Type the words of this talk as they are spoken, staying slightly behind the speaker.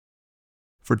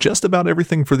for just about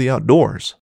everything for the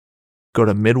outdoors. Go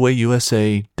to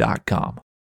MidwayUSA.com.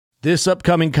 This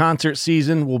upcoming concert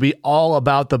season will be all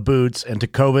about the boots, and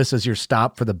Tecovas is your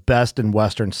stop for the best in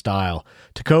Western style.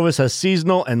 Tecovas has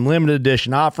seasonal and limited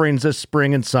edition offerings this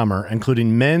spring and summer,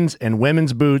 including men's and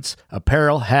women's boots,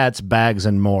 apparel, hats, bags,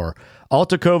 and more. All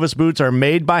Tecovas boots are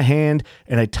made by hand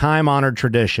in a time-honored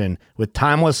tradition with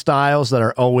timeless styles that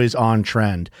are always on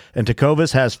trend. And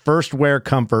Tecovas has first wear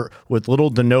comfort with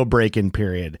little to no break-in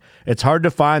period. It's hard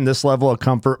to find this level of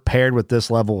comfort paired with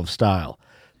this level of style.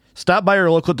 Stop by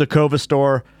your local Tecovas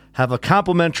store, have a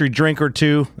complimentary drink or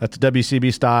two, that's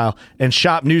WCB style, and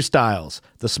shop new styles.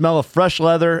 The smell of fresh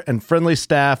leather and friendly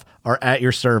staff are at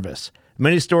your service.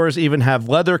 Many stores even have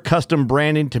leather custom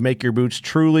branding to make your boots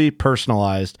truly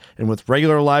personalized. And with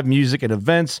regular live music and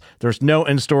events, there's no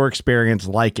in-store experience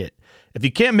like it. If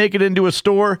you can't make it into a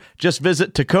store, just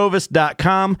visit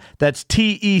tecovas.com. That's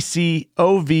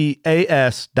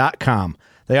TECOVAS.com.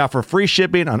 They offer free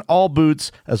shipping on all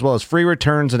boots, as well as free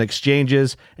returns and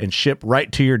exchanges, and ship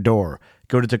right to your door.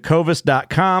 Go to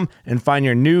tecovas.com and find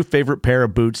your new favorite pair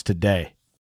of boots today.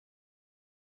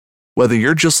 Whether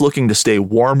you're just looking to stay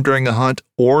warm during a hunt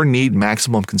or need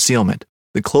maximum concealment,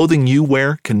 the clothing you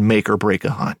wear can make or break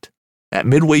a hunt. At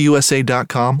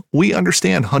MidwayUSA.com, we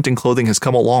understand hunting clothing has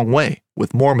come a long way,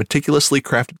 with more meticulously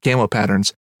crafted camo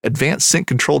patterns, advanced scent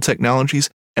control technologies,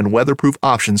 and weatherproof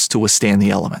options to withstand the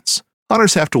elements.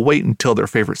 Hunters have to wait until their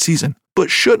favorite season,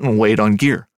 but shouldn't wait on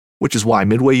gear, which is why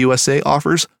Midway USA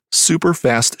offers super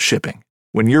fast shipping.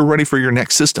 When you're ready for your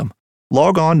next system,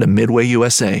 log on to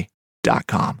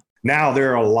MidwayUSA.com. Now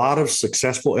there are a lot of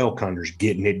successful elk hunters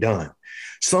getting it done,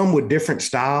 some with different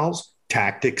styles,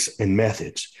 tactics, and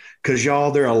methods, because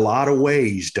y'all, there are a lot of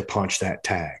ways to punch that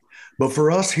tag. But for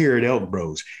us here at Elk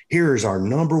Bros, here is our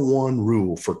number one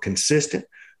rule for consistent,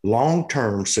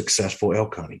 long-term successful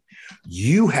elk hunting.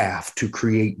 You have to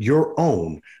create your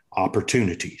own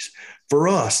opportunities. For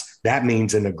us, that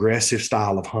means an aggressive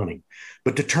style of hunting.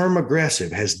 But the term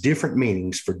aggressive has different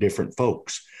meanings for different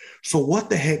folks. So what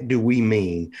the heck do we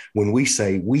mean when we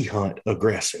say we hunt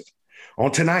aggressive? On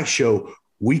tonight's show,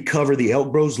 we cover the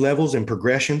Elk Bros levels and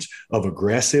progressions of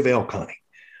aggressive elk hunting,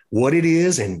 what it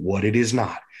is and what it is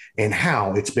not, and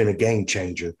how it's been a game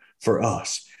changer for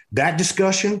us. That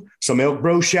discussion, some Elk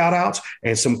Bros shout outs,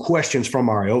 and some questions from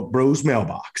our Elk Bros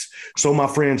mailbox. So my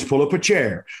friends, pull up a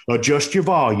chair, adjust your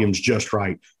volumes just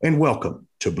right, and welcome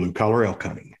to Blue Collar Elk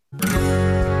Hunting.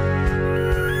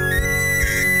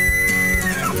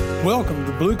 Welcome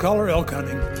to Blue Collar Elk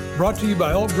Hunting, brought to you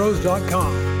by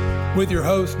ElkBros.com, with your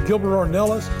host Gilbert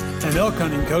Ornelas and elk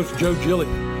hunting coach Joe Gilly.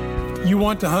 You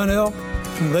want to hunt elk,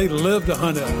 and they live to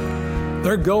hunt elk.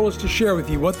 Their goal is to share with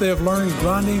you what they have learned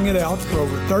grinding it out for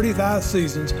over 35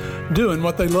 seasons, doing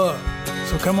what they love.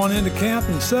 So come on into camp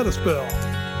and set a spell.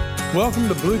 Welcome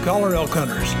to Blue Collar Elk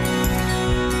Hunters.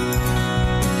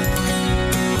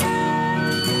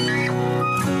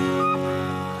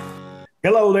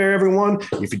 Hello there, everyone.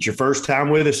 If it's your first time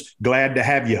with us, glad to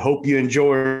have you. Hope you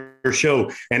enjoy our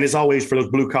show. And as always, for those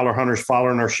blue collar hunters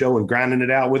following our show and grinding it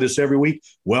out with us every week,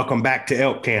 welcome back to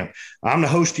Elk Camp. I'm the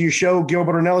host of your show,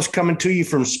 Gilbert Ornelas, coming to you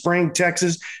from Spring,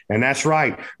 Texas. And that's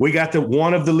right, we got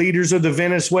one of the leaders of the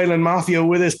Venezuelan Mafia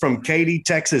with us from Katy,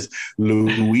 Texas.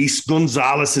 Luis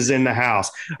Gonzalez is in the house.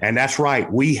 And that's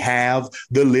right, we have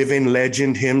the living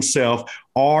legend himself,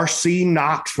 R.C.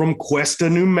 Knox from Cuesta,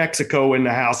 New Mexico, in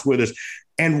the house with us.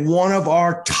 And one of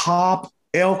our top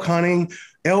elk hunting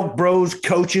Elk Bros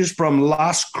coaches from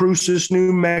Las Cruces,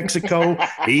 New Mexico,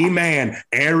 E-Man,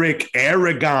 Eric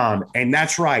Aragon. And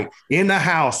that's right, in the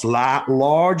house,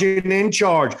 large and in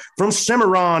charge, from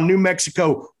Cimarron, New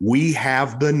Mexico, we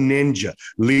have the ninja,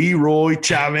 Leroy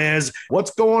Chavez.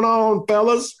 What's going on,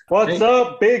 fellas? What's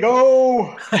up, Big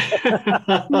O?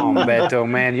 Oh, Beto,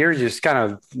 man, you're just kind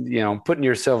of, putting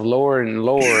yourself lower and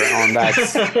lower on that.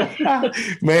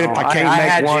 Man, if I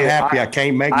can't make one happy, I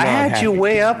can't make none happy. I had you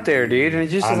way up there, dude. And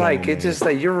it's just like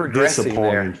you're regressing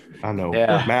there. I know.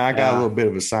 Yeah. Man, I got a little bit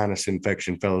of a sinus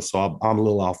infection, fellas, so I'm a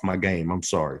little off my game. I'm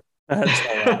sorry.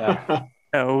 That's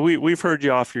we've heard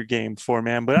you off your game before,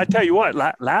 man. But I tell you what,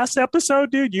 last episode,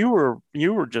 dude, you were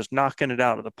just knocking it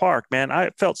out of the park, man. I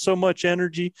felt so much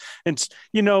energy. And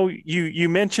you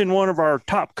mentioned one of our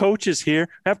top coaches here.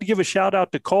 I have to give a shout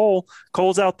out to Cole.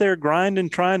 Cole's out there grinding,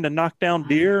 trying to knock down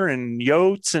deer and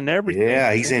yotes and everything.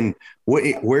 Yeah, he's in.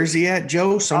 Where's he at,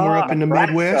 Joe? Somewhere up in the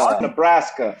Midwest?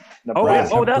 Nebraska. Oh, that's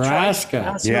Nebraska.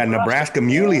 Right. Yeah, Nebraska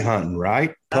muley hunting,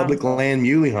 right? Public land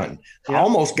muley hunting. Yeah. I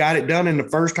almost got it done in the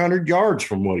first 100 yards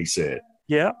from what he said.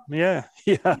 Yeah.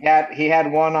 He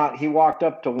had one on. He walked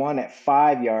up to one at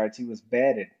 5 yards. He was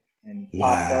bedded and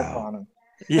popped up on him.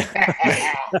 Yeah.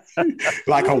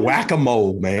 Like a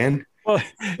whack-a-mole, man. Well,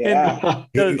 Yeah.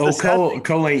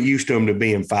 Cole ain't used to him to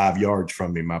being 5 yards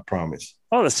from him, I promise.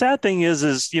 Well, the sad thing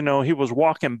is, he was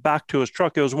walking back to his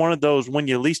truck. It was one of those when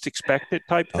you least expect it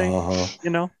type thing,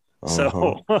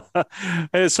 So,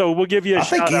 so we'll give you a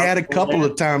shout out. I think he had a couple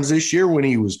of times this year when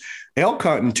he was elk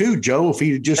hunting too, Joe. If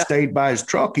he'd just stayed by his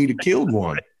truck, he'd have killed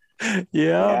one.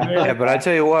 Yeah, but I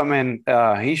tell you what, man,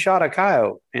 he shot a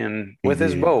coyote with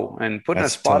his bow, and putting a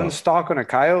spot and stalk on a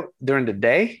coyote during the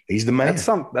day. He's the man.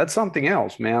 That's something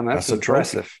else, man. That's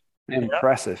impressive.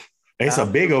 Impressive. It's a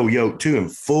big old yoke too, in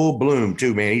full bloom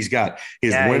too, man. He's got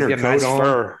his winter coat nice on.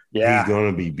 Fur. Yeah, he's going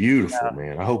to be beautiful,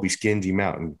 man. I hope he skins him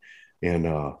out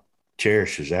and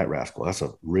cherishes that rascal. That's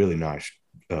a really nice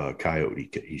coyote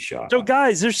he shot. So,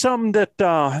 guys, there's something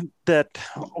that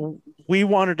we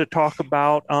wanted to talk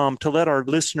about to let our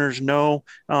listeners know,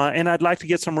 and I'd like to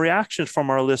get some reactions from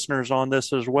our listeners on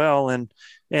this as well. And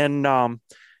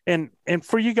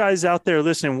for you guys out there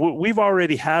listening, we've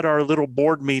already had our little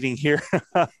board meeting here.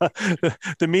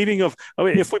 The meeting of,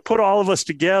 if we put all of us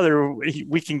together,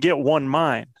 we can get one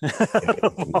mind.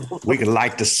 We can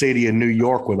light the city of New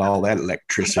York with all that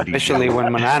electricity. Especially when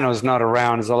Manano's not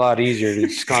around, it's a lot easier to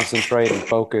just concentrate and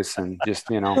focus and just,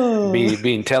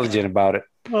 be intelligent about it.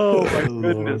 Oh, my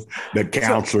goodness. The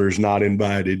counselor is not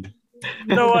invited.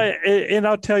 No, and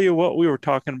I'll tell you what we were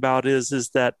talking about is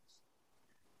that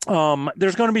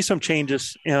there's going to be some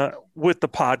changes with the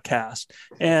podcast,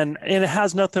 and it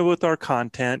has nothing with our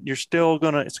content. It's going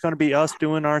to be us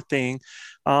doing our thing.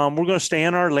 We're going to stay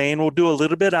in our lane. We'll do a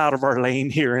little bit out of our lane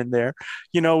here and there.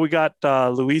 We got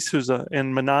Luis, who's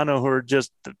and Manano, who are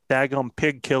just daggum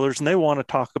pig killers, and they want to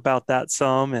talk about that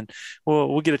some, and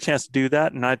we'll get a chance to do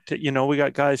that. And we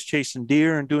got guys chasing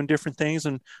deer and doing different things,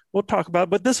 and we'll talk about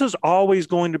it. But this is always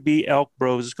going to be Elk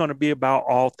Bros. It's going to be about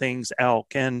all things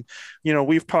elk. And,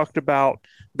 we've talked about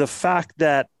the fact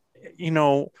that,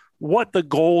 what the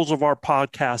goals of our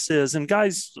podcast is. And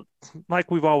guys, like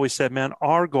we've always said, man,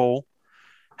 our goal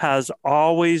has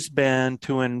always been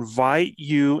to invite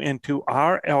you into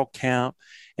our elk camp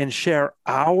and share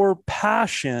our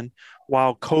passion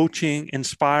while coaching,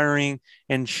 inspiring,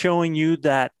 and showing you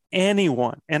that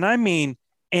anyone, and I mean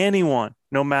anyone,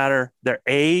 no matter their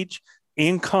age,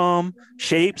 income,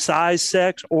 shape, size,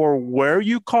 sex, or where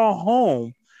you call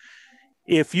home,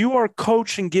 if you are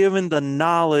coached and given the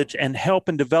knowledge and help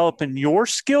in developing your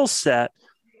skill set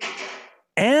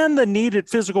and the needed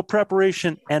physical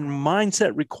preparation and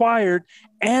mindset required,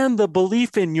 and the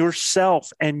belief in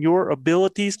yourself and your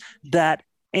abilities, that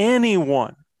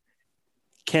anyone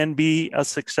can be a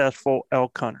successful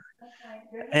elk hunter.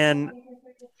 And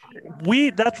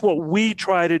that's what we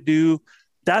try to do.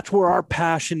 That's where our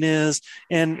passion is.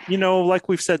 And, like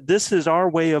we've said, this is our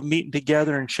way of meeting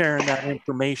together and sharing that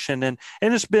information. And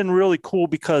it's been really cool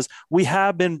because we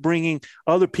have been bringing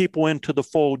other people into the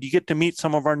fold. You get to meet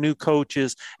some of our new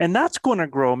coaches, and that's going to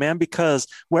grow, man, because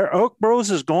where Elk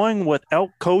Bros is going with elk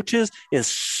coaches is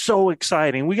so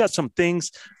exciting. We got some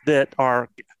things that are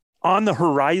on the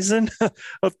horizon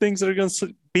of things that are going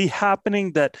to be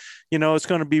happening that, it's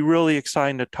going to be really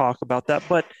exciting to talk about that.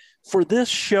 But for this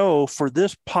show, for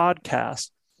this podcast,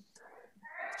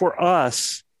 for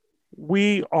us,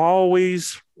 we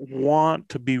always want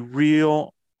to be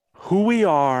real, who we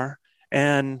are,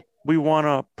 and we want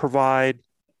to provide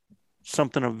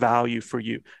something of value for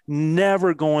you,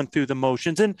 never going through the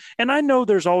motions. And I know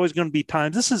there's always going to be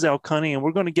times, this is elk hunting, and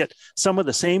we're going to get some of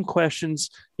the same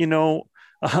questions,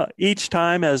 each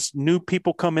time as new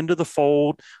people come into the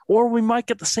fold, or we might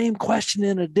get the same question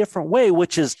in a different way,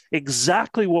 which is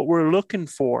exactly what we're looking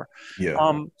for.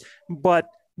 Yeah. But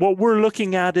what we're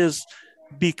looking at is,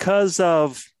 because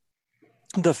of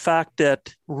the fact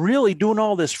that really doing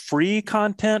all this free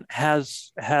content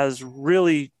has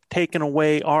really taken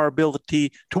away our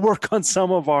ability to work on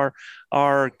some of our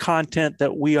content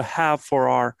that we have for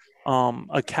our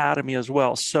academy as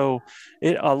well. So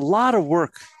a lot of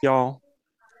work, y'all,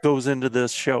 goes into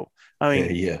this show. I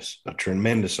mean, yes, a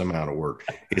tremendous amount of work,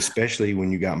 especially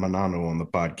when you got Manano on the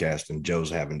podcast and Joe's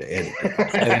having to edit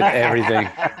everything.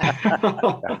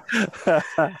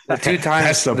 The 2 times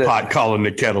that's the pot calling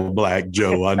the kettle black,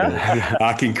 Joe. I know.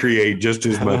 I can create just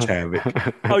as much havoc.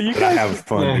 Oh, you guys have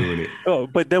fun doing it. Oh,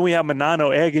 but then we have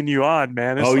Manano egging you on,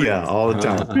 man. It's all the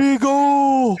time. Big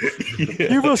O,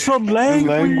 give us some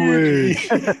language.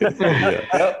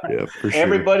 Yeah, for sure.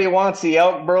 Everybody wants the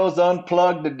Elk Bros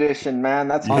Unplugged edition, man.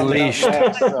 That's Unleashed.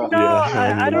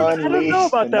 I don't know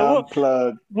about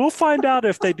that. We'll find out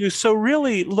if they do. So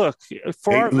really, look,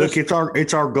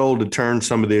 it's our goal to turn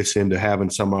some of this into having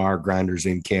some of our grinders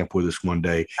in camp with us one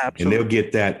day. Absolutely. And they'll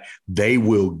get that. They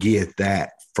will get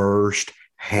that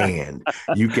firsthand.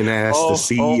 You can ask the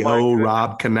CEO,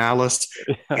 Rob Canales,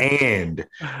 and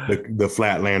the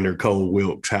Flatlander, Cole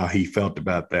Wilkes, how he felt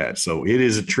about that. So it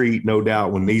is a treat, no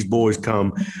doubt, when these boys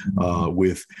come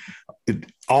with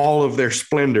all of their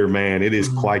splendor, man. It is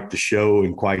quite the show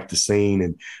and quite the scene,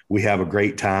 and we have a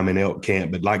great time in elk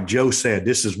camp. But like Joe said,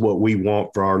 this is what we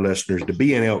want for our listeners, to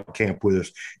be in elk camp with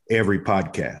us every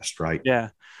podcast, right? Yeah.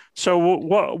 So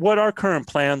what our current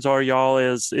plans are, y'all,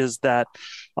 is that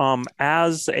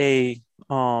as a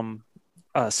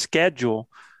schedule,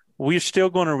 we're still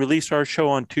going to release our show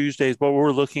on Tuesdays, but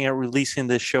we're looking at releasing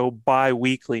this show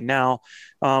bi-weekly. Now,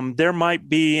 there might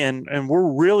be, and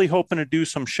we're really hoping to do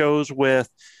some shows with,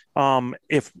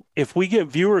 if we get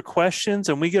viewer questions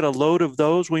and we get a load of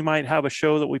those, we might have a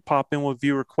show that we pop in with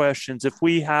viewer questions. If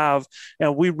we have,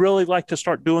 and we really like to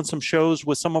start doing some shows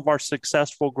with some of our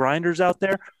successful grinders out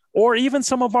there, or even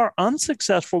some of our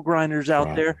unsuccessful grinders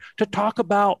out there, to talk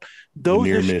about those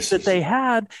issues that they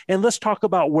had. And let's talk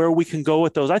about where we can go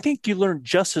with those. I think you learn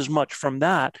just as much from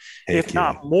that, if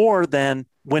not more, than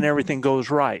when everything goes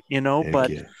right,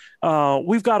 but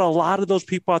we've got a lot of those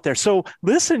people out there. So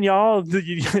listen, y'all,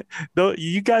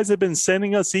 you guys have been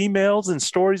sending us emails and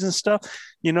stories and stuff.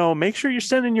 Make sure you're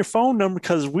sending your phone number,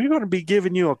 because we're going to be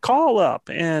giving you a call up,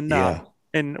 and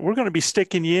we're going to be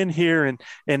sticking you in here,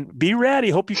 and be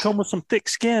ready. Hope you come with some thick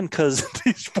skin, because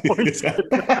these boys,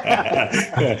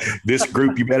 this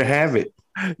group, you better have it.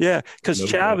 Yeah, because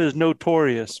Chav is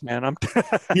notorious, man. Give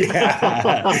you the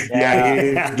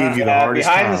hardest behind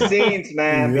time. The scenes,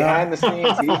 man. Behind the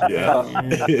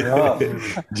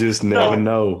scenes. Just never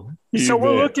know. So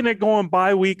we're looking at going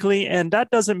bi-weekly, and that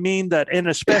doesn't mean that, and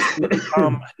especially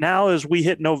now as we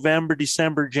hit November,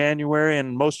 December, January,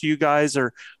 and most of you guys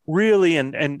are really,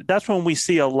 and that's when we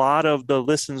see a lot of the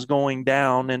listens going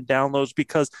down and downloads,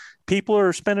 because people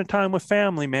are spending time with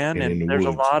family, man, and there's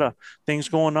a lot of things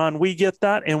going on. We get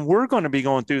that, and we're going to be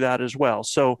going through that as well.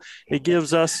 So it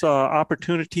gives us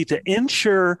opportunity to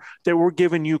ensure that we're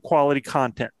giving you quality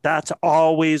content. That's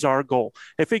always our goal.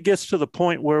 If it gets to the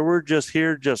point where we're just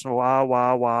here, just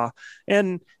wah.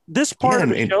 And this part of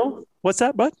the show, what's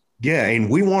that, bud? Yeah, and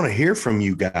we want to hear from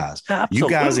you guys. Absolutely. You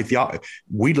guys,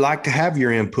 we'd like to have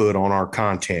your input on our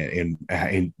content,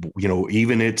 and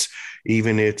even its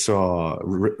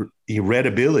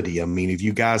readability. I mean, if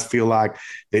you guys feel like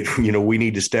that, we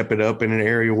need to step it up in an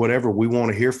area, whatever, we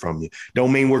want to hear from you.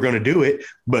 Don't mean we're going to do it,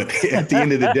 but at the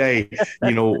end of the day,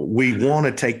 we want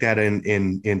to take that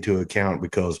into account,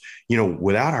 because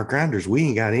without our grinders, we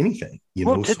ain't got anything.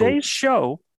 Today's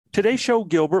show,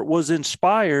 Gilbert, was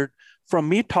inspired from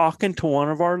me talking to one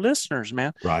of our listeners,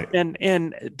 man. Right.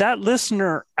 And that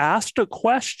listener asked a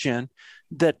question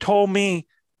that told me,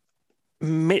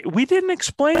 we didn't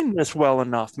explain this well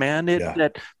enough, man.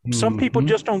 That some people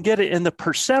just don't get it. And the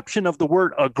perception of the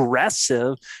word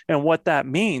aggressive and what that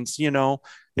means,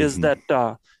 is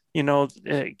that,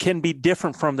 it can be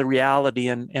different from the reality.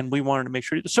 And we wanted to make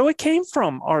sure. So it came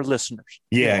from our listeners.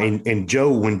 Yeah. And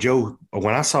Joe,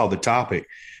 when I saw the topic,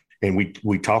 and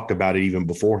we talked about it even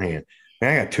beforehand,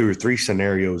 man, I got 2 or 3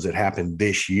 scenarios that happened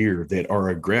this year that are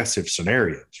aggressive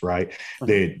scenarios, right? Mm-hmm.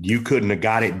 That you couldn't have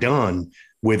got it done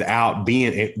without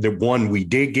being the one we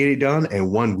did get it done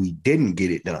and one we didn't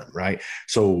get it done, right?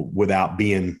 So without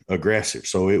being aggressive.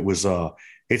 So it was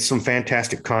it's some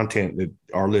fantastic content that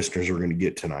our listeners are going to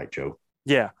get tonight, Joe.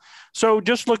 Yeah. So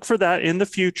just look for that in the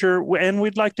future, and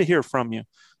we'd like to hear from you.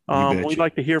 We'd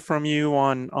like to hear from you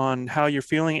on how you're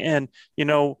feeling. And,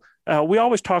 we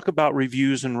always talk about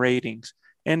reviews and ratings.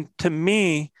 And to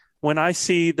me, when I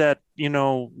see that,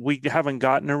 we haven't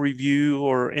gotten a review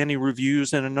or any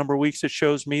reviews in a number of weeks, it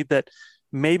shows me that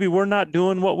maybe we're not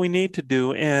doing what we need to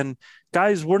do. And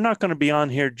guys, we're not going to be on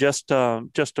here just to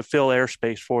fill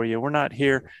airspace for you. We're not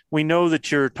here. We know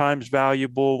that your time's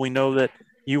valuable. We know that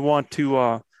you want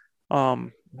to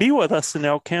be with us in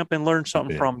elk camp and learn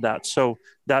something from that. So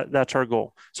that's our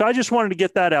goal. So I just wanted to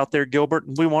get that out there, Gilbert,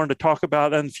 and we wanted to talk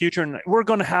about it in the future. And we're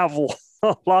going to have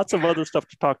lots of other stuff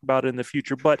to talk about in the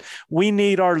future, but we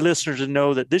need our listeners to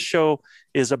know that this show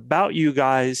is about you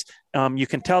guys. You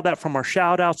can tell that from our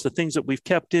shout outs, the things that we've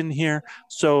kept in here.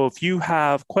 So if you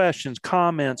have questions,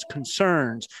 comments,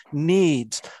 concerns,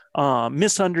 needs,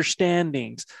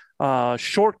 misunderstandings,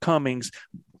 shortcomings,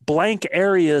 blank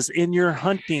areas in your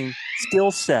hunting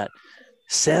skill set,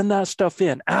 send that stuff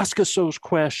in. Ask us those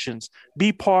questions.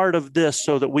 Be part of this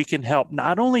so that we can help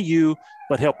not only you,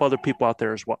 but help other people out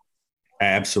there as well.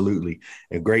 Absolutely.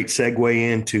 A great segue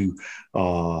into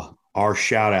our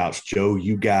shout outs. Joe,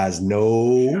 you guys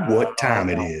know what time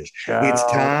it is. It's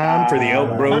time for the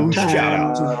Elk Bros shout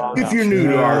outs. If you're new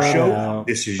to our show,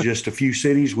 this is just a few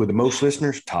cities with the most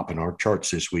listeners topping our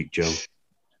charts this week, Joe.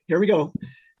 Here we go.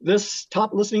 This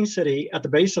top listening city at the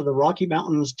base of the Rocky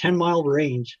Mountains 10-mile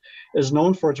range is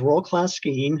known for its world-class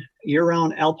skiing,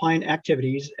 year-round alpine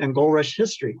activities, and gold rush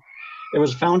history. It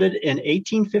was founded in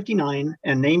 1859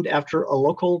 and named after a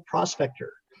local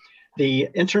prospector. The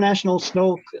International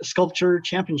Snow Sculpture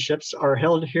Championships are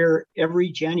held here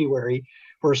every January,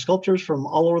 where sculptors from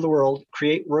all over the world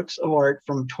create works of art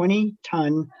from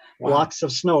 20-ton blocks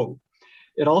of snow.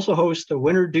 It also hosts the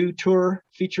Winter Dew Tour,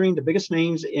 featuring the biggest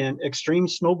names in extreme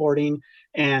snowboarding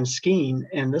and skiing,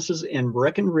 and this is in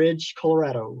Breckenridge,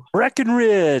 Colorado.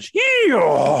 Breckenridge,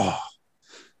 yeah!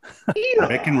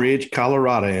 Breckenridge,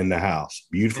 Colorado in the house.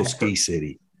 Beautiful ski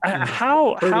city.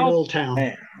 How little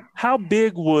town. How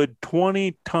big would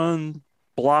 20-ton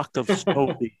block of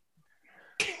snow be?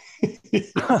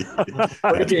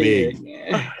 That's big.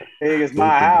 Big as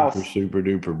my house. Super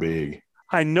duper big.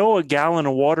 I know a gallon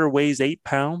of water weighs 8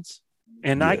 pounds,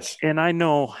 and Yes. I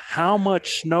know how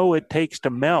much snow it takes to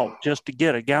melt just to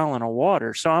get a gallon of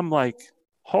water. So I'm like,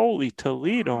 holy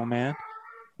Toledo, man!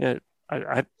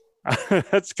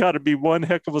 That's got to be one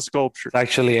heck of a sculpture. It's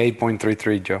actually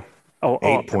 8.33, Joe.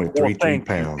 8.33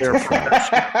 pounds.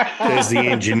 Says the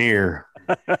engineer.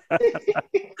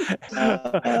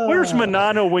 Where's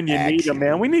Manano when you need him,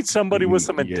 man? We need somebody with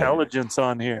some intelligence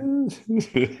on here.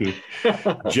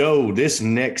 Joe, this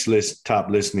next top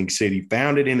listening city,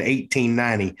 founded in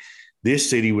 1890, this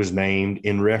city was named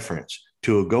in reference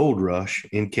to a gold rush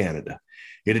in Canada.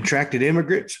 It attracted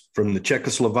immigrants from the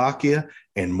Czechoslovakia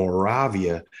and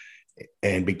Moravia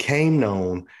and became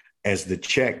known as the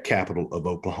Czech capital of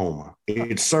Oklahoma.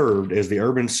 It served as the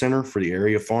urban center for the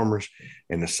area farmers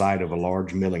and the site of a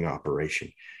large milling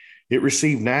operation. It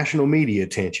received national media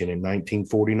attention in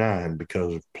 1949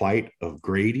 because of the plight of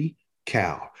Grady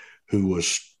Cow, who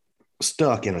was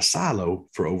stuck in a silo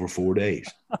for over 4 days.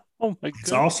 Oh my God.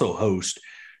 It's also host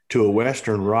to a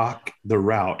Western Rock the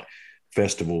Route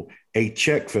Festival, a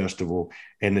Czech festival,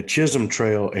 and the Chisholm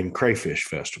Trail and Crayfish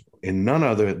Festival, in none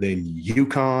other than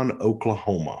Yukon,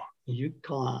 Oklahoma.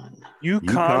 Yukon,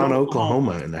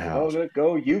 Oklahoma in the house.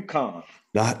 Go Yukon.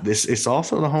 It's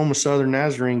also the home of Southern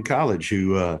Nazarene College,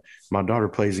 who my daughter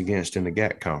plays against in the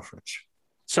GAC conference.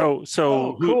 So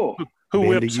cool. Who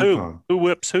whips who? Who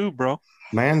whips who, bro?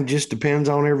 Man, just depends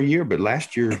on every year. But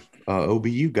last year,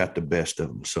 OBU got the best of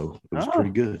them, so it was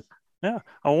pretty good. Yeah,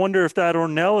 I wonder if that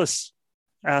Ornelas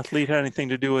athlete had anything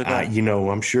to do with that.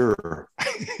 I'm sure.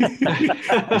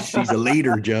 She's a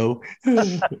leader, Joe.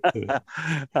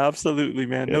 Absolutely,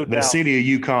 man. No doubt. The city of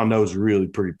Yukon, though, is a really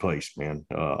pretty place, man.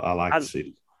 I like the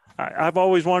city. I've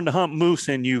always wanted to hunt moose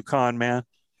in Yukon, man.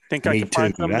 Think I can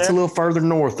find some That's there? A little further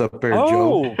north up there,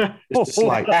 Joe. Just a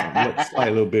slight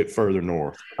little bit further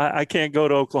north. I can't go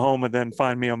to Oklahoma then and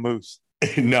find me a moose.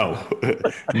 No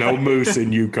moose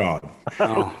in Yukon.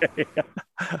 Oh.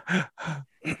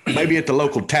 Maybe at the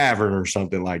local tavern or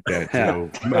something like that, Joe.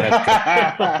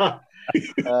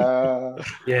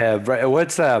 Yeah,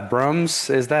 what's Brum's?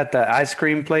 Is that the ice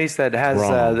cream place that has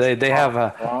they have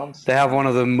one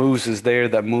of the mooses there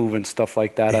that move and stuff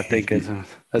like that? I think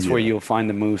that's where you'll find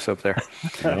the moose up there.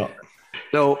 Yeah.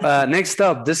 So next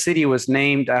up, this city was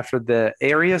named after the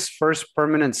area's first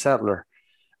permanent settler,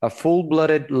 a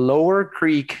full-blooded Lower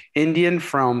Creek Indian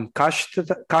from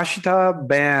Kashita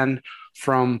Band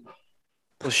from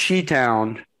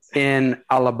Shetown in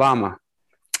Alabama.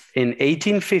 In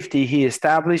 1850, he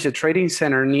established a trading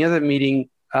center near the meeting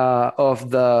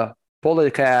of the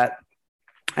Polecat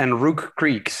and Rook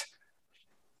Creeks.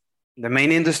 The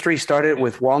main industry started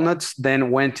with walnuts, then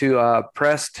went to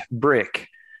pressed brick.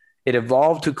 It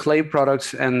evolved to clay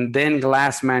products and then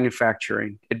glass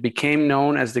manufacturing. It became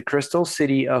known as the Crystal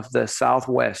City of the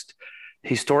Southwest.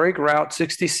 Historic Route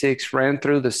 66 ran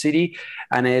through the city,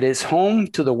 and it is home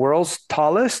to the world's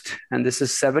tallest, and this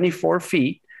is 74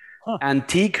 feet,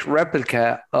 antique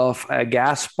replica of a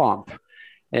gas pump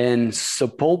in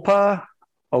Sapulpa,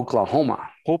 Oklahoma.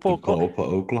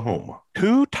 Oklahoma.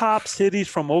 2 top cities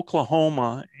from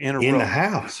Oklahoma in a row. In the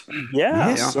house. Yeah.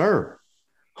 Yes, sir.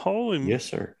 Yes,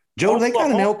 sir. Joe, they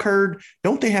got an elk herd.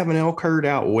 Don't they have an elk herd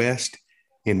out west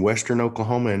in western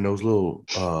Oklahoma and those little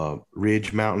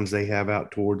ridge mountains they have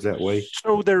out towards that way?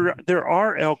 So there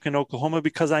are elk in Oklahoma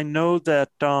because I know that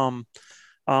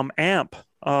AMP,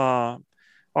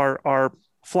 our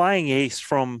flying ace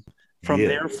from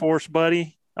the Air Force,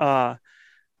 buddy. And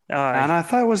I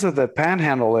thought it was at the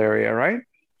Panhandle area, right?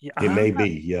 Yeah, it may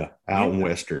be, out in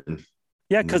western.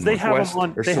 Yeah, because they have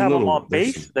them on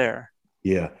base there.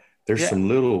 Yeah. There's some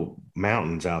little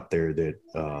mountains out there that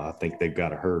I think they've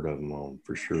got a herd of them on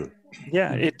for sure.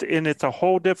 Yeah, it's a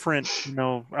whole different,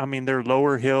 I mean, they're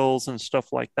lower hills and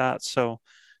stuff like that. So,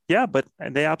 yeah, but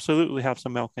they absolutely have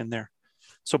some elk in there.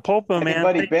 So Sapulpa, man.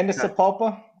 Anybody been to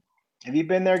Sapulpa? Have you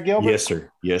been there, Gilbert? Yes,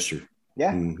 sir. Yes, sir.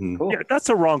 Yeah, cool. Yeah, that's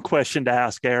a wrong question to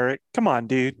ask, Eric. Come on,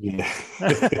 dude. Yeah.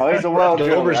 Oh, he's a world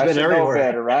driller. Gilbert's been everywhere.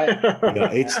 Better, right?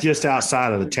 Yeah, it's just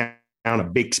outside of the town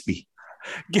of Bixby.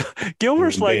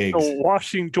 Gilbert's like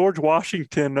the George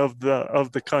Washington of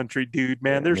the country, dude.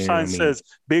 Man, their sign says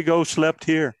 "Big O slept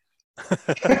here."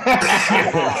 Big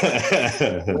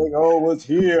O was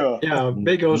here. Yeah,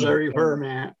 Big O's everywhere,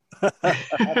 man.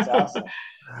 That's awesome.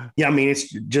 Yeah, I mean,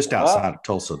 it's just outside of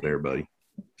Tulsa there, buddy.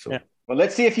 So. Yeah. Well,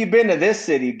 let's see if you've been to this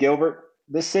city, Gilbert.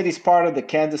 This city's part of the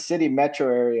Kansas City metro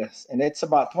area, and it's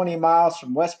about 20 miles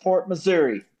from Westport,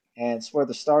 Missouri. And it's where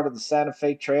the start of the Santa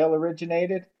Fe Trail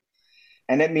originated.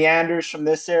 And it meanders from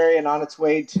this area and on its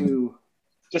way to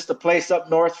just a place up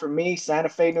north from me, Santa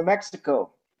Fe, New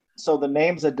Mexico. So the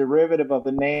name's a derivative of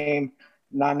the name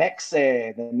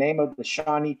Nanexe, the name of the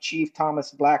Shawnee chief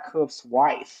Thomas Blackhoof's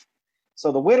wife.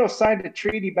 So the widow signed a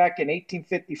treaty back in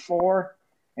 1854,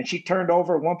 and she turned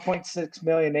over 1.6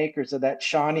 million acres of that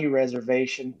Shawnee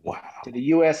reservation to the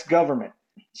U.S. government.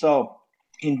 So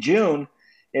in June,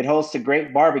 it hosts a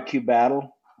great barbecue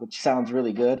battle, which sounds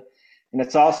really good. And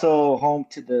it's also home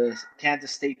to the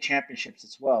Kansas State Championships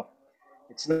as well.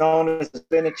 It's known as the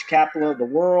spinach capital of the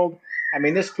world. I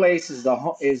mean, this place is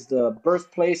the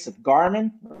birthplace of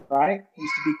Garmin, right? It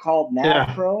used to be called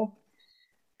NAVPro.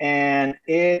 Yeah.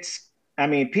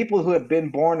 And people who have been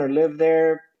born or lived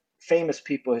there, famous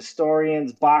people,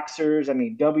 historians, boxers,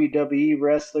 WWE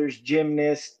wrestlers,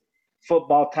 gymnasts,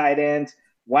 football tight ends.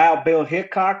 Wild Bill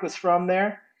Hickok was from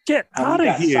there. Get out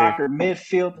of here. Soccer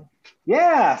midfield.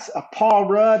 Yes, Paul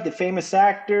Rudd, the famous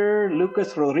actor,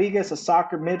 Lucas Rodriguez, a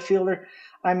soccer midfielder.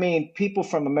 I mean, people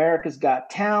from America's Got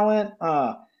Talent.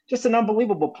 Just an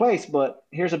unbelievable place. But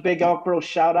here's a big Elk Bros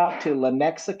shout out to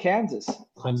Lenexa, Kansas.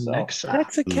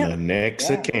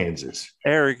 Lenexa, Kansas.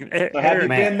 Eric, so have you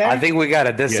been there? I think we got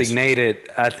a designated.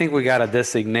 Yes. I think we got a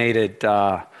designated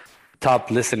top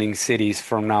listening cities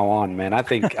from now on, man. I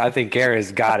think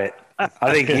Eric's got it.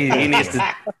 I think he needs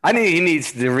to. I think he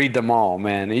needs to read them all,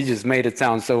 man. He just made it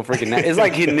sound so freaking nice. It's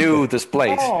like he knew this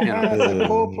place. Oh, man, it's a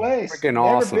cool place. Freaking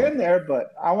awesome. Never been there,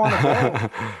 but I want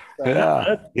to go.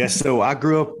 Yeah. Yeah. So I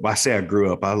grew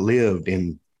up. I lived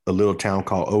in a little town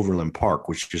called Overland Park,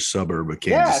 which is just a suburb of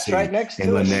Kansas City. Right next to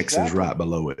and Lenexa's right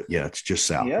below it. Yeah, it's just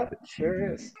south. Yeah,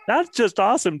 sure is. That's just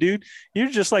awesome, dude. You're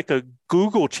just like a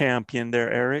Google champion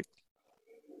there, Eric.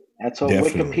 That's what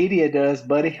Wikipedia does,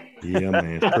 buddy. Yeah,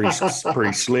 man. It's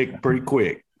pretty slick, pretty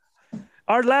quick.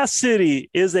 Our last city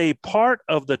is a part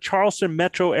of the Charleston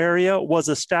metro area, was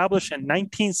established in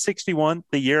 1961,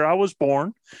 the year I was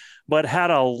born, but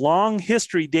had a long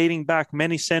history dating back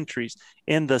many centuries.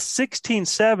 In the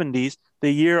 1670s, the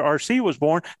year RC was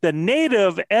born, the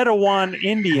native Etowah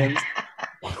Indians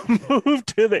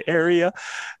moved to the area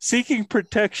seeking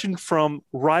protection from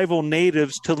rival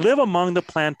natives to live among the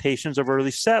plantations of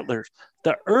early settlers.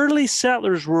 The early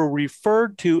settlers were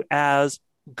referred to as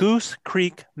Goose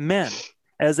Creek men,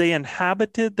 as they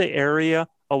inhabited the area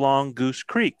along Goose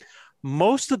Creek.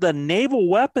 Most of the naval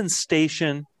weapons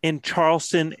station in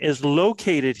Charleston is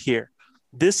located here.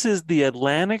 This is the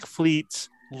Atlantic Fleet's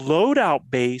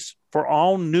loadout base for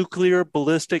all nuclear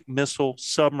ballistic missile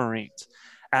submarines.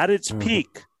 At its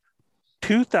peak,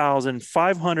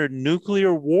 2,500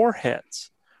 nuclear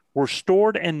warheads were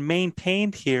stored and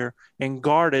maintained here and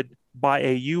guarded by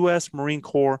a U.S. Marine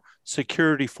Corps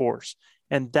security force.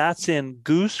 And that's in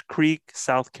Goose Creek,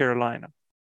 South Carolina.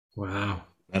 Wow.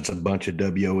 That's a bunch of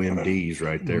WMDs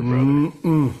right there,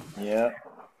 brother. Yeah.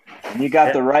 And you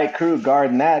got the right crew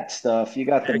guarding that stuff. You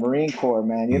got the Marine Corps,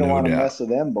 man. You don't want to mess with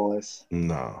them boys.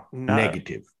 No.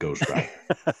 Negative, Ghost Rider.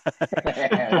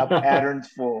 The pattern's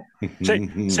full.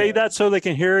 Say that so they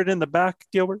can hear it in the back,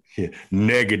 Gilbert. Yeah.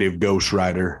 Negative, Ghost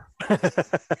Rider.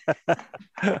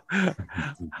 All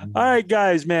right,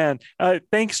 guys, man.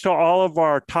 Thanks to all of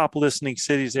our top listening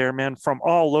cities there, man, from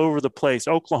all over the place.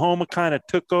 Oklahoma kind of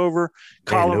took over.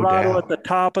 Colorado at the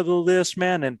top of the list,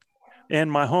 man, and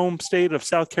my home state of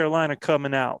South Carolina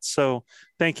coming out. So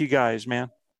thank you guys, man.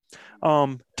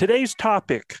 Today's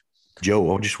topic.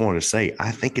 Joe, I just want to say,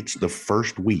 I think it's the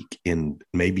first week in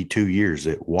maybe 2 years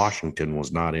that Washington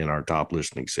was not in our top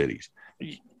listening cities.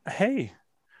 Hey,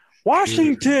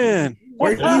 Washington.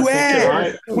 Where you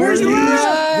at?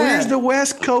 Where's the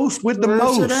West Coast with the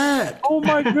most? Oh,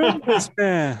 my goodness,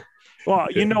 man. Well,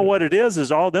 you know what it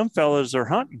is all them fellas are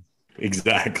hunting.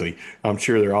 Exactly. I'm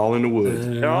sure they're all in the woods.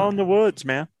 They're all in the woods,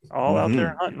 man. all out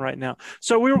there hunting right now.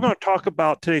 So we were going to talk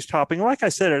about today's topic. Like I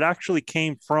said, it actually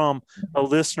came from a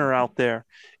listener out there.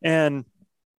 And,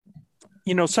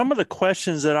 you know, some of the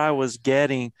questions that I was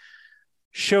getting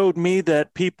showed me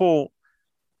that people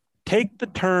take the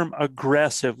term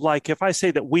aggressive. Like if I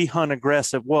say that we hunt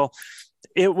aggressive, well,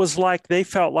 it was like they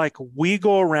felt like we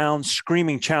go around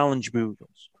screaming challenge bugles.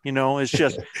 You know, it's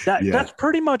just that that's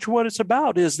pretty much what it's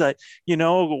about, is that, you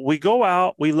know, we go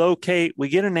out, we locate, we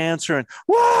get an answer, and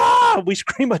we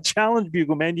scream a challenge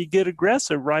bugle, man. You get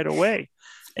aggressive right away.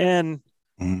 And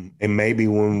maybe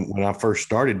when I first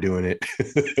started doing it,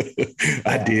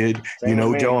 I did, you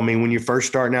know, Joe, I mean, when you're first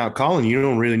starting out calling, you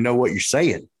don't really know what you're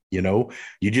saying. You know,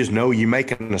 you just know you're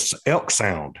making an elk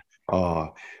sound.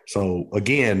 So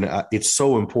again, it's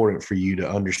so important for you to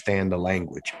understand the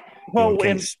language. Well,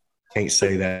 you know, can't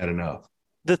say that enough.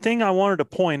 The thing I wanted to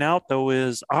point out, though,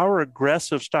 is our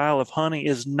aggressive style of hunting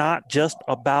is not just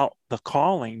about the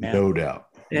calling, man. No doubt.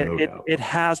 It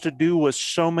has to do with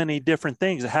so many different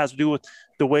things. It has to do with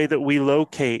the way that we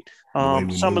locate,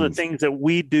 some of the things that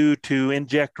we do to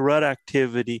inject rut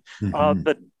activity,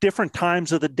 the different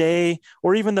times of the day,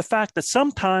 or even the fact that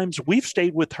sometimes we've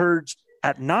stayed with herds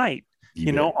at night,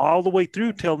 you know, all the way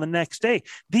through till the next day.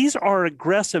 These are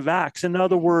aggressive acts. In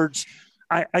other words,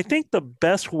 I think the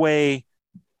best way,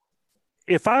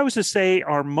 if I was to say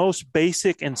our most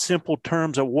basic and simple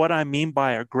terms of what I mean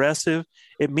by aggressive,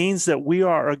 it means that we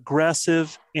are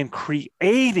aggressive in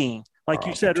creating, like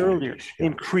you said earlier,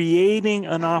 in creating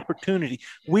an opportunity.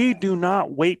 We do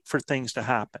not wait for things to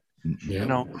happen, you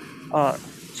know?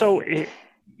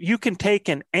 You can take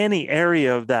in any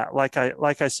area of that. Like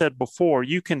I said before,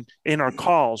 you can, in our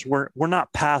calls, we're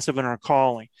not passive in our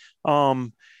calling.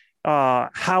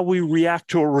 How we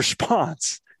react to a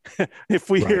response.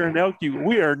 If we hear an elk,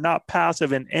 we are not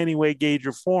passive in any way, gauge,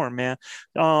 or form, man.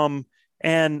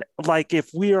 And like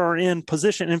if we are in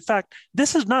position, in fact,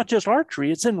 this is not just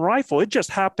archery; it's in rifle. It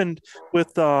just happened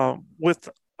with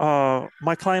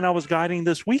my client I was guiding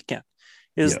this weekend.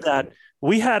 That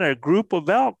we had a group of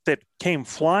elk that came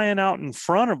flying out in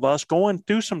front of us, going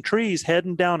through some trees,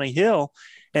 heading down a hill,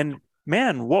 and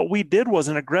man, what we did was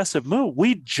an aggressive move.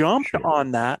 We jumped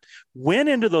on that, went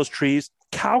into those trees,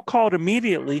 cow called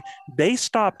immediately. They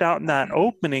stopped out in that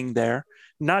opening there,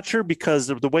 not sure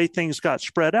because of the way things got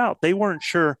spread out. They weren't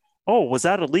sure, oh, was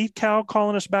that a lead cow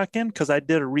calling us back in? Because I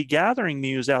did a regathering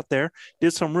muse out there,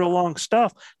 did some real long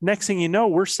stuff. Next thing you know,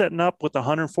 we're setting up with a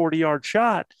 140-yard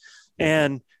shot.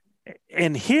 And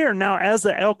here now, as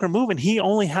the elk are moving, he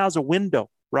only has a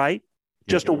window, right?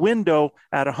 Just a window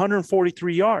at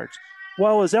 143 yards.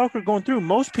 Well, as elk are going through,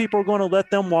 most people are going to let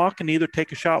them walk and either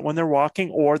take a shot when they're walking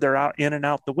or they're out in and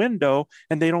out the window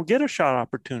and they don't get a shot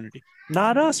opportunity.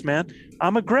 Not us, man.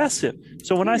 I'm aggressive.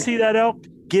 So when I see that elk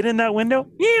get in that window,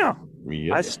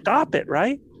 I stop it,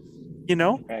 right? You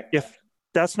know, if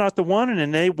that's not the one and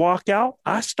then they walk out,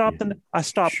 I stopped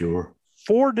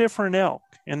 4 different elk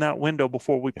in that window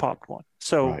before we popped one.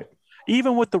 So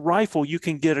even with the rifle, you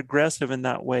can get aggressive in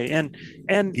that way.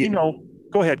 And you know,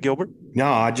 go ahead, Gilbert. No,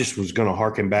 I just was going to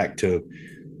harken back to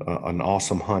an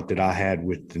awesome hunt that I had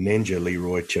with the ninja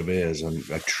Leroy Chavez, and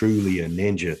truly a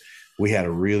ninja. We had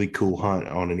a really cool hunt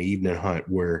on an evening hunt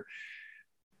where,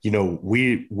 you know,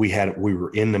 we were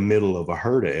in the middle of a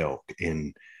herd of elk,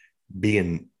 and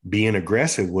being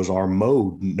aggressive was our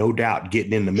mode, no doubt,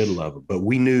 getting in the middle of it. But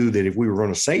we knew that if we were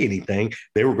going to say anything,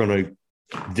 they were going to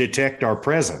detect our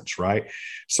presence, right?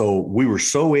 So we were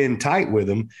so in tight with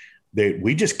them that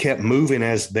we just kept moving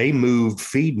as they moved,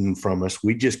 feeding from us.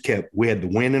 We had the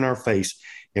wind in our face,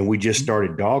 and we just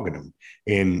started dogging them.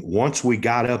 And once we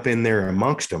got up in there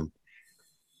amongst them,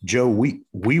 Joe,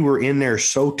 we were in there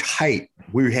so tight.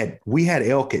 We had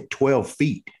elk at 12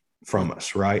 feet from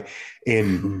us, right?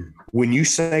 And when you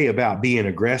say about being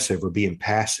aggressive or being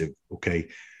passive, okay,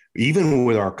 even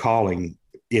with our calling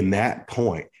in that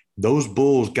point, those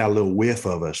bulls got a little whiff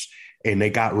of us and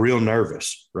they got real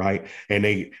nervous, right? And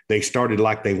they started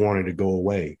like they wanted to go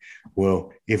away.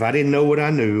 Well, if I didn't know what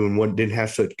I knew and didn't have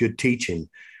such good teaching,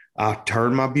 I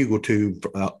turned my bugle tube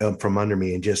from under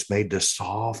me and just made the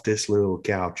softest little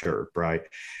cow chirp, right,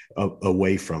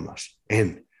 away from us.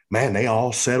 And man, they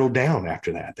all settled down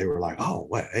after that. They were like, oh,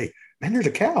 what? Hey, man, there's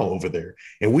a cow over there.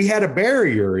 And we had a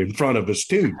barrier in front of us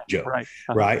too, Joe.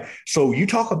 Right. So you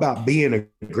talk about being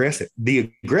aggressive.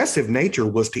 The aggressive nature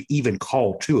was to even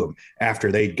call to them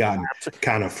after they'd gotten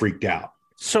kind of freaked out.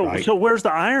 So where's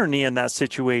the irony in that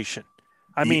situation?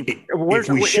 I mean, if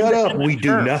we shut up, we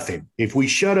do nothing. If we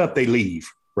shut up, they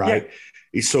leave. Right.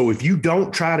 So if you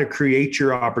don't try to create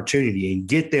your opportunity and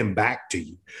get them back to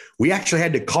you, we actually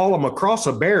had to call them across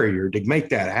a barrier to make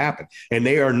that happen. And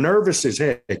they are nervous as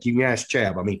heck. You can ask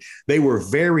Chab. I mean, they were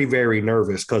very, very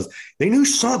nervous because they knew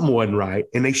something wasn't right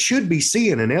and they should be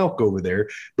seeing an elk over there,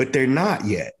 but they're not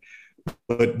yet.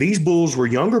 But these bulls were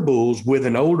younger bulls with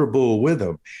an older bull with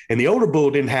them. And the older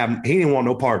bull he didn't want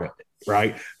no part of it,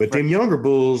 right? But them younger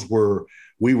bulls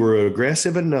we were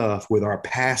aggressive enough with our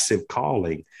passive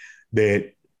calling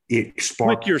that it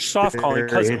sparked with your soft calling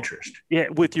interest. Yeah,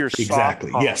 with your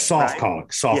exactly. Soft calling, yes, soft right. calling,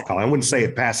 soft calling. I wouldn't say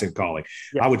it passive calling.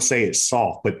 I would say it's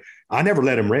soft, but I never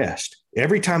let them rest.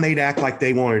 Every time they'd act like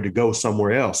they wanted to go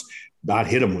somewhere else, I'd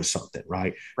hit them with something,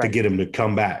 right? To get them to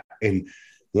come back. And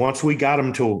once we got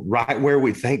them to right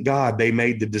where thank God they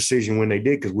made the decision when they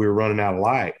did, because we were running out of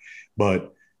light.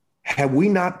 But had we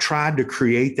not tried to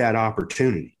create that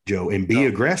opportunity, Joe, and be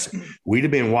aggressive, we'd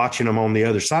have been watching them on the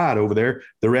other side over there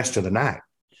the rest of the night.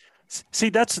 See,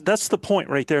 that's the point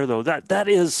right there, though. That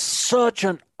is such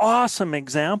an awesome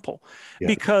example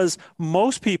because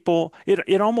most people,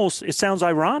 it sounds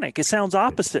ironic. It sounds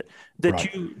opposite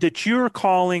that you're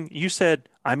calling. You said,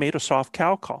 I made a soft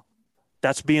cow call.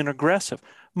 That's being aggressive.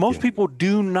 Most people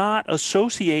do not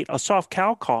associate a soft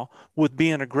cow call with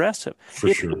being aggressive.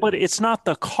 Sure. But it's not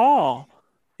the call.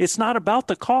 It's not about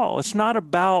the call. It's not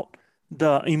about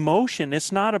the emotion.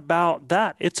 It's not about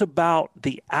that. It's about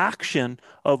the action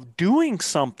of doing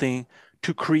something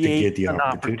to create an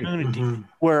opportunity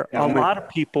where a lot of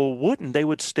people wouldn't. They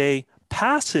would stay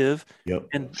passive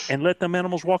and let them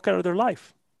animals walk out of their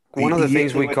life. One of the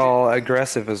things we call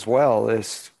aggressive as well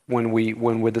is when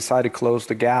we decide to close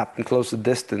the gap and close the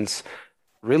distance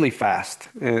really fast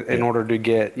in order to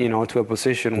get, to a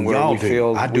position where we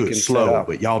feel I do we it can slow,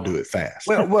 but y'all do it fast.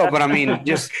 Well, but I mean,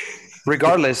 just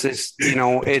regardless,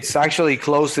 it's actually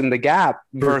closing the gap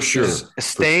versus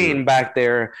staying back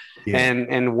there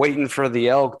and waiting for the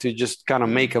elk to just kind of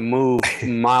make a move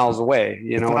miles away.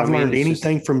 If I've learned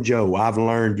anything from Joe, I've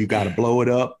learned you got to blow it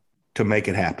up to make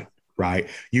it happen. Right.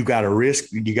 You got to risk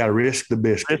the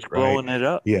biscuit. Risk blowing it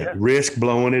up. Yeah. Risk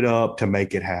blowing it up to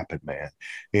make it happen, man.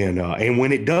 And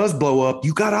when it does blow up,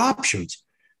 you got options.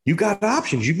 You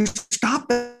can stop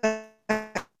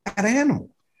that animal,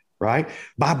 right?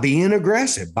 By being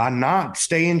aggressive, by not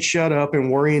staying shut up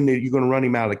and worrying that you're going to run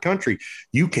him out of the country.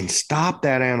 You can stop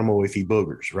that animal if he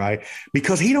boogers, right?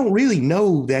 Because he don't really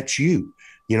know that's you.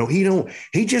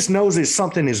 He just knows that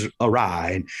something is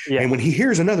awry. And when he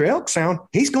hears another elk sound,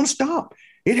 he's going to stop.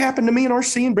 It happened to me and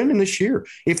RC and Brendan this year.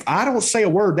 If I don't say a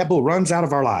word, that bull runs out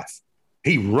of our life.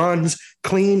 He runs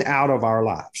clean out of our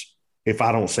lives if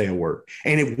I don't say a word.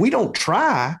 And if we don't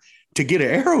try to get an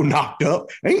arrow knocked up,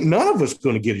 ain't none of us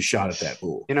going to get a shot at that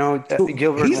bull.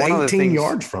 Gilbert, he's 18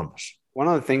 yards from us. One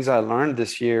of the things I learned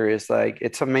this year is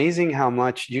it's amazing how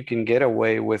much you can get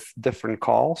away with different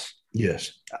calls.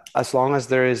 Yes. As long as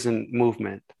there isn't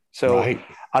movement. So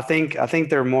I think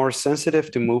they're more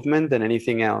sensitive to movement than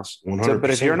anything else. 100%. So, but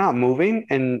if you're not moving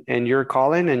and you're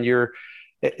calling and you're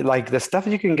the stuff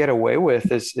you can get away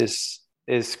with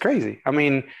is crazy. I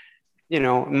mean,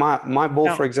 my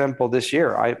bull, for example, this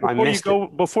year, I missed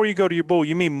it. Before you go to your bull,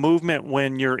 you mean movement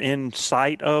when you're in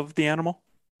sight of the animal?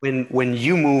 When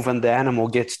you move and the animal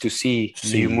gets to see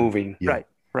you moving. Yeah.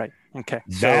 Right. Okay.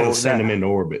 That'll send them into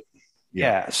orbit.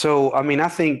 Yeah. So, I mean, I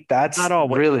think that's not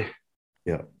always. Really.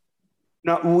 Yeah.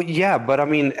 No, yeah. But I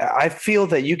mean, I feel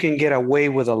that you can get away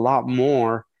with a lot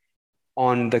more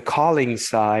on the calling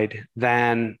side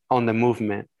than on the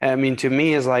movement. I mean, to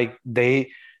me, it's like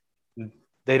they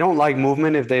don't like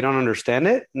movement if they don't understand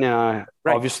it.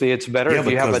 Obviously, it's better if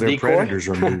you have a decoy. Predators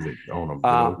are moving on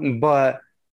them. But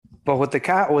with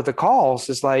the calls,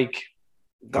 it's like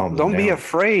don't be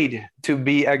afraid to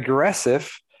be aggressive.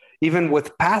 Even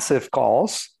with passive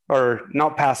calls, or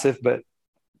not passive, but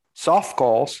soft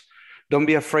calls, don't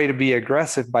be afraid to be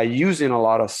aggressive by using a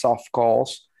lot of soft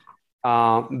calls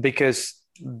because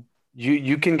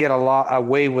you can get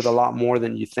away with a lot more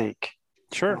than you think.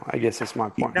 Sure. I guess that's my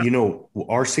point.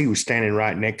 RC was standing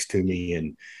right next to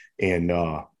me and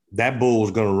that bull was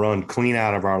going to run clean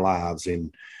out of our lives.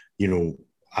 And,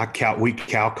 we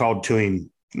cow called to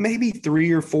him maybe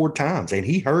 3 or 4 times. And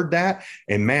he heard that.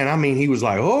 And man, I mean, he was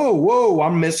like, oh, whoa,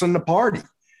 I'm missing the party.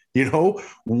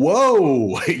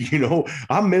 Whoa,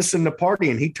 I'm missing the party.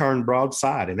 And he turned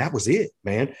broadside. And that was it,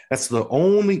 man. That's the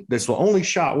only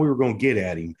shot we were going to get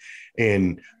at him.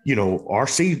 And,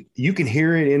 RC, you can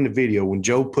hear it in the video when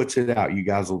Joe puts it out. You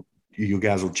guys will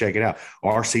check it out.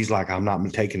 RC's like, I'm not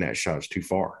taking that shot. It's too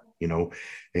far, and,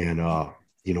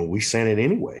 we sent it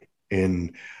anyway.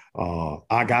 And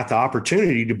I got the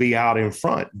opportunity to be out in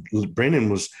front. Brendan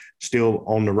was still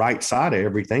on the right side of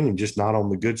everything and just not on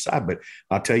the good side. But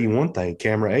I'll tell you one thing,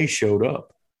 camera A showed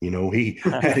up. He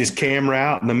had his camera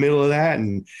out in the middle of that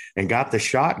and got the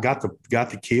shot, got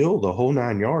the kill, the whole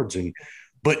 9 yards.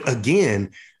 But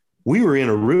again, we were in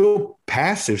a real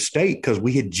passive state because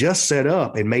we had just set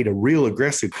up and made a real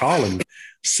aggressive calling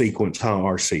sequence,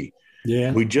 RC?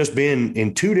 Yeah. We'd just been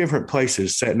in 2 different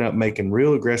places setting up, making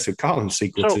real aggressive calling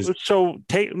sequences.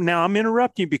 Now I'm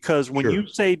interrupting you because when you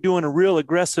say doing a real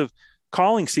aggressive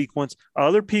calling sequence,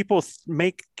 other people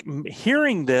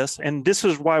hearing this, and this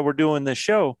is why we're doing this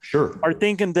show, are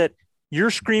thinking that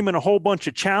you're screaming a whole bunch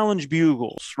of challenge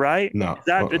bugles, right? No.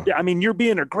 I mean, you're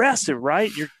being aggressive,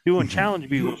 right? You're doing challenge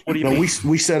bugles. What do you mean?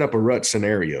 We set up a rut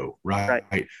scenario, right?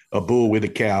 A bull with a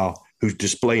cow who's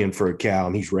displaying for a cow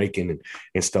and he's raking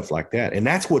and stuff like that. And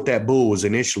that's what that bull was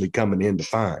initially coming in to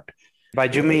find.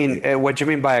 What you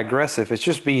mean by aggressive? It's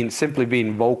just simply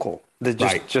being vocal.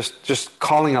 Just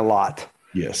calling a lot.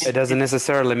 Yes. It doesn't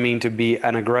necessarily mean to be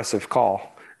an aggressive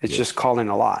call. It's just calling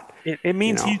a lot. It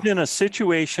means he's in a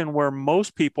situation where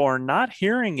most people are not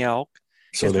hearing elk.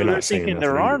 So they're not thinking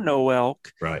there are no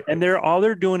elk. Right. And all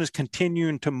they're doing is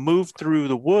continuing to move through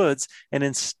the woods. And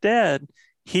instead,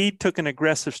 he took an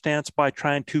aggressive stance by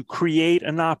trying to create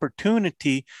an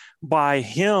opportunity by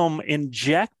him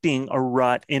injecting a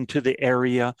rut into the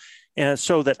area, and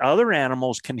so that other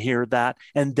animals can hear that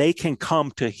and they can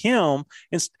come to him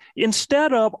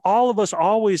instead of all of us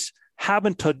always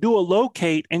having to do a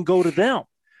locate and go to them.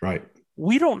 Right.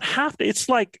 We don't have to. It's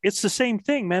the same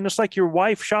thing, man. It's like your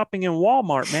wife shopping in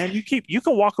Walmart, man. You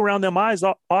can walk around them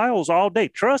aisles all day.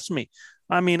 Trust me.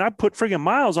 I mean, I put friggin'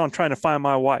 miles on trying to find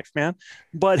my wife, man.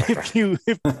 But if you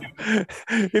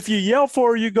yell for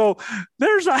her, you go,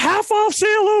 "There's a half off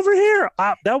sale over here."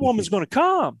 That woman's going to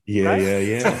come. Yeah, right?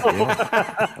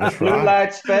 yeah. That's Blue right.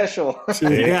 light special.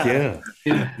 Yeah.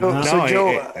 So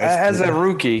Joe, as a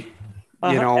rookie,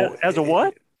 as a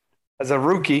what? As a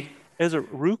rookie. As a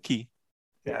rookie.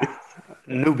 Yeah.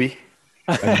 Newbie.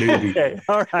 Okay,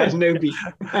 all right. Newbie.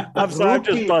 I'm sorry, I'm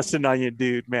just busting on you,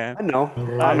 dude, man. I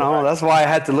know. That's why I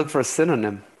had to look for a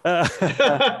synonym.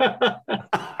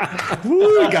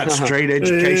 Woo, got straight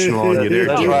educational on you there.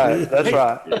 That's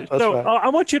right. I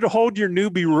want you to hold your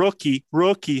newbie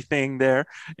rookie thing there,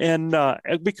 and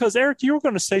because Eric, you were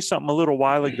going to say something a little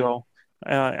while ago.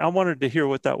 I wanted to hear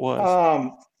what that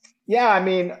was. Yeah, I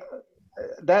mean,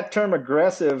 that term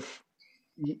aggressive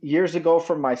years ago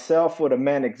for myself would have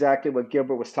meant exactly what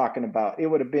Gilbert was talking about. It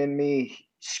would have been me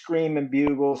screaming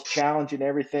bugles, challenging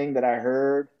everything that I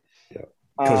heard. Yeah,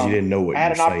 because you didn't know what you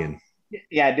were saying.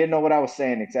 Yeah, I didn't know what I was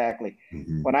saying exactly.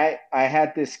 Mm-hmm. When I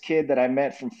had this kid that I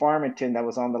met from Farmington that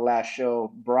was on the last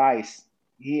show, Bryce.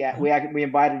 We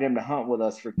invited him to hunt with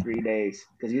us for 3 days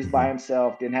because he was by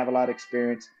himself, didn't have a lot of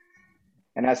experience.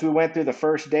 And as we went through the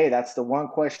first day, that's the one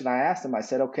question I asked him. I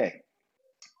said, "Okay,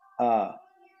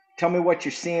 tell me what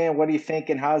you're seeing. What are you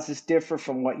thinking? How is this different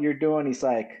from what you're doing?" He's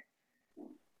like,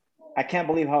 "I can't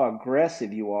believe how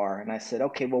aggressive you are." And I said,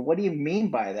 "Okay, well, what do you mean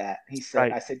by that?" He said,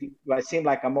 right. I said, "Do I seem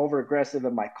like I'm over aggressive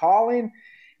in my calling?"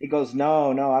 He goes,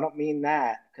 No, I don't mean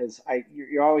that, because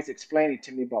you're always explaining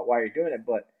to me about why you're doing it,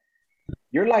 but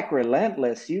you're like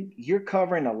relentless. You're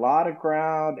covering a lot of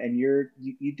ground and you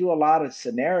do a lot of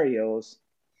scenarios.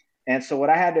 And so what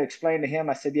I had to explain to him,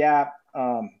 I said,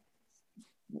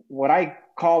 what I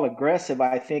call aggressive,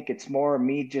 I think it's more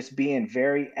me just being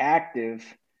very active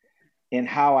in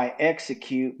how I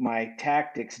execute my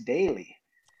tactics daily.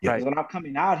 Because when I'm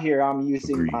coming out here, I'm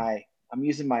using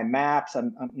my maps. I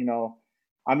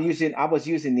was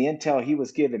using the intel he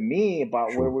was giving me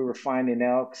about where we were finding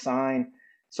elk, sign.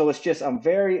 So it's just, I'm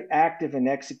very active in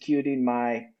executing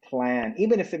my plan,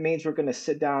 even if it means we're going to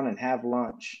sit down and have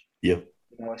lunch. Yep.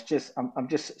 It's just, I'm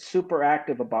just super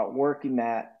active about working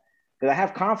that, because I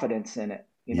have confidence in it,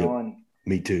 know, and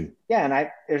me too. Yeah. And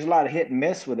there's a lot of hit and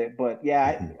miss with it, but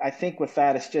I think with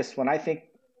that, it's just when I think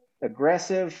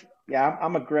aggressive,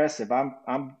 I'm aggressive.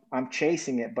 I'm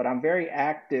chasing it, but I'm very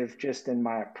active just in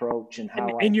my approach and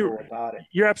how I go about it.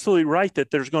 You're absolutely right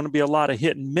that there's going to be a lot of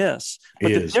hit and miss,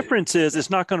 but the difference is it's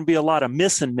not going to be a lot of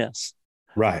miss and miss.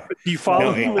 Right. Do you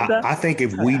follow me with that? I think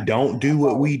if we don't do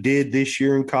what we did this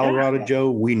year in Colorado, Joe,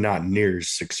 we're not near as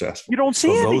successful. You don't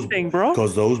see anything, bro.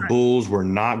 Because those bulls were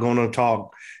not going to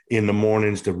talk in the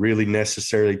mornings to really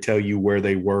necessarily tell you where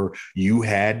they were. You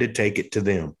had to take it to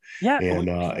them. Yeah.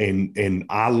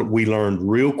 And we learned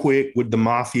real quick with the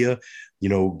Mafia,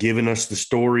 giving us the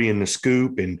story and the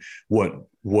scoop and what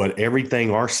everything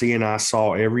RC and I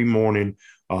saw every morning,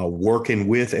 working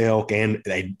with elk and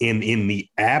in the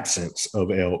absence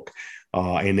of elk,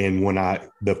 And then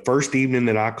the first evening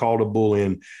that I called a bull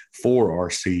in for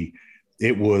RC,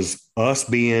 it was us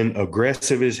being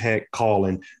aggressive as heck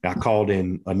calling. I called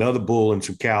in another bull and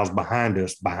some cows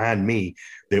behind me,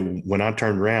 that when I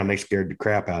turned around, they scared the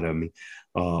crap out of me.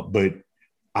 But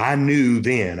I knew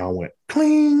then, I went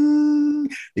cling,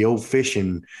 the old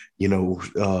fishing,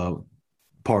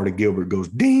 part of Gilbert goes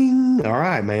ding. All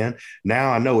right, man.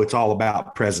 Now I know it's all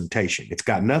about presentation. It's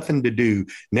got nothing to do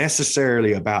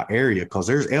necessarily about area, because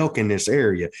there's elk in this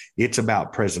area. It's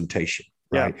about presentation,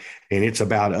 right? Yeah. And it's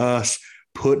about us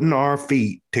putting our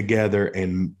feet together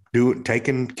and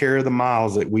taking care of the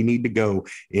miles that we need to go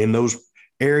in those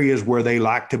areas where they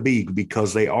like to be,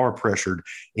 because they are pressured.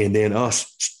 And then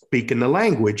us speaking the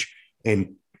language,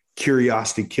 and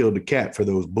curiosity killed the cat for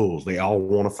those bulls. They all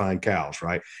want to find cows,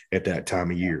 right, at that time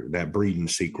of year, that breeding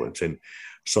sequence. And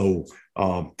so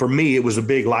for me, it was a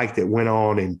big light that went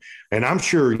on. And I'm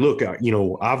sure, look,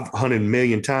 I've hunted a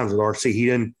million times with RC. He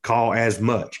didn't call as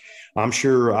much. I'm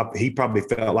sure he probably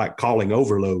felt like calling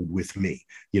overload with me,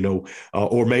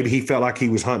 or maybe he felt like he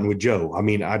was hunting with Joe. I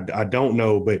mean, I don't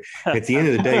know, but at the end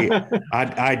of the day,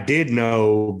 I did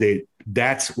know that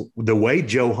that's the way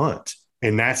Joe hunts.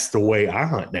 And that's the way I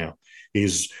hunt now,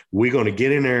 is we're going to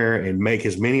get in there and make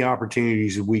as many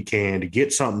opportunities as we can to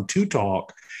get something to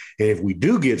talk. And if we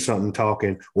do get something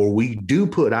talking, or we do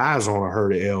put eyes on a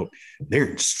herd of elk, they're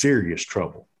in serious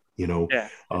trouble,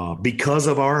 because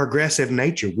of our aggressive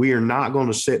nature. We are not going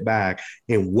to sit back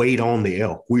and wait on the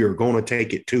elk. We are going to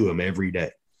take it to them every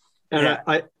day. And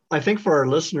I think for our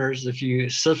listeners, if you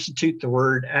substitute the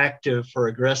word active for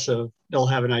aggressive, they'll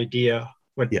have an idea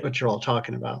what you're all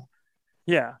talking about.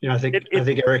 Yeah. I think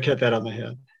Eric hit that on the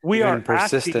head. We are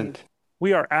persistent.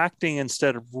 We are acting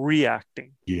instead of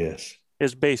reacting. Yes.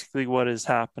 Is basically what is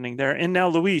happening there. And now,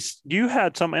 Luis, you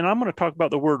had some, and I'm going to talk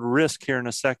about the word risk here in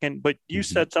a second, but you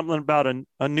said something about a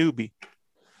newbie.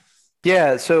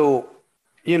 Yeah. So,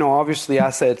 obviously I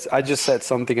just said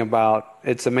something about,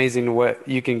 it's amazing what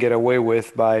you can get away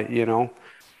with by,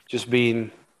 just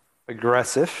being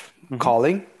aggressive,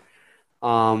 calling.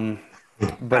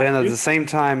 But then at the same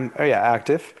time,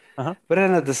 active. But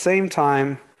then at the same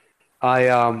time,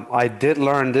 I did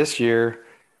learn this year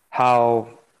how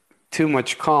too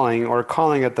much calling, or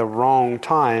calling at the wrong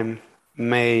time,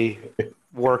 may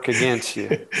work against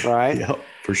you, right? Yeah,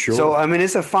 for sure. So I mean,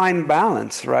 it's a fine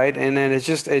balance, right? And then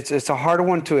it's a hard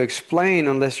one to explain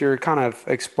unless you're kind of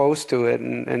exposed to it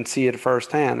and see it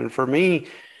firsthand. And for me,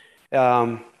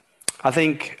 I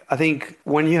think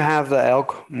when you have the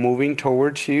elk moving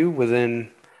towards you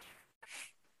within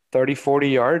 30, 40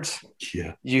 yards,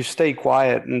 you stay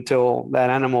quiet until that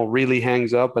animal really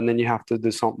hangs up, and then you have to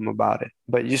do something about it.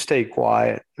 But you stay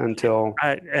quiet until...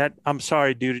 I'm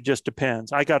sorry, dude. It just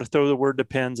depends. I got to throw the word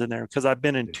depends in there, because I've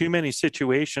been in too many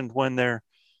situations when they're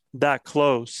that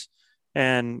close,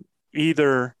 and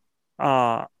either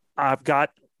I've got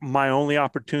my only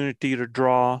opportunity to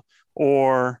draw,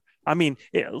 or... I mean,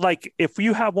 like if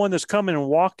you have one that's coming and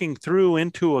walking through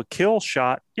into a kill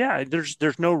shot,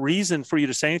 there's no reason for you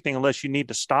to say anything unless you need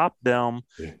to stop them,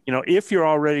 if you're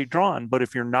already drawn. But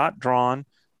if you're not drawn,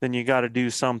 then you got to do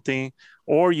something,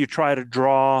 or you try to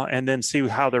draw and then see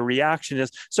how their reaction is.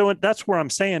 So that's where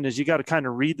I'm saying is you got to kind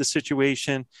of read the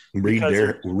situation,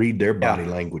 read their body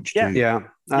language too. Yeah.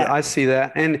 I see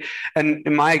that. And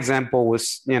my example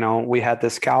was, we had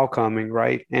this cow coming,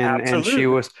 right? And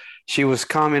she was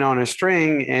coming on a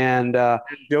string, and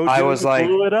I was like,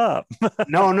 blew it up.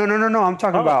 no. I'm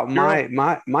talking about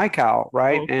my cow,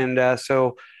 right? Okay. And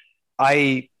so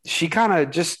she kind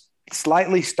of just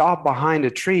slightly stopped behind a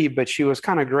tree, but she was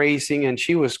kind of grazing and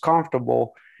she was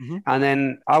comfortable. Mm-hmm. And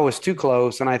then I was too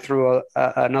close, and I threw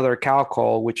another cow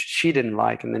call, which she didn't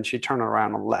like, and then she turned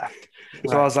around and left.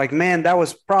 So I was like, man, that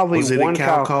was probably was it one a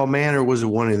cow call, man, or was it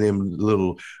one of them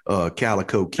little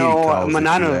calico kitty calls?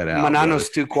 Manano's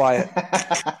too quiet.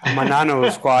 Manano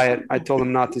was quiet. I told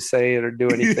him not to say it or do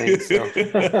anything. So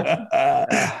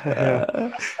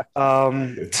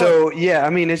I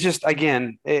mean, it's just,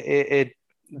 again, it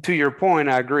to your point,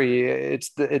 I agree. It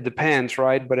depends,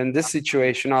 right? But in this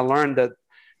situation, I learned that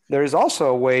there is also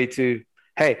a way to,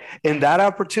 in that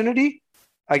opportunity,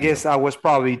 I guess I was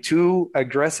probably too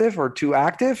aggressive or too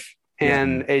active,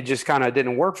 and it just kind of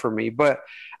didn't work for me. But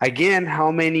again,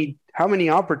 how many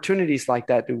opportunities like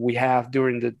that do we have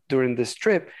during this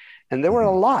trip? And there were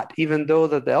a lot, even though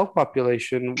that the elk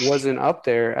population wasn't up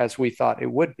there as we thought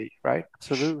it would be, right?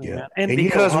 Absolutely. Yeah. And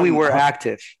because we were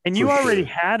active. And you already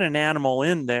had an animal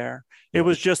in there. It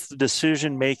was just the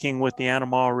decision making with the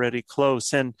animal already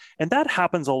close. And that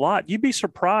happens a lot. You'd be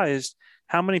surprised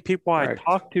how many people I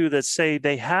talked to that say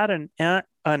they had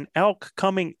an elk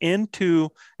coming into,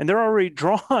 and they're already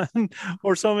drawn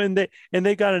or something, and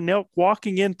they got an elk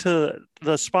walking into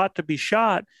the spot to be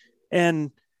shot,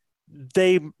 and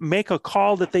they make a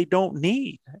call that they don't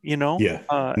need,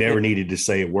 never needed to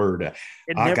say a word.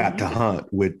 I got to hunt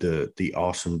with the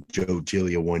awesome Joe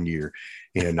Gillia one year,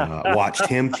 and watched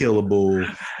him kill a bull,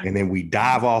 and then we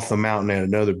dive off the mountain at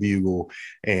another bugle,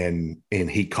 and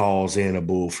he calls in a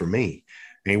bull for me.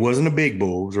 And he wasn't a big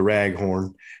bull, it was a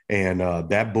raghorn, and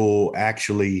that bull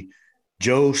actually,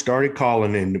 Joe started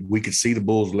calling, and we could see the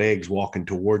bull's legs walking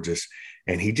towards us,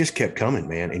 and he just kept coming,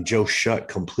 man, and Joe shut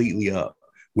completely up.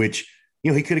 Which,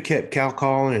 he could have kept cow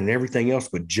calling and everything else,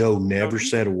 but Joe never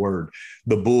said a word.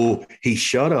 The bull, he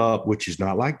shut up, which is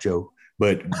not like Joe,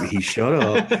 but he shut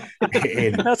up.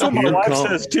 And that's what my wife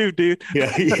says too, dude.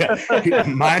 Yeah.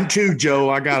 Mine too, Joe.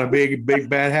 I got a big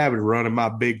bad habit of running my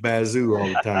big bazoo all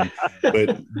the time.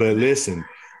 But listen,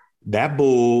 that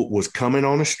bull was coming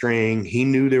on a string. He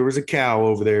knew there was a cow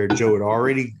over there. Joe had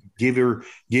already give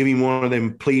him one of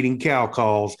them pleading cow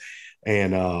calls.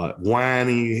 And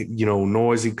whiny,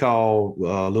 noisy call,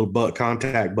 little butt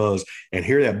contact buzz, and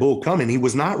hear that bull coming. He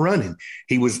was not running.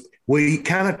 He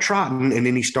kind of trotting, and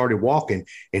then he started walking,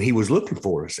 and he was looking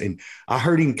for us. And I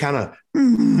heard him kind of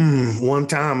one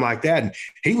time like that, and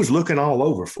he was looking all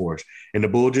over for us. And the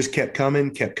bull just kept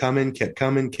coming,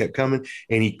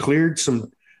 and he cleared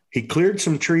some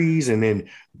trees, and then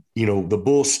the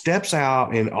bull steps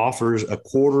out and offers a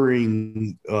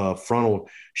quartering frontal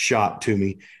shot to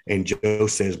me. And Joe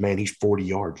says, man, he's 40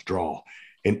 yards draw.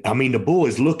 And I mean, the bull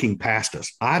is looking past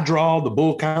us. I draw, the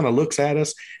bull kind of looks at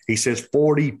us. He says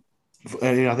 40,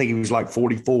 and I think he was like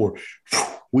 44.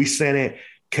 We sent it.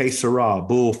 Que sera,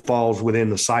 bull falls within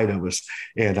the sight of us,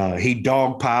 and he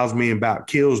dog piles me and about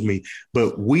kills me.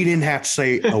 But we didn't have to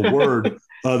say a word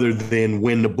other than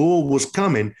when the bull was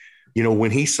coming,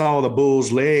 when he saw the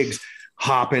bull's legs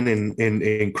hopping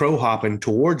and crow hopping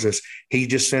towards us, he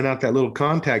just sent out that little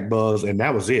contact buzz, and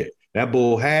that was it. That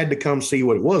bull had to come see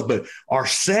what it was, but our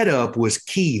setup was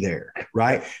key there,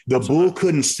 right? The bull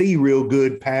couldn't see real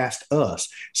good past us.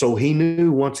 So he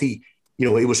knew once he,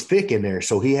 it was thick in there.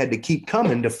 So he had to keep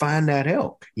coming to find that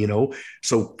elk,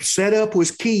 So setup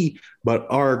was key, but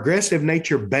our aggressive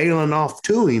nature bailing off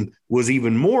to him was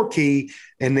even more key.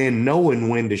 And then knowing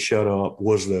when to shut up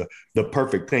was the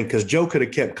perfect thing, because Joe could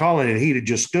have kept calling and he'd have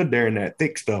just stood there in that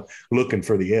thick stuff looking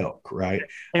for the elk, right?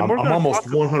 I'm almost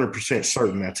 100%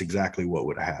 certain that's exactly what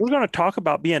would have happened. We're going to talk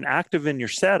about being active in your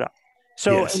setup.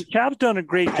 So yes. Chad's done a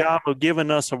great job of giving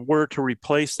us a word to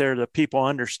replace there that people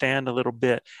understand a little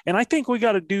bit. And I think we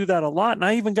got to do that a lot. And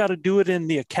I even got to do it in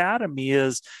the academy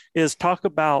is talk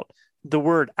about the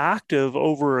word active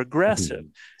over aggressive.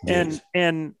 Mm-hmm.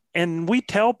 Yes. And we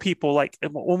tell people, like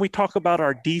when we talk about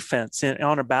our defense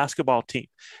on a basketball team,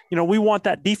 we want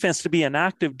that defense to be an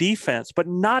active defense, but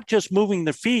not just moving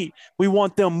the feet. We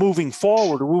want them moving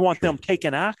forward, or we want them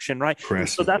taking action, right?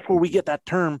 So that's where we get that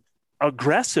term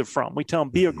aggressive from. We tell them,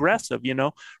 be aggressive,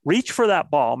 reach for that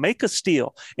ball, make a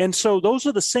steal. And so those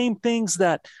are the same things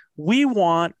that we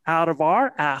want out of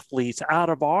our athletes, out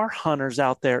of our hunters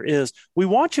out there. Is we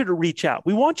want you to reach out.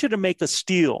 We want you to make a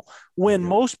steal when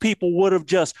most people would have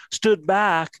just stood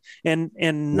back and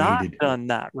not done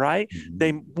that, right? Mm-hmm.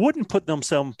 They wouldn't put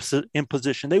themselves in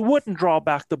position. They wouldn't draw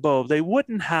back the bow. They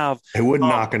wouldn't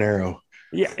knock an arrow.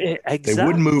 Yeah, exactly. They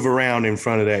wouldn't move around in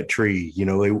front of that tree.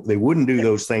 They wouldn't do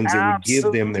those things that would give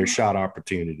them their shot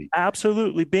opportunity.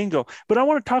 Absolutely. Bingo. But I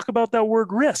want to talk about that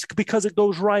word risk, because it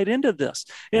goes right into this.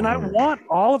 And I want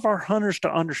all of our hunters to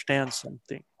understand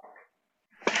something.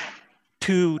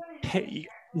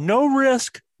 No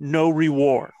risk, no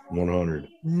reward. 100.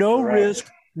 No risk,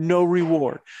 no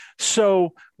reward.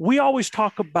 So we always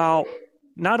talk about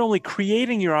not only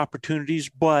creating your opportunities,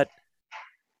 but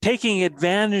taking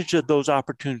advantage of those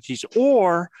opportunities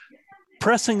or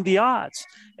pressing the odds.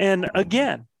 And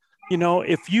again,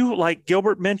 if you, like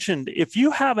Gilbert mentioned, if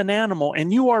you have an animal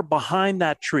and you are behind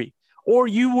that tree, or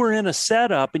you were in a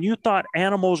setup and you thought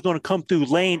animal was going to come through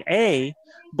lane A,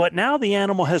 but now the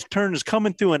animal is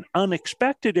coming through an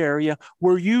unexpected area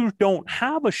where you don't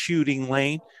have a shooting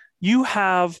lane, you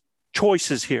have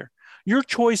choices here. Your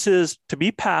choice is to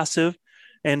be passive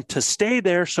and to stay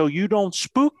there so you don't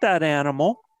spook that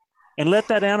animal and let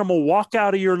that animal walk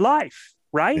out of your life,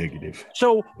 right? Negative.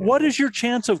 So what is your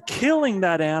chance of killing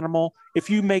that animal if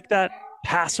you make that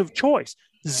passive choice?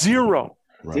 Zero.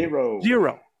 Right.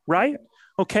 Zero, right?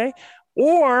 Okay.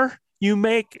 Or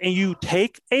you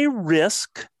take a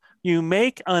risk, you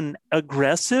make an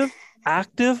aggressive,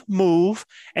 active move,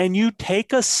 and you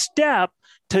take a step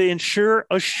to ensure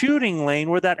a shooting lane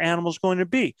where that animal's going to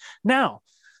be. Now,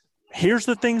 here's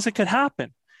the things that could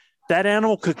happen. That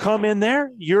animal could come in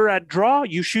there. You're at draw.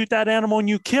 You shoot that animal and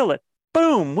you kill it.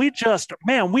 Boom. We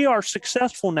are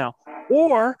successful now.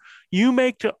 Or you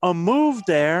make a move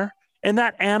there and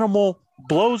that animal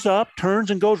blows up,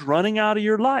 turns, and goes running out of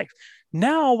your life.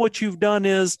 Now what you've done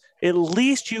is at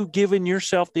least you've given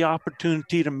yourself the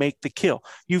opportunity to make the kill.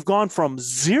 You've gone from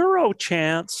 0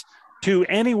 chance to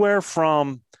anywhere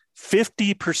from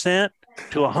 50%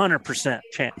 to 100%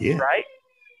 chance, right?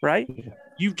 Right? Yeah.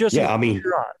 You've just I mean,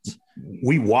 your odds.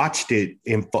 We watched it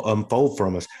unfold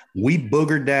from us. We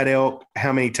boogered that elk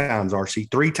how many times, RC?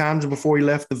 3 times before he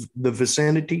left the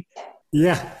vicinity?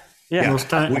 Yeah. Most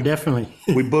times, definitely.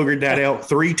 We boogered that elk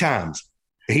 3 times.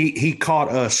 He caught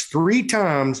us 3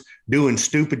 times doing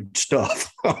stupid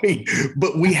stuff. I mean,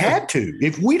 but we had to.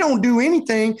 If we don't do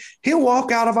anything, he'll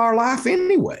walk out of our life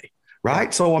anyway,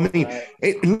 right? So, I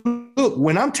mean, look,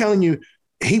 when I'm telling you,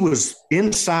 he was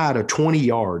inside of 20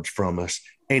 yards from us,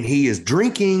 and he is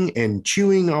drinking and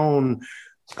chewing on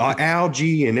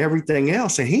algae and everything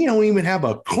else, and he don't even have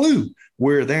a clue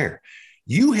we're there.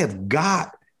 You have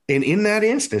got, and in that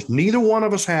instance, none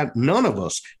of us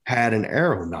had an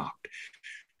arrow knocked.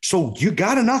 So you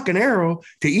got to knock an arrow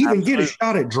to even get a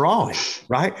shot at drawing,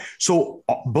 right? So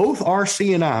both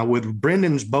RC and I, with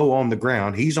Brendan's bow on the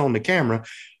ground, he's on the camera,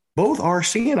 both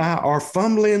RC and I are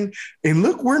fumbling, and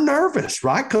look, we're nervous,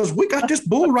 right? Because we got this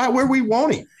bull right where we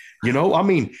want him. You know, I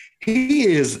mean, he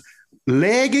is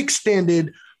leg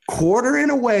extended, quartering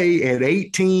away at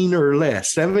 18 or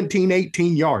less, 17,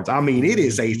 18 yards. I mean, it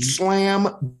is a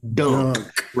slam dunk,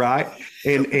 right?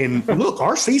 And look,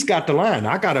 RC's got the line.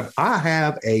 I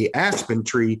have a aspen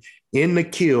tree in the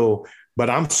kill, but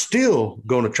I'm still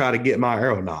going to try to get my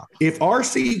arrow knock. If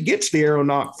RC gets the arrow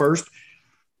knock first,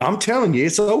 I'm telling you,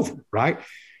 it's over, right?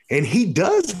 And he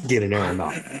does get an arrow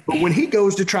knock. But when he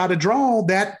goes to try to draw,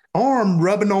 that arm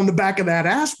rubbing on the back of that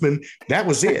aspen, that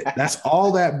was it. That's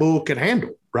all that bull could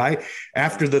handle, right?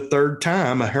 After the 3rd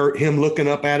time, I heard him looking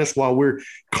up at us while we're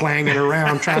clanging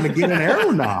around trying to get an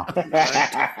arrow knock.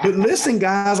 But listen,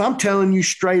 guys, I'm telling you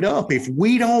straight up, if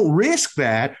we don't risk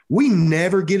that, we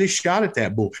never get a shot at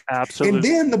that bull. Absolutely.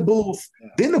 And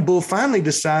then the bull finally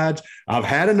decides, I've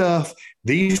had enough.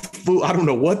 I don't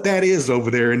know what that is over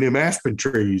there in them aspen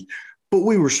trees, but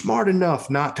we were smart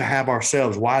enough not to have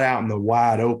ourselves wide out in the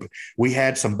wide open. We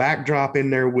had some backdrop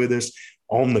in there with us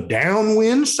on the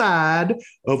downwind side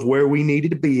of where we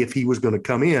needed to be if he was going to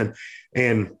come in.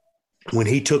 And when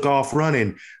he took off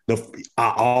running,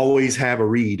 I always have a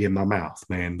reed in my mouth,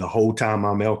 man, the whole time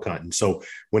I'm elk hunting. So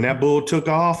when that bull took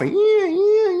off, and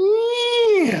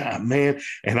man,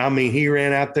 and I mean, he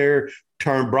ran out there,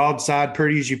 turned broadside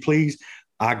pretty as you please.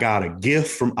 I got a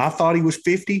gift I thought he was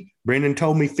 50. Brendan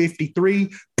told me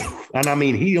 53. And I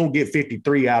mean, he don't get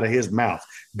 53 out of his mouth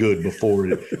good before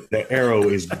the arrow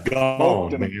is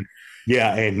gone, man.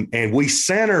 Yeah, and we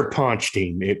center punched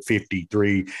him at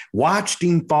 53, watched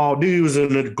him fall. Dude, it was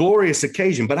a glorious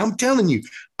occasion. But I'm telling you,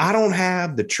 I don't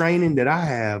have the training that I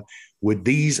have with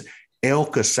these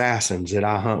elk assassins that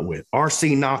I hunt with.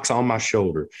 RC knocks on my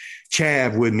shoulder.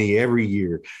 Chav with me every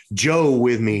year. Joe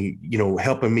with me,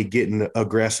 helping me getting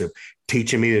aggressive,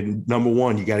 teaching me that, number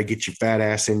one, you got to get your fat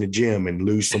ass in the gym and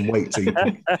lose some weight so you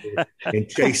can and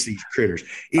chase these critters.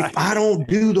 If I don't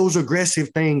do those aggressive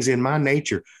things in my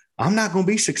nature, I'm not going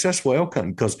to be successful elk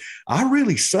hunting because I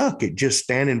really suck at just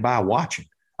standing by watching.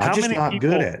 I'm just not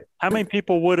good at it. How many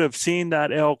people would have seen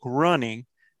that elk running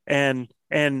and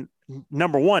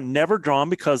number one, never drawn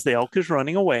because the elk is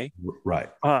running away. Right.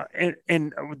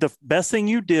 And the best thing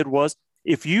you did was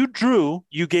if you drew,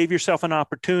 you gave yourself an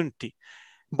opportunity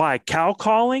by cow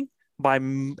calling, by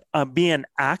being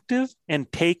active and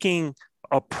taking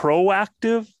a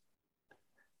proactive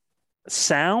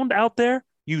sound out there.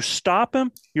 You stop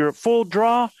him, you're at full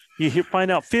draw, you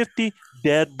find out 50,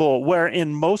 dead bull. Where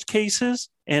in most cases,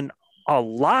 in a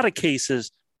lot of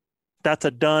cases, that's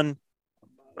a done.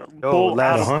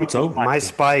 Hunt's over. My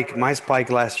spike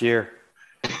last year,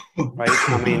 right?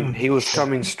 I mean, he was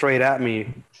coming straight at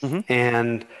me,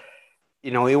 and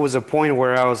it was a point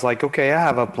where I was like, okay, I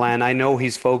have a plan. I know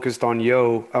he's focused on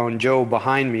Joe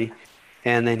behind me,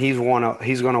 and then he's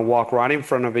gonna walk right in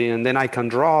front of me, and then I can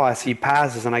draw as he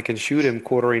passes, and I can shoot him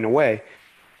quartering away.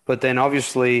 But then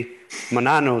obviously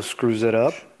Manano screws it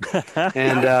up,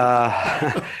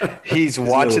 and he's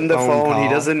watching the phone. Call.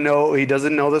 He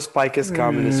doesn't know the spike is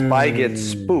coming. The spike gets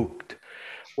spooked.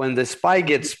 When the spike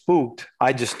gets spooked,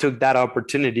 I just took that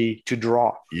opportunity to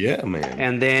draw. Yeah, man.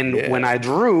 And then when I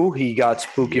drew, he got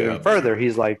spooked even further.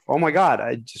 He's like, "Oh my God!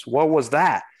 What was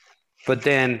that?" But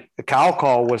then a cow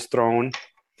call was thrown,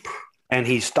 and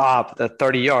he stopped at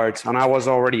 30 yards, and I was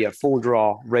already at full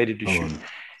draw, ready to shoot.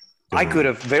 I could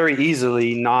have very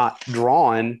easily not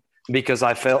drawn because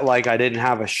I felt like I didn't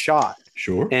have a shot.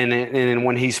 Sure. And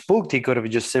when he spooked, he could have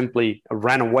just simply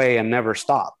ran away and never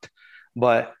stopped.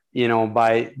 But,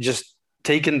 by just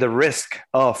taking the risk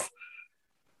of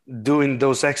doing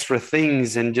those extra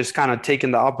things and just kind of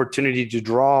taking the opportunity to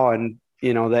draw, and,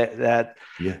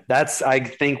 that's, I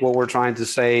think, what we're trying to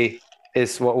say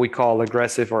is what we call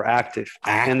aggressive or active.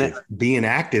 Being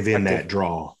active in that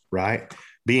draw, right?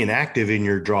 Being active in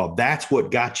your draw. That's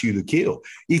what got you the kill.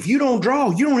 If you don't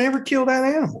draw, you don't ever kill that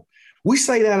animal. We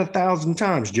say that 1,000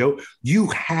 times, Joe. You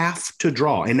have to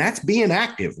draw, and that's being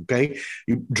active, okay?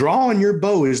 Drawing your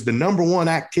bow is the number one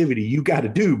activity you got to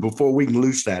do before we can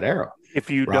loose that arrow.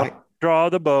 If you don't draw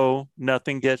the bow,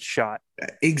 nothing gets shot.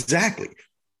 Exactly.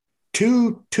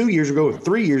 2 years ago,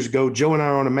 3 years ago, Joe and I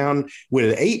are on a mountain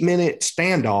with an 8-minute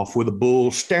standoff with a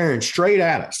bull staring straight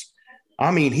at us. I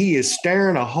mean, he is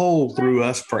staring a hole through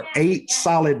us for 8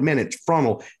 solid minutes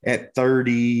frontal at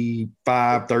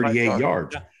 35, 38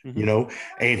 yards,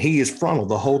 and he is frontal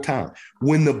the whole time.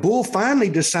 When the bull finally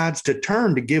decides to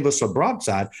turn to give us a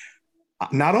broadside,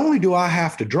 not only do I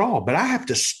have to draw, but I have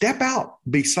to step out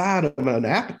beside of an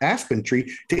aspen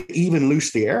tree to even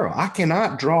loose the arrow. I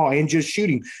cannot draw and just shoot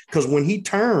him, because when he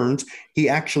turns, he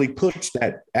actually puts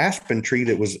that aspen tree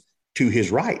that was to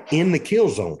his right in the kill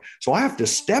zone. So I have to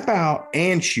step out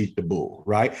and shoot the bull,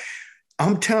 right?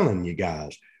 I'm telling you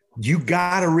guys, you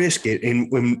got to risk it.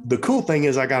 And when the cool thing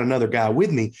is I got another guy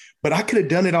with me, but I could have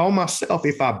done it all myself.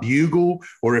 If I bugle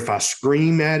or if I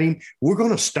scream at him, we're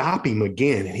going to stop him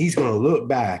again, and he's going to look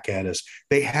back at us.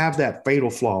 They have that fatal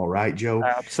flaw, right, Joe?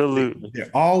 Absolutely.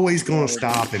 They're always going to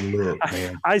stop and look,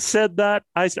 man. I said that.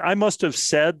 I must have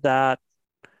said that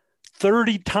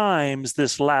 30 times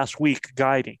this last week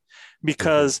guiding,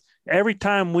 because every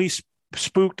time we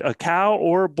spooked a cow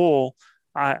or a bull,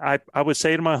 I would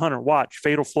say to my hunter, watch,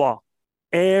 fatal flaw.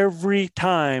 Every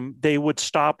time they would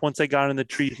stop once they got in the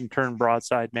trees and turn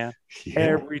broadside, man. Yeah.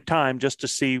 Every time, just to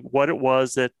see what it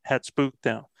was that had spooked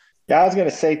them. Yeah, I was going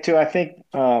to say too, I think,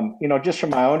 just from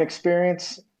my own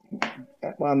experience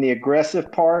on the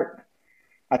aggressive part,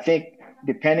 I think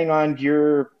depending on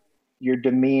your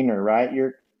demeanor, right?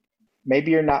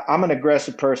 Maybe you're not, I'm an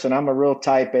aggressive person. I'm a real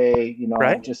type A,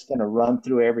 right? I'm just going to run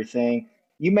through everything.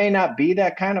 You may not be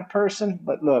that kind of person,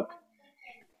 but look,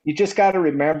 you just got to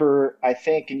remember, I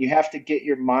think, and you have to get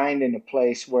your mind in a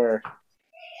place where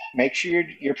make sure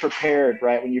you're prepared,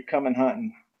 right? When you're coming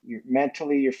hunting, you're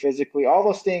mentally, you're physically, all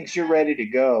those things, you're ready to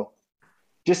go.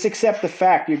 Just accept the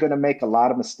fact you're going to make a lot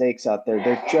of mistakes out there.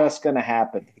 They're just going to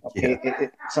happen. Okay. Yeah.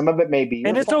 Some of it may be.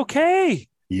 And it's okay.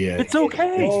 Yeah. It's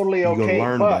okay. It's totally okay. You're going to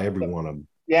learn by every one of them.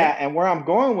 Yeah. And where I'm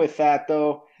going with that,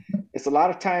 though, is a lot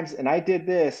of times, and I did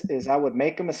this, is I would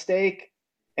make a mistake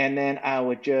and then I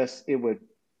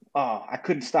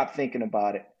couldn't stop thinking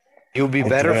about it. You'll be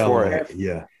better for it.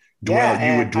 Yeah.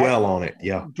 You would dwell on it.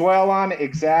 Yeah. Dwell on it.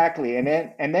 Exactly. And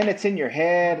then it's in your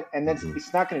head, and then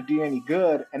it's not going to do you any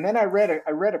good. And then I read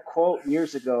a quote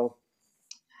years ago,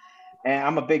 and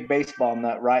I'm a big baseball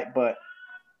nut, right? But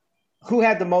who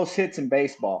had the most hits in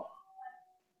baseball?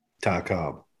 Ty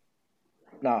Cobb.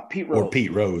 No, Pete Rose. Or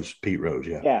Pete Rose. Pete Rose,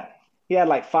 yeah. Yeah. He had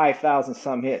like 5,000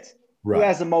 some hits. Right. Who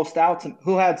has the most outs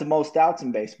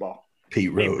in baseball?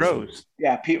 Pete Rose.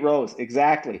 Yeah, Pete Rose,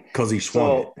 exactly. Because he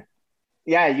swung it.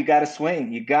 Yeah, you got to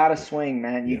swing. You got to swing,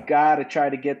 man. You got to try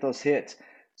to get those hits.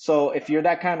 So if you're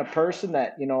that kind of person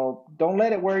that, don't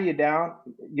let it wear you down.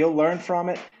 You'll learn from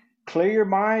it. Clear your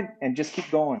mind and just keep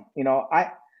going.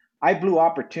 I blew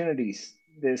opportunities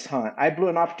this hunt. I blew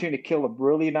an opportunity to kill a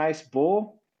really nice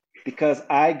bull because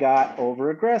I got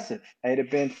over aggressive. It had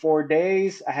been 4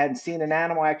 days. I hadn't seen an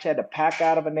animal. I actually had to pack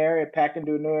out of an area, pack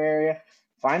into a new area,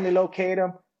 finally locate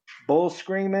him. Bull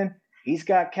screaming. He's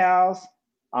got cows.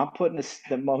 I'm putting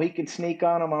the Mohican sneak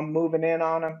on him. I'm moving in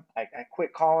on him. I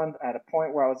quit calling at a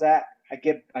point where I was at. I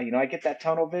get that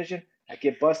tunnel vision. I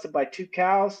get busted by 2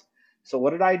 cows. So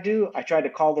what did I do? I tried to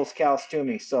call those cows to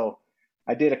me. So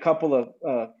I did a couple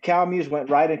of cow mews, went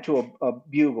right into a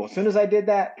bugle. As soon as I did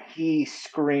that, he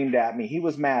screamed at me. He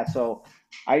was mad. So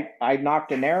I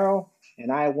knocked an arrow and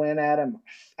I went at him.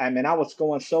 I mean, I was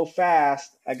going so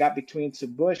fast. I got between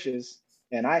some bushes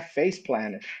and I face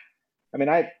planted. I mean,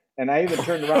 I even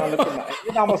turned around and looked at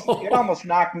it almost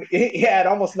knocked me. It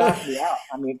almost knocked me out.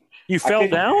 I mean, you fell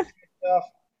down?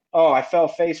 Oh, I fell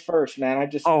face first, man.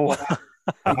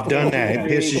 I've done that.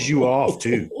 It pisses you off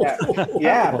too.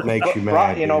 Yeah. It makes you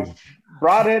mad.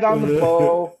 Brought it on the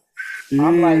bow.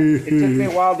 I'm like, it took me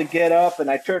a while to get up, and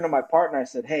I turned to my partner. I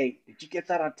said, "Hey, did you get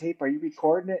that on tape? Are you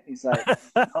recording it?" He's like,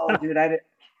 "Oh, dude, I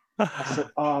didn't." I said,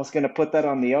 I was going to put that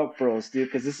on the Elk Bros, dude,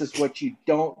 because this is what you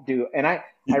don't do. And I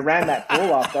ran that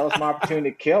bull off. That was my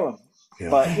opportunity to kill him. Yeah.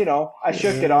 But, I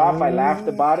shook it off. I laughed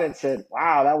about it and said,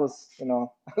 wow, that was, I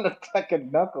looked like a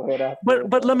knucklehead out there.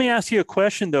 But let me ask you a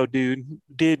question, though, dude.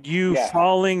 Did you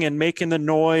falling and making the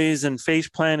noise and face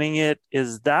planting it,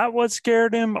 is that what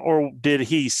scared him? Or did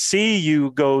he see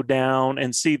you go down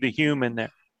and see the human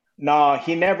there? No,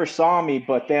 he never saw me,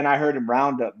 but then I heard him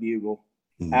roundup bugle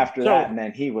after that, and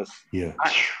then he was he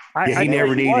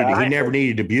never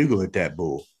needed to bugle at that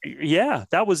bull. Yeah,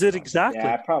 that was it exactly.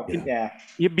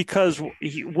 Because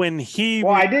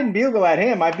I didn't bugle at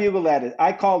him. I bugled at it.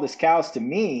 I called his cows to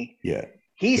me. Yeah,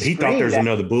 he thought there was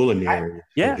another bull in the area.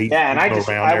 And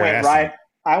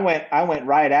I went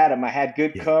right at him. I had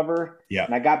good cover. Yeah,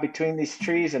 and I got between these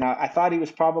trees, and I thought he was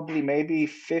probably maybe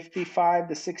 55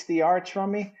 to 60 yards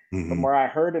from me, from where I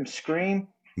heard him scream.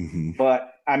 Mm-hmm.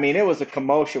 But I mean, it was a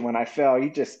commotion when I fell.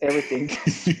 Everything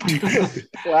just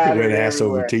went ass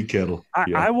over tea kettle.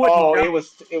 It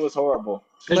was horrible.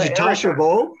 Did you toss your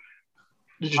bow?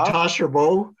 Did you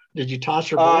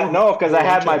toss your bow? No, because I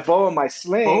had my bow in my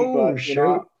sling.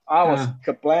 I was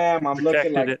kablam. I'm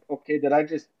looking like, okay, did I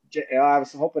just? I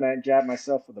was hoping I didn't jab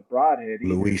myself with a broadhead.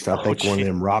 Luis, I think one of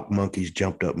them rock monkeys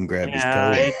jumped up and grabbed his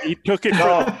toe. He took it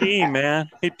for the team, man.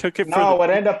 He took it for what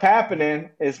ended up happening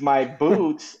is my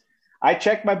boots. I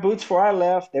checked my boots before I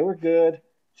left. They were good.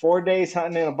 4 days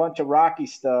hunting in a bunch of rocky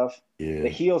stuff. Yeah. The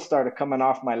heels started coming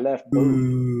off my left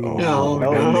boot. No.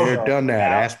 Done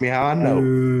that. Ask me how I know.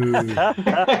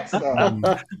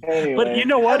 Anyway, but you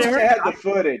know what, Eric? I had the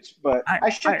footage, but I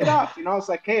shook it off. It's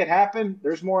like, hey, it happened.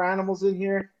 There's more animals in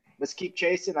here. Let's keep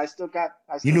chasing.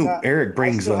 Eric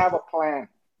brings up. I still have a plan.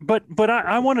 But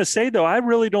I want to say, though, I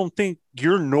really don't think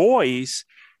your noise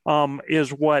is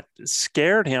what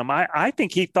scared him. I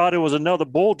think he thought it was another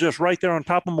bull just right there on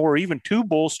top of him, or even two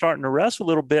bulls starting to wrestle a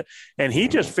little bit, and he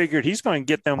just figured he's going to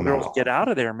get them girls to get out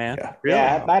of there, man.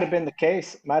 Yeah, it might have been the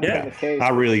case. I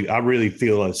really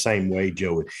feel the same way,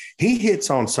 Joey. He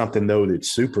hits on something, though, that's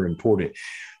super important.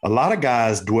 A lot of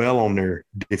guys dwell on their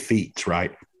defeats,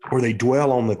 right? Or they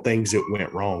dwell on the things that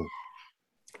went wrong.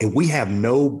 And we have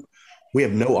no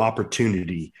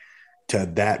opportunity to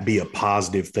that be a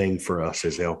positive thing for us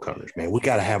as elk hunters, man. We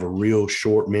got to have a real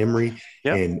short memory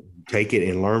and take it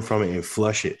and learn from it and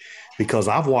flush it. Because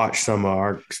I've watched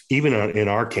even in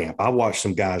our camp, I watched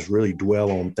some guys really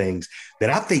dwell on things that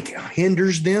I think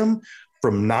hinders them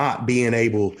from not being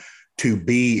able to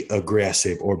be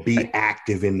aggressive or be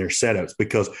active in their setups,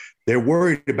 because they're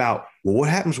worried about, what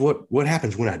happens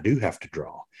when I do have to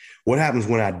draw? What happens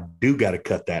when I do got to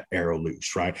cut that arrow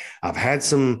loose, right? I've had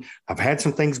some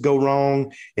things go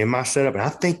wrong in my setup. And I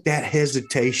think that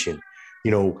hesitation,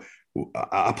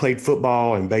 I played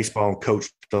football and baseball and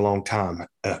coached a long time.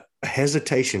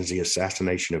 Hesitation is the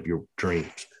assassination of your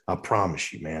dreams. I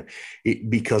promise you, man.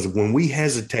 Because when we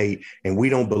hesitate and we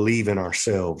don't believe in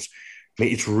ourselves,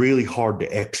 it's really hard to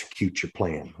execute your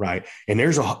plan, right? And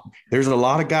there's a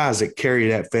lot of guys that carry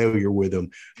that failure with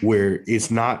them, where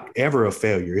it's not ever a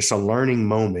failure. It's a learning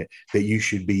moment that you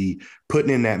should be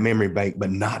putting in that memory bank, but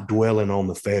not dwelling on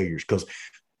the failures, because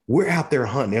we're out there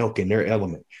hunting elk in their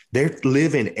element. They're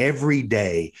living every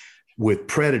day with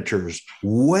predators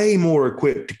way more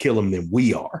equipped to kill them than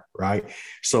we are, right?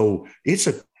 So it's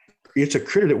a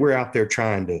critter that we're out there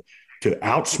trying to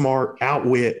outsmart,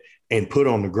 outwit, and put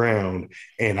on the ground.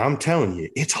 And I'm telling you,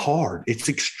 it's hard. It's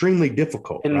extremely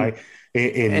difficult, right?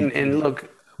 And look,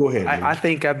 go ahead. I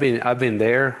think I've been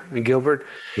there, Gilbert.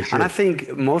 Sure. And I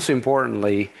think most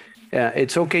importantly,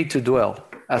 it's okay to dwell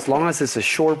as long as it's a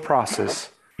short process,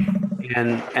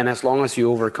 and as long as you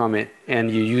overcome it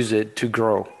and you use it to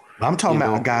grow. I'm talking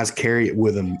about guys carry it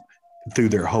with them through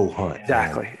their whole hunt.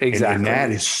 Exactly. And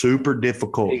that is super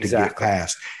difficult to get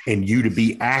past, and you to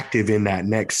be active in that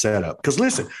next setup. Because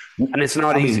listen, and it's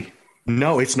not easy.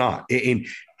 No, it's not. And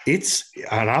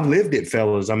I've lived it,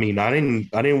 fellas. I mean, I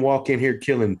didn't walk in here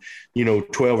killing,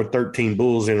 12 or 13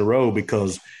 bulls in a row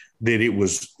because that it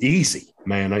was easy,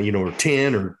 man, or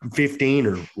 10 or 15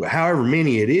 or however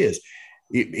many it is.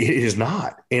 It is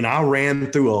not. And I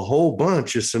ran through a whole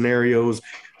bunch of scenarios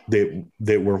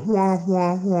that were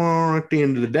wah at the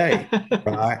end of the day,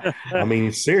 right? I mean,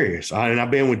 it's serious. And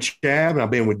I've been with Chab, and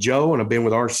I've been with Joe, and I've been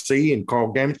with RC and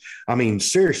Carl Gammage. I mean,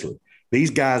 seriously,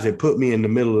 these guys have put me in the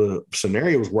middle of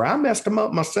scenarios where I messed them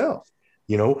up myself,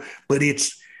 But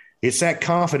it's that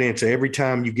confidence every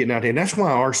time you get out there. And that's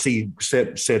why RC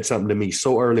said something to me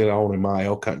so early on in my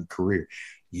elk hunting career.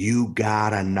 You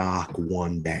gotta knock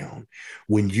one down.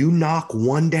 When you knock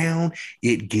one down,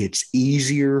 it gets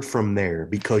easier from there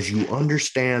because you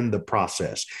understand the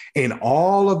process. And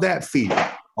all of that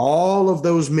fear, all of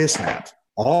those mishaps,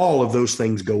 all of those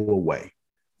things go away.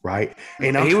 Right.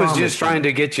 And he was just trying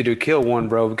to get you to kill one,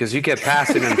 bro, because you kept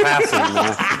passing and passing.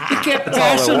 He kept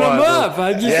passing them up.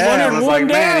 I just wanted one like,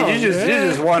 down. Man, you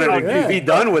just wanted to be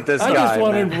done with this guy. I just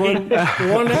wanted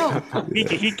one out.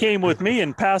 He came with me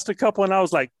and passed a couple, and I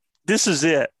was like, this is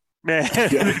it. Man,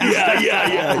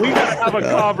 yeah. We gotta have a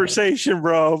conversation,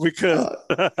 bro, because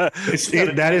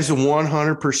that is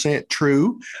 100%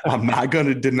 true. I'm not going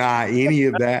to deny any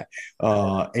of that.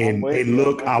 And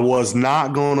look, I was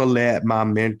not going to let my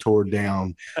mentor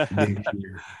down this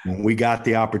year. When we got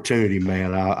the opportunity,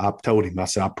 man, I told him, I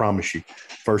said, I promise you,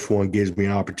 first one gives me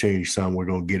an opportunity, son, we're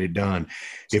going to get it done.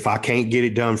 If I can't get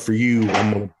it done for you,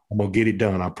 I'm going to get it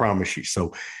done. I promise you.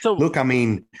 So look, I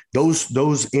mean,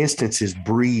 those instances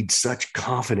breed such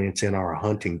confidence in our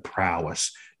hunting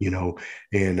prowess, and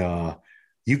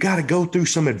you got to go through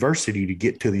some adversity to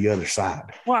get to the other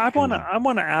side. Well, I want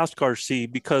to ask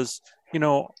RC because,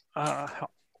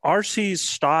 RC's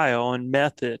style and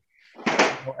method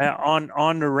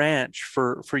on the ranch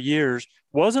for years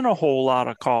wasn't a whole lot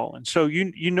of calling. So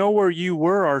you know where you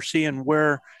were, RC, and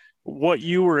what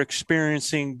you were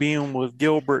experiencing being with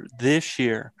Gilbert this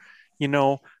year,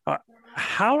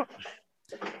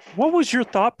 what was your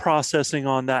thought processing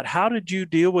on that? How did you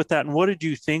deal with that? And what did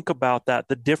you think about that,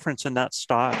 the difference in that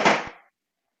style?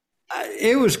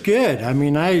 It was good. I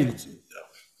mean,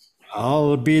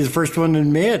 I'll be the first one to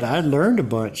admit I learned a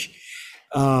bunch.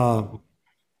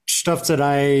 Stuff that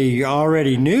I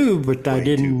already knew, but I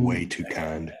didn't. Way too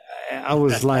kind. I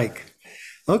was like,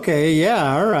 okay,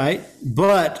 yeah, all right.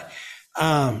 But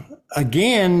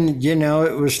again,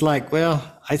 it was like,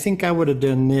 well, I think I would have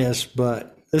done this,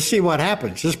 but let's see what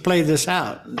happens. Let's play this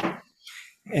out.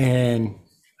 And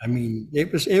I mean,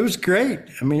 it was great.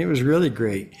 I mean, it was really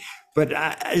great. But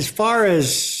as far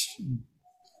as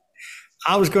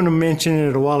I was going to mention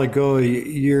it a while ago,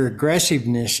 your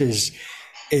aggressiveness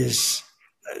is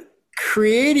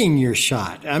creating your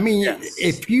shot. I mean,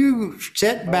 if you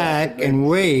sit back and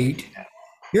wait,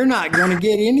 you're not going to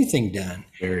get anything done.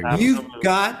 You've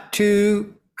got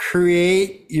to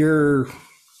create your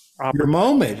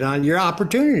moment, on your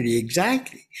opportunity.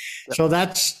 Exactly. So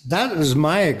that is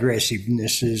my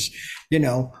aggressiveness is,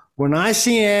 when I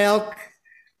see an elk,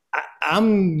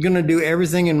 I'm going to do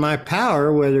everything in my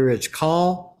power, whether it's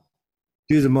call,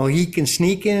 do the Mohican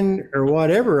sneaking or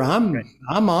whatever. I'm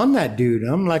on that dude.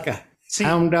 I'm like a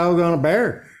hound dog on a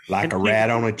bear. Like a rat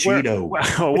on a Cheeto.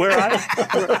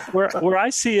 Where I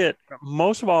see it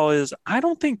most of all is I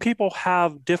don't think people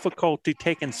have difficulty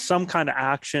taking some kind of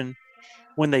action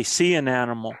when they see an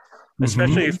animal,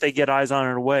 especially if they get eyes on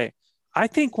it away. I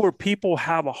think where people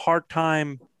have a hard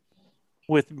time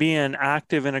with being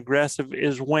active and aggressive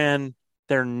is when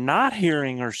they're not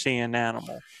hearing or seeing an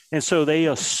animal. And so they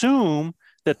assume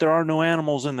that there are no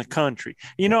animals in the country,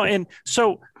 and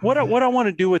so what I want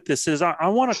to do with this is I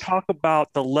want to talk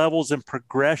about the levels and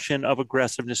progression of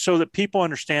aggressiveness so that people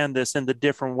understand this in the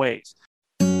different ways.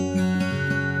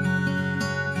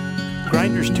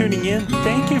 Grinders tuning in,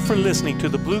 thank you for listening to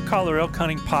the Blue Collar Elk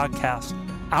Hunting Podcast.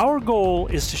 Our goal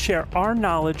is to share our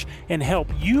knowledge and help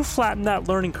you flatten that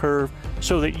learning curve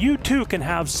so that you too can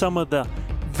have some of the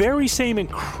very same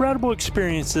incredible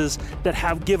experiences that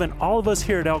have given all of us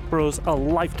here at Elk Bros a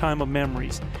lifetime of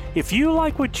memories. If you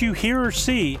like what you hear or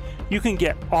see, you can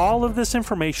get all of this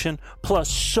information plus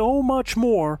so much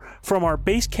more from our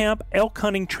Base Camp Elk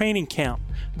Hunting Training Camp,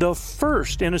 the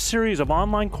first in a series of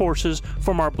online courses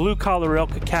from our Blue Collar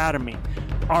Elk Academy.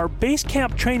 Our Base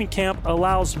Camp Training Camp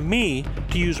allows me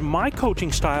to use my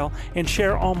coaching style and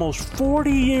share almost 40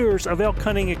 years of elk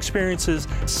hunting experiences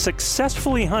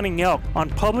successfully hunting elk on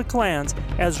public lands,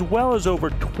 as well as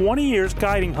over 20 years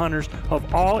guiding hunters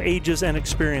of all ages and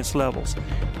experience levels.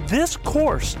 This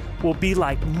course will be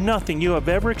like nothing you have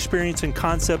ever experienced in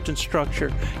concept and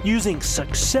structure, using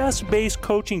success-based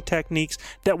coaching techniques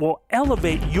that will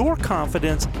elevate your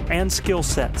confidence and skill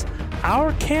sets.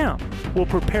 Our camp will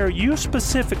prepare you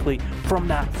specifically from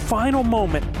that final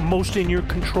moment most in your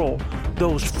control,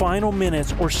 those final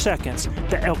minutes or seconds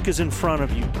the elk is in front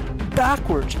of you,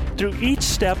 backwards through each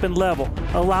step and level,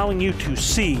 allowing you to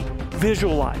see,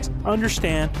 visualize,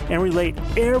 understand, and relate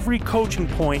every coaching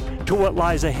point to what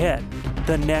lies ahead,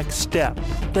 the next step,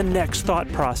 the next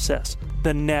thought process,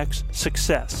 the next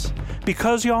success.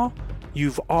 Because y'all,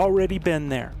 you've already been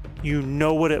there. You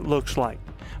know what it looks like.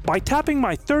 By tapping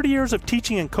my 30 years of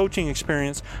teaching and coaching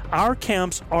experience, our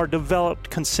camps are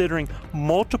developed considering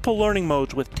multiple learning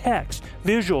modes with text,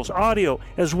 visuals, audio,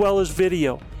 as well as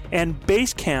video. And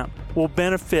Base Camp will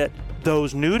benefit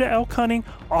those new to elk hunting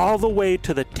all the way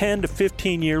to the 10 to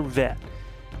 15 year vet.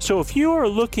 So if you are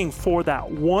looking for that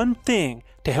one thing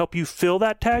to help you fill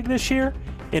that tag this year,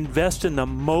 invest in the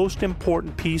most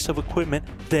important piece of equipment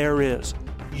there is,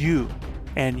 you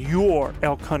and your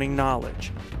elk hunting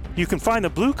knowledge. You can find the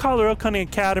Blue Collar Elk Hunting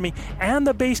Academy and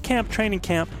the Base Camp Training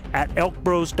Camp at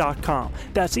elkbros.com.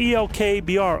 That's ELKBROS.com.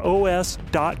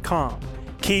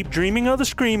 Keep dreaming of the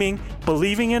screaming,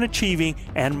 believing in achieving,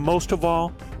 and most of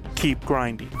all, keep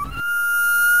grinding.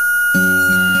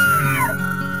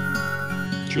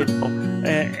 You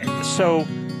know, so,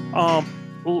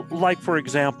 like for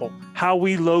example, how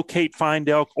we locate, find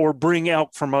elk, or bring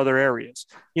elk from other areas.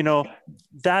 You know,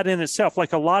 that in itself,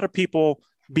 like a lot of people,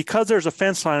 because there's a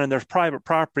fence line and there's private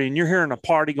property and you're hearing a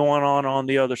party going on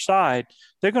the other side,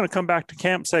 they're going to come back to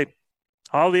camp and say,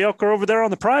 all the elk are over there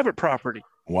on the private property.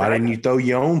 Why didn't you throw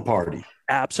your own party?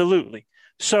 Absolutely.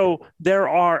 So there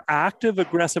are active,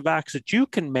 aggressive acts that you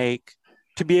can make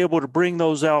to be able to bring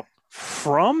those elk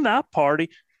from that party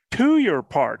to your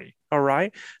party. All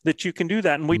right, that you can do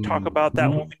that. And we talk about that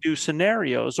when we do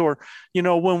scenarios, or, you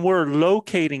know, when we're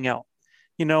locating elk.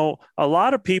 You know, a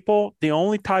lot of people, the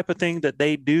only type of thing that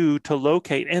they do to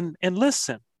locate, and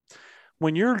listen,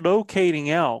 when you're locating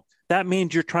elk, that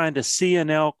means you're trying to see an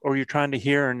elk or you're trying to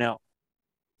hear an elk.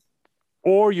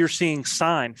 Or you're seeing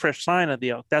fresh sign of the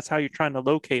elk. That's how you're trying to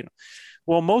locate them.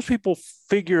 Well, most people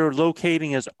figure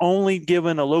locating is only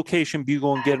given a location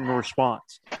bugle and getting a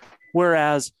response.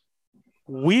 Whereas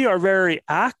we are very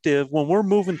active when we're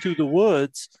moving through the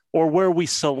woods or where we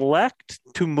select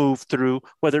to move through,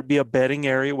 whether it be a bedding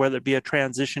area, whether it be a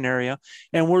transition area,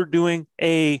 and we're doing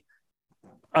a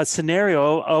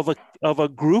scenario of a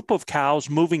group of cows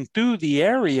moving through the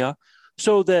area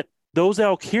so that those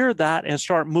elk hear that and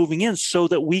start moving in so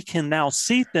that we can now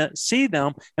see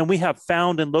them and we have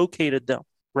found and located them,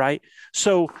 right?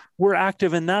 So we're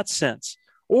active in that sense.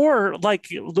 Or like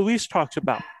Luis talks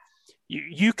about,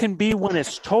 you can be when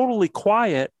it's totally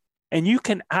quiet and you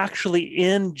can actually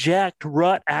inject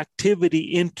rut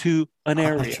activity into an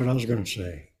area. That's what I was going to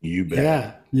say. You bet.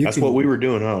 Yeah. That's what we were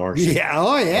doing, huh, RC? Yeah.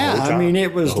 Oh, yeah. I mean,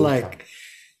 it was like,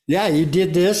 yeah, you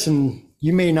did this and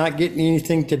you may not get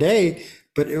anything today,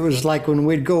 but it was like when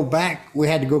we'd go back, we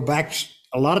had to go back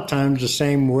a lot of times the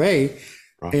same way.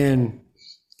 Right. And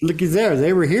looky there,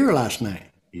 they were here last night.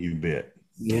 You bet.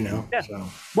 You know, yeah. So.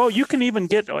 Well, you can even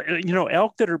get, you know,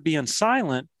 elk that are being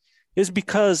silent is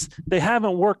because they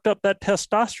haven't worked up that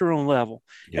testosterone level.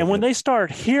 Yeah. And when they start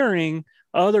hearing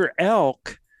other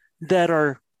elk that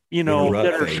are, you know,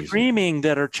 that are screaming,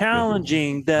 that are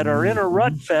challenging, that are in a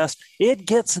rut fest, it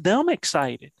gets them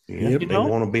excited. Yep, they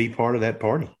want to be part of that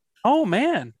party. Oh,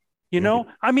 man. You know,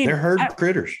 I mean, they're herd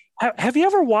critters. Have you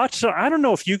ever watched, I don't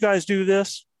know if you guys do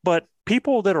this, but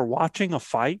people that are watching a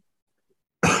fight,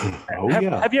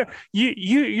 have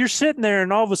you're sitting there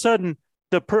and all of a sudden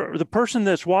the person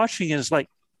that's watching is like,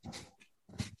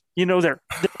 you know, they're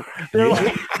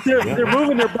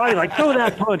moving their body like throw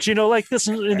that punch, you know, like this,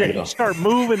 and they start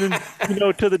moving and, you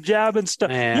know, to the jab and stuff.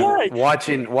 Man, yeah.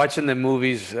 Watching the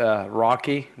movies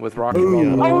Rocky with Rocky.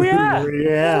 Oh yeah,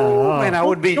 yeah. Oh, man, I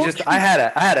would be I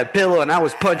had a pillow and I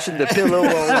was punching the pillow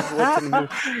while I was watching the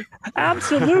movie.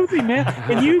 Absolutely, man.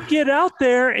 And you get out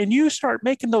there and you start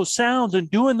making those sounds and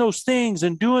doing those things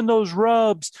and doing those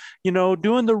rubs, you know,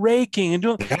 doing the raking and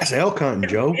doing. That's elk hunting,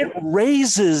 Joe. It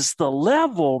raises the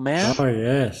level, man. Oh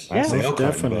yes, that's yeah,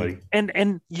 definitely.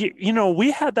 And you know,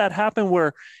 we had that happen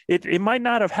where it might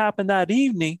not have happened that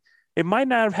evening. It might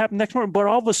not have happened next morning, but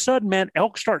all of a sudden, man,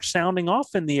 elk start sounding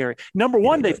off in the area. Number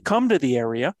one, they've come to the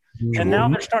area, and now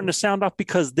they're starting to sound off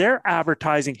because they're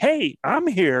advertising, hey, I'm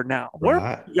here now. Where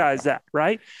are you guys at,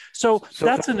 right? So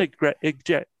that's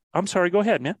I'm sorry, go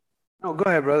ahead, man. Oh, go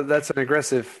ahead, brother. That's an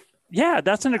aggressive. Yeah,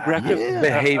 that's an aggressive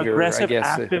behavior, aggressive, I guess.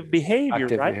 active behavior,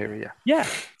 active right? Behavior, yeah.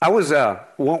 I was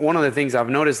one of the things I've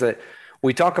noticed that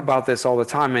we talk about this all the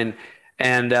time,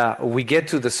 and we get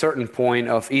to the certain point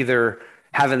of either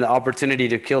having the opportunity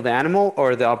to kill the animal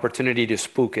or the opportunity to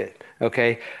spook it.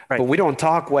 Okay, right. But we don't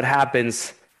talk what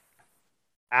happens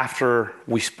after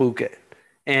we spook it,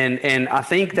 and I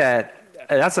think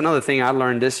that's another thing I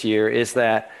learned this year is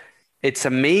that it's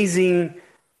amazing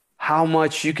how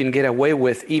much you can get away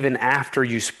with even after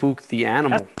you spook the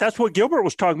animal. That's what Gilbert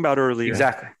was talking about earlier.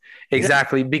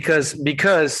 Exactly. Because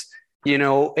you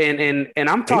know, and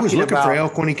I'm talking about. He was looking for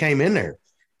elk when he came in there.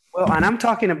 Well, and I'm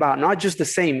talking about not just the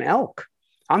same elk.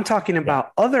 I'm talking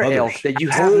about other elk that you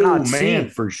have not seen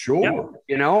for sure.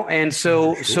 You know, and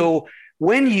so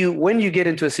when you get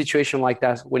into a situation like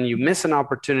that, when you miss an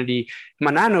opportunity,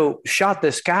 Manano shot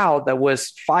this cow that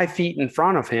was 5 feet in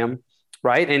front of him.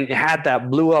 Right. And had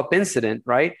that blew up incident.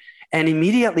 Right. And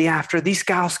immediately after, these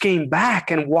cows came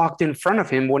back and walked in front of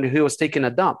him when he was taking a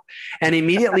dump. And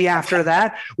immediately after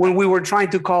that, when we were trying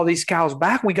to call these cows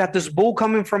back, we got this bull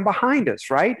coming from behind us,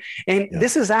 right? And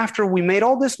this is after we made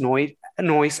all this noise,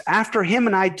 after him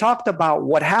and I talked about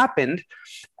what happened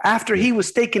after he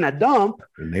was taking a dump.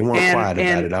 And they weren't quiet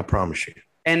about it, I promise you.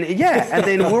 And and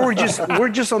then we're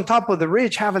just on top of the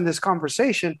ridge having this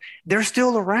conversation. They're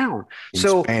still around.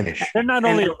 So Spanish. They're not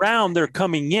only around, they're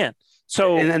coming in.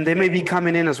 So and they may be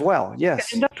coming in as well.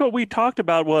 Yes. And that's what we talked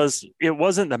about. It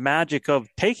wasn't the magic of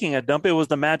taking a dump. It was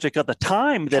the magic of the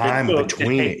time that it took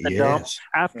between to take the dump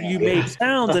after you made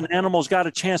sounds and animals got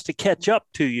a chance to catch up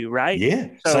to you, right? Yeah.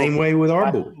 So, same way with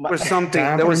our bull. There was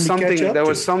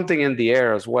something in the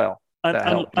air as well.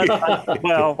 Well,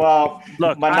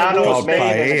 look, Manano's made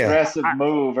an aggressive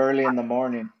move early in the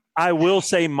morning. I will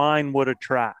say mine would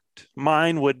attract.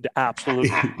 Mine would absolutely.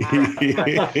 What,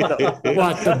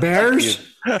 the bears?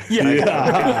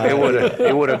 Yeah.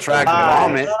 It would attract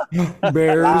vomit.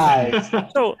 Bears.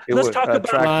 So let's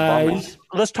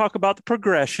talk about the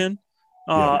progression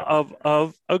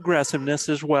of aggressiveness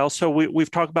as well. So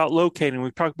we've talked about locating.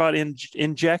 We've talked about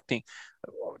injecting.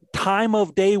 Time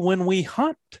of day when we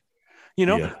hunt.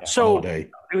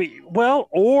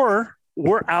 Or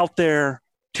we're out there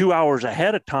 2 hours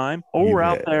ahead of time, or we're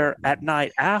out there at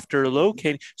night after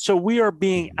locating. So we are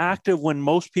being active when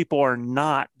most people are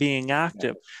not being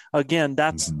active. Again,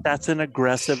 that's an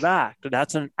aggressive act.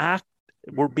 That's an act.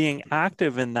 We're being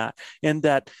active in that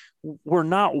we're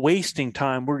not wasting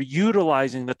time. We're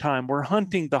utilizing the time. We're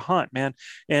hunting the hunt, man,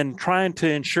 and trying to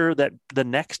ensure that the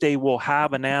next day we'll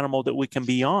have an animal that we can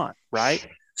be on, right?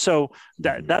 So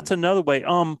that's another way.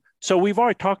 So we've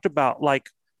already talked about, like,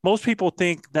 most people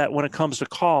think that when it comes to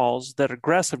calls, that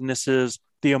aggressiveness is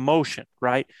the emotion,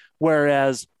 right?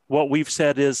 Whereas what we've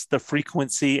said is the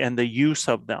frequency and the use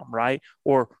of them, right?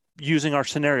 Or using our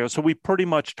scenario. So we pretty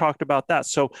much talked about that.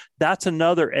 So that's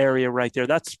another area right there.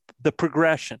 That's the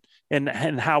progression and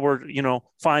how we're,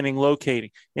 finding,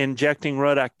 locating, injecting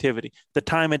rut activity, the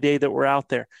time of day that we're out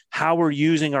there, how we're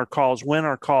using our calls, when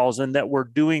our calls, and that we're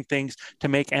doing things to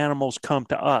make animals come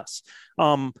to us.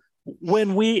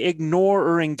 When we ignore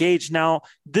or engage, now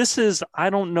this is, I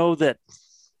don't know that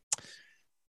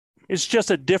it's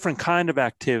just a different kind of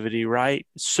activity, right?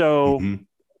 So,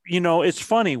 it's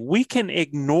funny. We can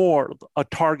ignore a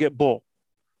target bull,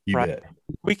 right?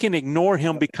 We can ignore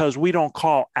him because we don't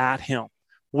call at him.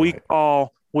 We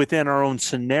call within our own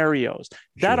scenarios.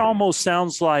 That almost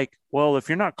sounds like, well, if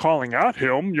you're not calling at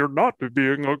him, you're not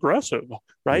being aggressive,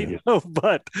 right? Yeah.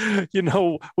 But,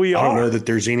 we are. I don't know that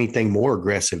there's anything more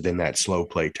aggressive than that slow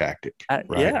play tactic.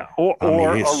 Right? Or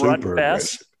a rut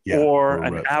fest, or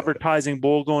an advertising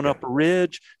bull going up a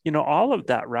ridge, all of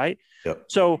that, right? Yep.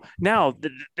 So now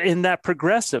in that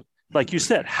progressive, like you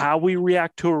said, how we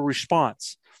react to a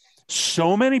response.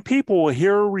 So many people will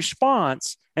hear a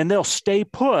response and they'll stay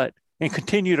put and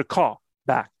continue to call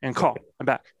back and call and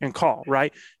back and call,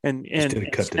 right? And instead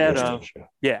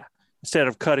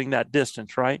of cutting that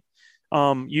distance, right?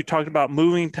 You talked about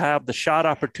moving to have the shot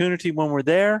opportunity when we're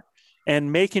there,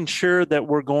 and making sure that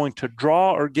we're going to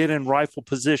draw or get in rifle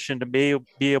position to be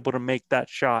able to make that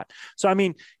shot. So, I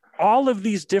mean, all of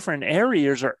these different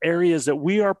areas are areas that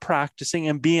we are practicing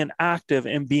and being active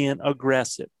and being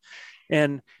aggressive.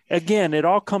 And again, it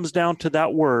all comes down to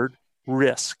that word,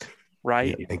 risk,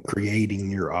 right? Yeah, and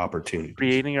creating your opportunities.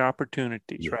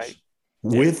 Yes. Right?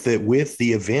 With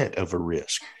the event of a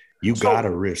risk, you got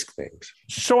to risk things.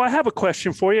 So I have a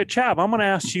question for you, Chav. I'm going to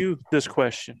ask you this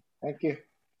question. Thank you.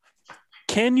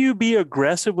 Can you be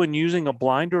aggressive when using a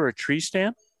blind or a tree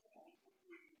stand?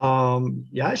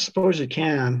 Yeah, I suppose you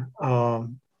can.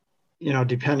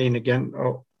 Depending again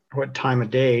what time of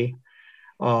day.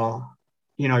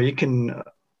 You can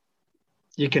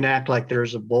act like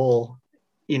there's a bull,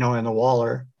 in the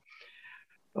waller.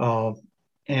 You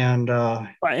mean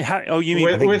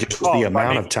with just the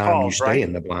amount of time you stay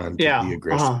in the blind to be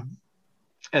aggressive.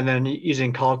 And then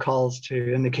using calls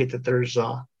to indicate that there's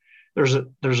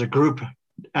a group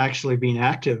actually being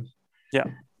active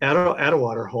at a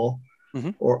water hole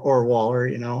or waller.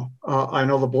 I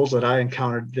know the bulls that I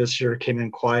encountered this year came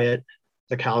in quiet.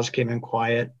 The cows came in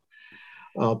quiet.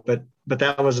 But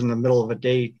that was in the middle of a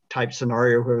day type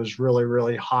scenario where it was really,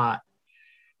 really hot.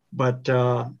 But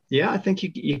I think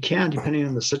you can, depending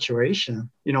on the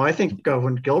situation. I think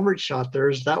when Gilbert shot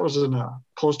theirs, that was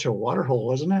close to a water hole,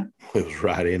 wasn't it? It was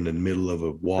right in the middle of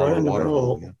a water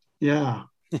hole. Yeah.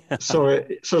 So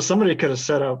somebody could have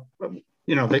set up.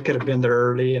 They could have been there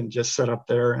early and just set up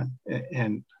there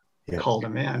and called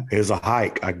them in. It was a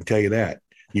hike, I can tell you that.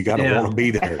 You got to want to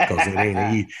be there because it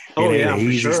ain't an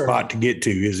easy spot to get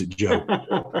to, is it, Joe?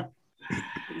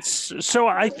 So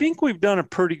I think we've done a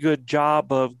pretty good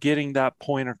job of getting that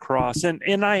point across. And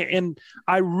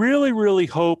I really, really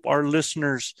hope our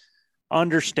listeners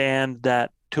understand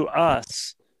that to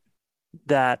us,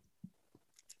 that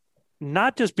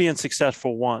not just being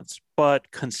successful once, but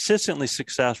consistently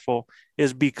successful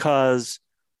is because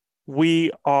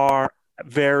we are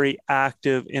very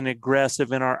active and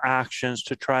aggressive in our actions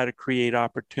to try to create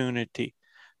opportunity,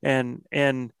 and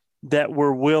that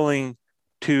we're willing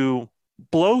to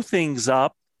blow things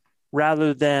up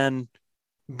rather than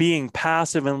being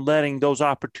passive and letting those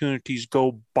opportunities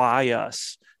go by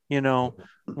us. You know,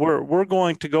 we're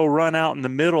going to go run out in the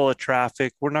middle of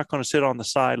traffic. We're not going to sit on the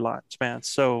sidelines, man.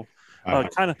 So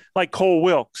kind of like Cole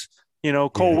Wilkes. You know,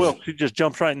 Cole Wilkes, he just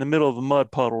jumps right in the middle of the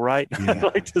mud puddle, right? Yeah. I'd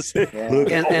like to say.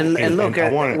 Look, I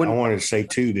wanted to say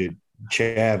too that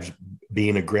Chav's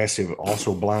being aggressive,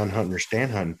 also blind hunting or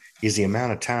stand hunting, is the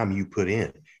amount of time you put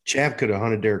in. Chav could have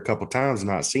hunted there a couple of times and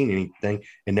not seen anything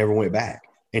and never went back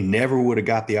and never would have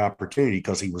got the opportunity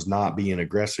because he was not being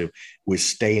aggressive with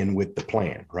staying with the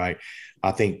plan, right?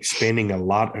 I think spending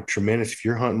tremendous, if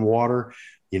you're hunting water,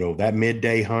 you know, that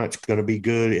midday hunt's going to be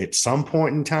good. At some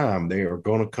point in time, they are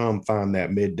going to come find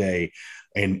that midday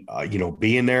and,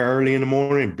 being there early in the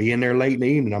morning, being there late in the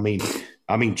evening. I mean,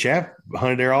 Chav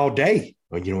hunted there all day,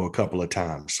 a couple of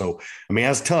times. So,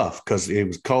 that's tough because it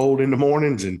was cold in the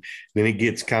mornings and then it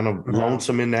gets kind of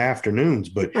lonesome in the afternoons.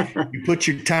 But you put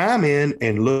your time in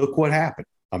and look what happened.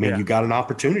 You got an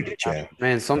opportunity, Chav.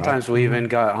 Man, sometimes we even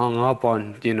got hung up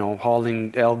on,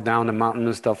 hauling elk down the mountain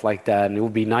and stuff like that. And it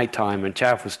would be nighttime and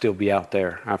Chav would still be out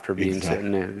there after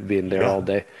sitting there, being there all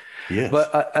day. Yes.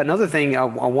 But another thing I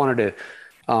wanted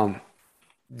to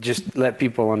just let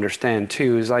people understand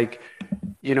too is like,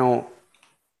 you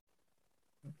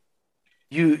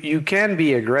can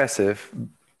be aggressive,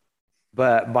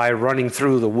 but by running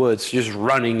through the woods, just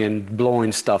running and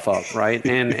blowing stuff up, right?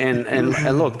 And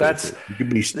look, that's you could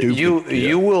be stupid.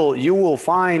 You will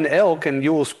find elk and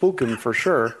you will spook them for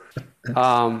sure.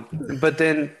 But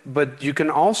you can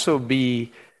also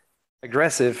be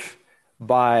aggressive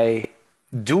by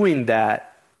doing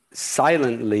that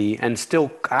silently and still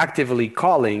actively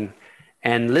calling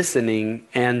and listening,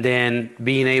 and then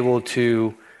being able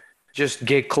to just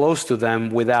get close to them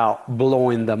without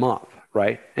blowing them up.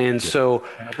 Right. And so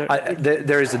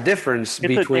there is a difference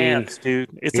between a dance, dude.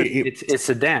 It's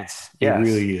a dance. Yes. It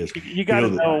really is. You got to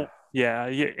know. Yeah.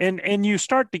 And you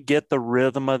start to get the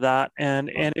rhythm of that and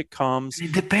it comes.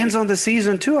 It depends on the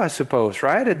season too, I suppose.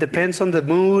 Right. It depends on the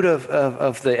mood of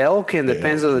the elk and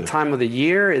depends on the time of the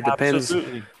year. It depends.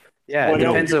 Absolutely. Yeah. It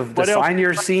depends of the sign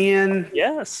you're seeing.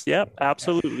 Yes. Yep.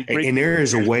 Absolutely. And there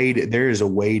is a way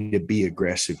to be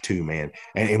aggressive too, man.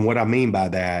 And what I mean by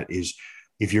that is,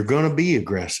 if you're going to be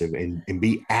aggressive and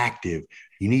be active,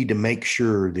 you need to make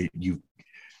sure that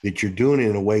you're doing it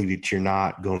in a way that you're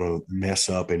not going to mess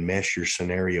up and mess your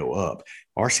scenario up.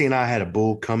 RC and I had a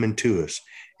bull coming to us,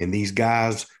 and these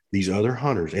guys, these other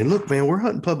hunters, and look, man, we're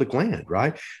hunting public land,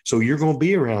 right? So you're going to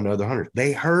be around other hunters.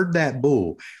 They heard that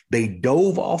bull. They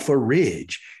dove off a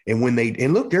ridge, and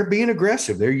look, they're being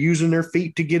aggressive. They're using their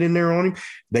feet to get in there on him.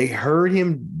 They heard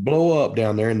him blow up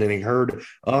down there, and then they heard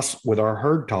us with our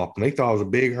herd talk, and they thought it was a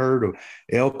big herd of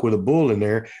elk with a bull in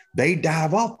there. They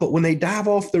dive off, but when they dive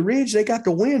off the ridge, they got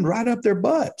the wind right up their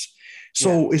butts.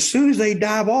 So as soon as they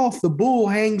dive off, the bull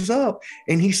hangs up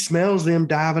and he smells them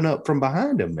diving up from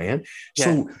behind him, man. Yeah.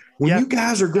 So when you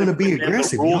guys are going to be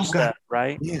aggressive,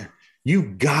 you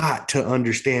got to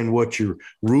understand what your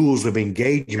rules of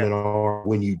engagement are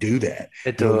when you do that.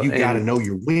 You got to know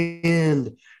your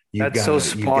wind. That's so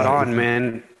spot on,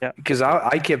 man. Because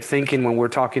I kept thinking when we're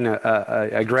talking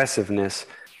aggressiveness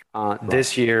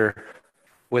this year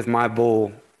with my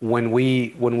bull, when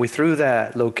we threw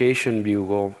that location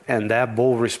bugle and that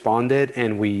bull responded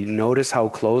and we noticed how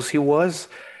close he was,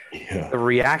 the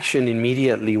reaction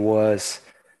immediately was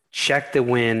check the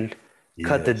wind,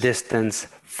 cut the distance,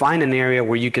 find an area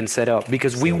where you can set up,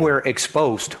 because we were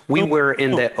exposed. We were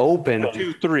in the open.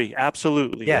 2, 3,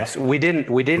 absolutely. Yes, we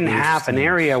didn't have an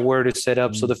area where to set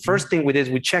up. So the first thing we did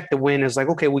is we checked the wind. It's like,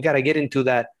 okay, we got to get into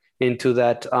that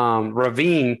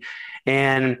ravine,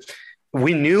 and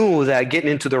we knew that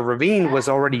getting into the ravine was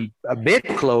already a bit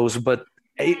close, but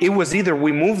it was either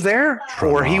we moved there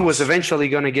or he was eventually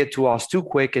going to get to us too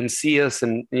quick and see us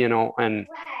and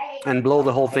blow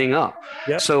the whole thing up.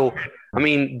 Yep. So,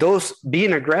 those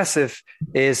being aggressive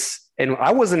is, and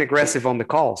I wasn't aggressive on the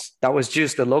calls. That was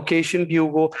just a location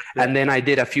bugle. And then I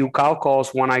did a few cow calls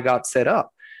when I got set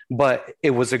up, but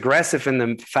it was aggressive in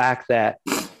the fact that,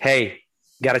 hey,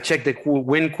 Got to check the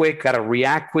wind quick, got to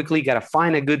react quickly, got to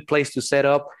find a good place to set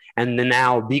up, and then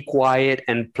now be quiet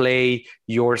and play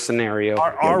your scenario.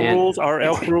 Our rules, our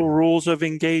elk rule rules of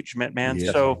engagement, man.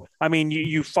 Yeah. So, I mean,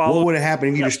 you follow. What would have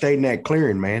happened if you just stayed in that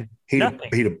clearing, man? He'd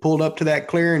have pulled up to that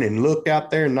clearing and looked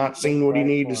out there and not seen what he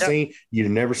needed to see. You'd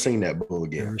have never seen that bull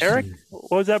again. Eric,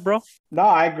 what was that, bro? No,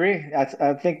 I agree.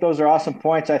 I think those are awesome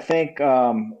points. I think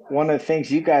one of the things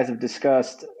you guys have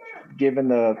discussed, given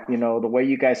the way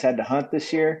you guys had to hunt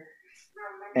this year,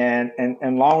 and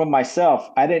along with myself,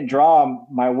 I didn't draw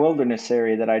my wilderness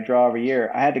area that I draw every year.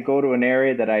 I had to go to an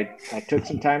area that I took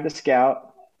some time to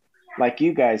scout, like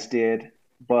you guys did.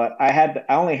 But I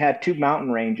only had 2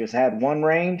 mountain ranges. I had one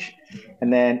range,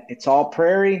 and then it's all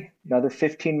prairie. Another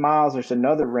 15 miles, there's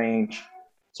another range.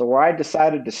 So where I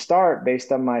decided to start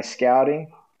based on my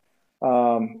scouting,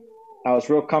 I was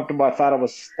real comfortable. I thought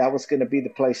that was going to be the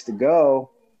place to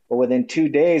go. But within 2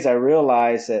 days, I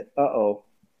realized that,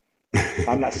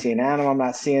 I'm not seeing animal. I'm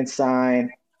not seeing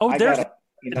sign. I got to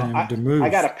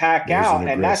pack out,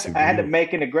 and I had to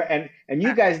make an and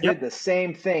you guys did the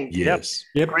same thing. Yes.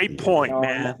 Yep. Great point,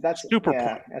 man. That's super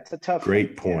point. That's a tough.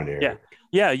 Great point, Eric.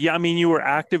 Yeah. I mean, you were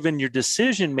active in your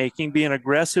decision making, being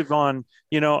aggressive on,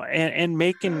 and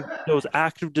making those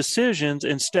active decisions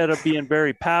instead of being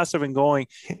very passive and going,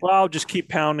 well, I'll just keep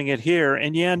pounding it here,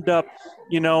 and you end up,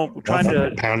 trying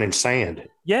to pounding sand.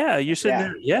 Yeah, you're sitting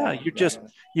there. Yeah,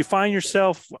 you find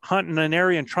yourself hunting an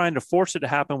area and trying to force it to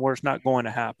happen where it's not going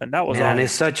to happen. That was and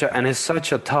it's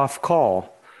such a tough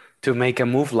call to make a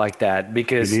move like that,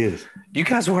 because you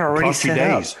guys were already set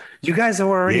up. You guys were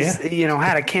already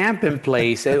had a camp in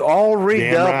place, all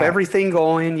rigged up, right. Everything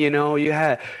going. You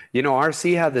had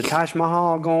RC had the Taj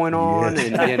Mahal going on,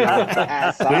 and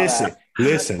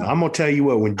Listen. I'm gonna tell you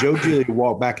what. When Joe Gilly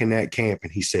walked back in that camp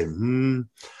and he said,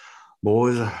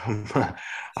 boys,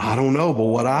 I don't know, but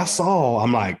what I saw,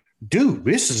 I'm like, dude,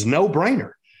 this is no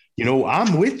brainer.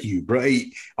 I'm with you, bro.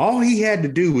 All he had to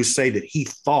do was say that he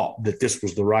thought that this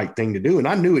was the right thing to do, and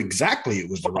I knew exactly it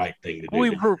was the right thing to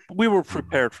do. We were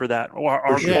prepared for that.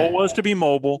 Our goal was to be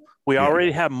mobile. We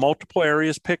already had multiple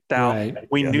areas picked out. Right.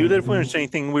 We knew that if we didn't see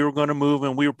anything, we were going to move,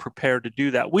 and we were prepared to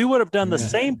do that. We would have done the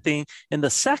same thing in the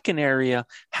second area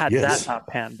had that not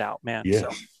panned out, man. Yes.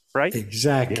 So, right?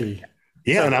 Exactly.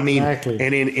 Yeah, and I mean,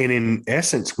 and in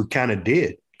essence, we kind of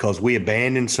did, because we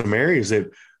abandoned some areas that,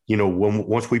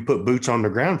 once we put boots on the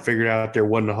ground, figured out there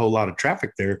wasn't a whole lot of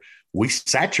traffic there, we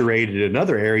saturated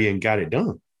another area and got it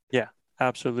done. Yeah,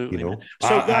 absolutely. So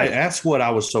that's what I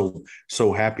was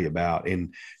so happy about.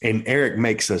 And Eric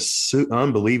makes a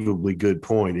unbelievably good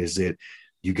point, is that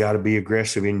you got to be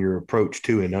aggressive in your approach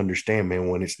too, and understand, man,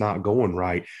 when it's not going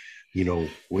right,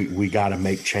 we got to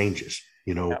make changes.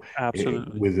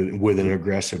 Absolutely. with an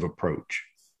aggressive approach.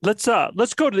 Let's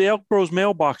go to the Elk Bros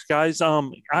mailbox, guys.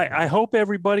 I hope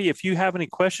everybody, if you have any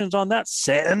questions on that,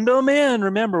 send them in.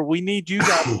 Remember, we need you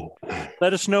guys.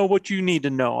 Let us know what you need to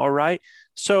know. All right.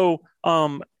 So,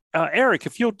 Eric,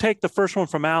 if you'll take the first one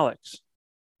from Alex.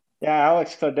 Yeah,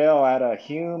 Alex Cladell out of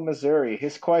Hume, Missouri.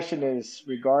 His question is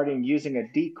regarding using a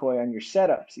decoy on your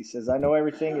setups. He says, I know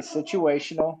everything is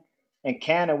situational and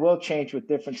can and will change with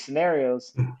different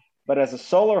scenarios, but as a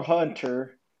solo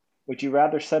hunter, would you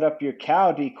rather set up your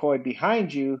cow decoy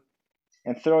behind you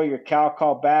and throw your cow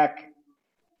call back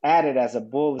at it as a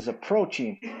bull is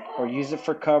approaching, or use it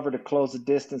for cover to close the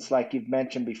distance like you've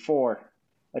mentioned before,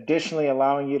 additionally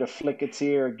allowing you to flick its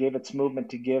ear or give its movement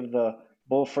to give the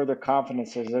bull further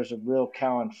confidence as there's a real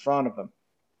cow in front of him?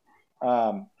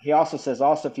 He also says,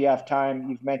 if you have time,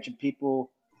 you've mentioned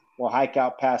people will hike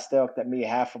out past elk that meet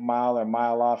half a mile or a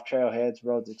mile off trailheads,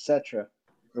 roads, etc.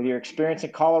 With your experience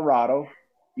in Colorado,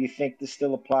 do you think this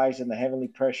still applies in the heavily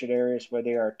pressured areas where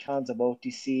there are tons of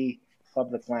OTC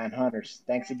public land hunters?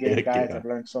 Thanks again, guys. I've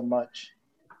learned so much.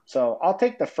 So I'll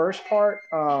take the first part.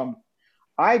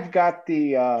 I've got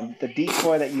the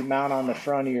decoy that you mount on the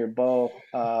front of your bow.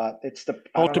 It's the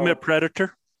Ultimate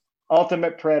Predator.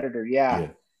 Ultimate Predator, yeah.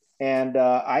 And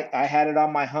I had it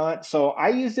on my hunt. So I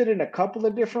used it in a couple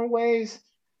of different ways.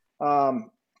 There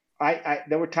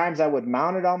were times I would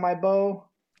mount it on my bow.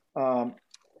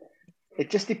 It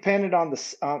just depended on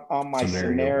my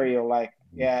scenario. Like,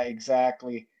 yeah,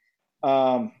 exactly.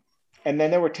 And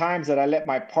then there were times that I let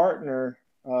my partner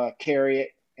carry it,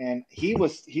 and he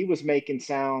was making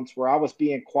sounds where I was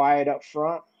being quiet up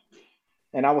front,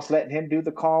 and I was letting him do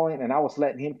the calling, and I was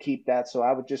letting him keep that, so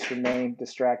I would just remain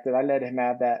distracted. I let him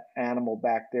have that animal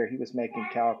back there. He was making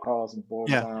cow calls and bull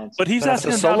sounds. But he's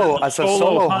asking as a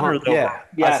solo hunter, though. Yeah,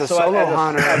 as a solo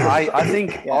hunter, I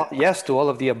think yes to all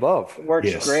of the above.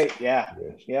 Works great. Yeah.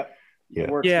 Yep. Yeah. It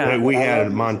works Yeah. really We good. I had love a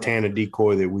using it. Montana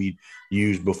decoy that we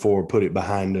used before, put it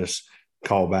behind us,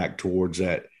 call back towards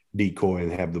that decoy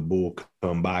and have the bull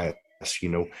come by us.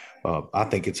 I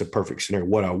think it's a perfect scenario.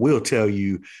 What I will tell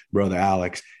you, Brother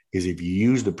Alex, is if you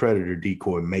use the predator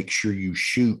decoy, make sure you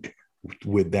shoot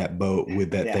with that bow, with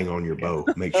that thing on your bow.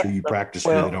 Make sure you practice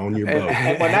with it on your bow.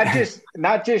 Well,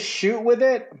 not just shoot with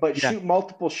it, but shoot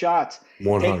multiple shots.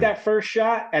 100. Take that first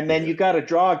shot, and then you got to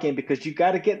draw again, because you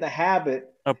got to get in the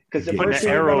habit. Because the Putting first the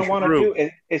thing you're going arrow to want to through. do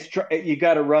is you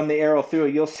got to run the arrow through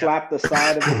it. You'll slap the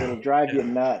side of it; it'll drive you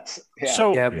nuts. Yeah.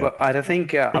 So But I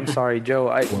think I'm sorry,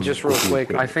 Joe. Just real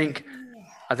quick. I think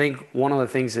one of the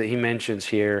things that he mentions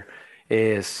here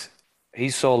is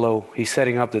he's solo. He's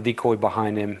setting up the decoy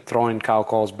behind him, throwing cow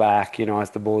calls back. As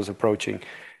the bull is approaching.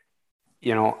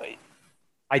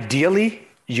 Ideally,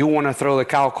 you want to throw the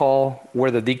cow call where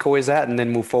the decoy is at, and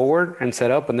then move forward and set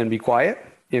up, and then be quiet.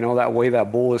 That way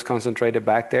that bull is concentrated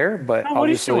back there. But what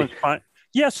he's doing is fine.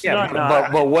 Yes,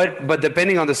 but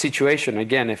depending on the situation,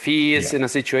 again, if he is in a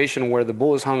situation where the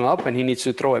bull is hung up and he needs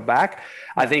to throw it back,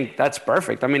 I think that's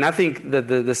perfect. I mean, I think that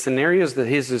the scenarios that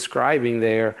he's describing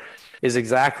there is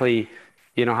exactly,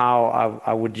 how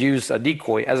I would use a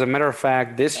decoy. As a matter of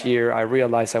fact, this year I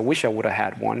realized I wish I would have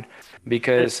had one,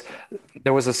 because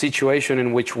there was a situation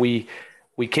in which we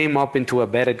came up into a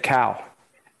bedded cow.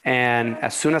 And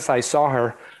as soon as I saw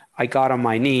her, I got on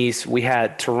my knees. We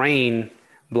had terrain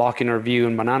blocking our view,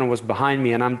 and Manano was behind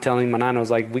me. And I'm telling Manano, I was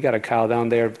like, we got a cow down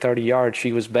there 30 yards.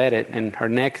 She was bedded, and her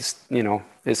neck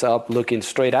is up looking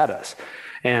straight at us.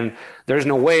 And there's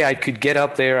no way I could get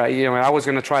up there. I was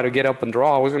going to try to get up and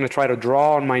draw. I was going to try to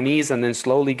draw on my knees and then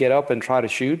slowly get up and try to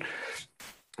shoot.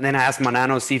 And then I asked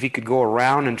Manano to see if he could go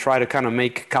around and try to kind of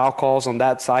make cow calls on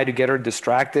that side to get her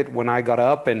distracted when I got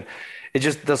up. And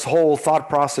this whole thought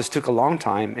process took a long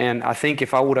time. And I think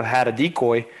if I would have had a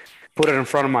decoy, put it in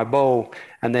front of my bow,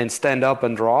 and then stand up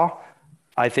and draw,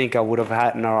 I think I would have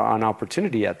had an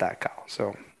opportunity at that cow.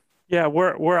 So, yeah,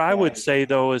 where I would say,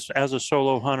 though, is as a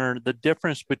solo hunter, the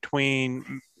difference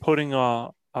between putting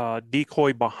a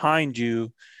decoy behind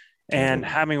you and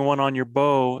having one on your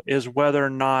bow is whether or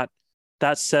not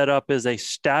that setup is a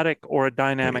static or a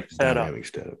dynamic setup.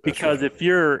 Because if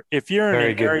you're in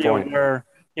an area where,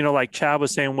 like Chad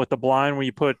was saying with the blind, where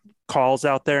you put calls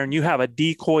out there and you have a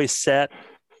decoy set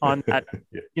on that,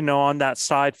 on that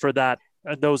side for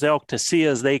those elk to see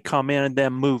as they come in and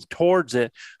then move towards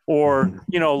it, or,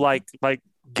 like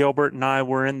Gilbert and I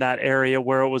were in that area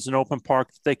where it was an open park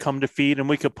that they come to feed, and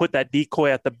we could put that decoy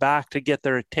at the back to get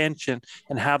their attention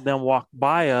and have them walk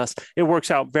by us. It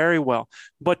works out very well.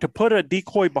 But to put a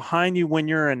decoy behind you when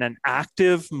you're in an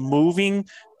active, moving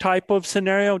type of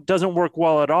scenario doesn't work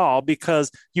well at all,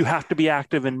 because you have to be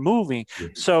active and moving.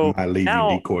 So I leave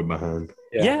your decoy behind.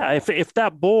 Yeah, if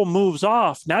that bull moves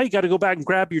off, now you got to go back and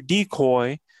grab your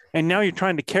decoy, and now you're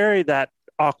trying to carry that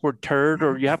awkward turd,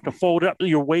 or you have to fold up.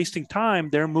 You're wasting time.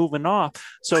 They're moving off.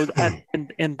 So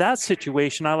in that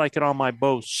situation, I like it on my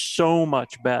bow so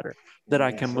much better that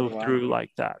I can move through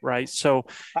like that, right? So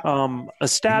a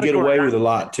static. You get away with a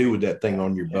lot too with that thing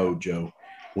on your bow, Joe.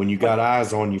 When you got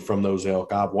eyes on you from those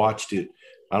elk, I've watched it.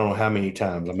 I don't know how many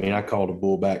times. I mean, I called a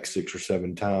bull back 6 or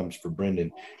 7 times for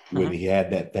Brendan when he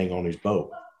had that thing on his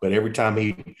bow. But every time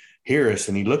he'd hear us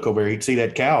and he'd look over, he'd see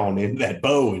that cow on that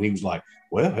bow, and he was like,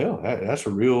 "Well, hell, that's a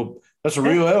real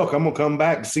elk. I'm gonna come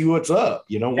back and see what's up.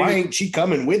 Why ain't she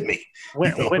coming with me?"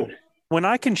 When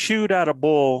I can shoot at a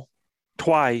bull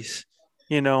twice,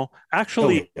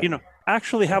 actually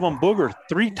have them booger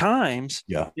 3 times.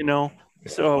 Yeah.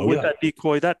 So with that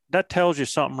decoy, that tells you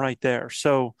something right there.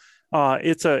 So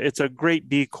it's a great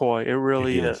decoy. It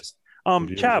really is.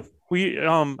 Chav,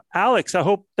 Alex, I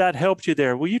hope that helped you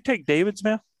there. Will you take David's,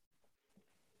 man?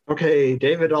 Okay,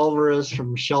 David Alvarez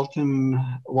from Shelton,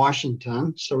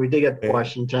 Washington. So we did get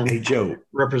Washington. Hey, Joe,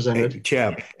 represented. Hey,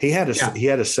 Chav, he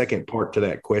had a second part to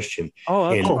that question.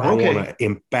 I want an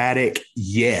emphatic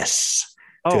yes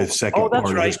to the second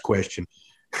part of his question.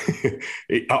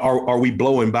 Are we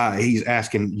blowing by? He's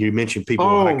asking. You mentioned people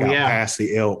hike out past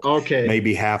the elk,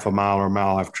 maybe half a mile or a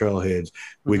mile off trailheads.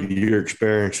 With your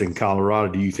experience in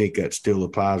Colorado, do you think that still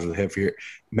applies with heavier?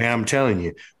 Man, I'm telling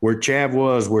you, where Chav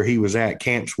was, where he was at,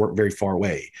 camps weren't very far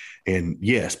away, and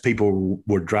yes, people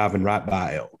were driving right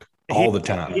by elk all the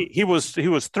time. He was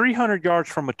 300 yards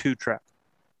from a 2-trap.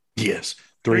 Yes,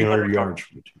 300 yards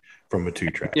from a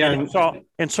 2-trap. Yeah,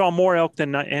 and saw more elk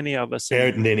than any of us.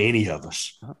 Than any of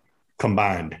us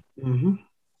combined. Mm-hmm.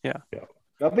 Yeah.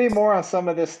 There'll be more on some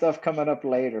of this stuff coming up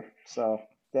later. So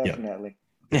definitely.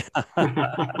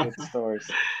 Good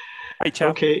stories. Hey,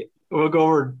 Chuck. Okay, we'll go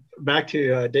over back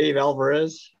to Dave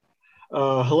Alvarez.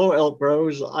 Hello, Elk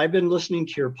Bros. I've been listening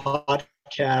to your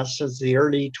podcast since the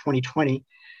early 2020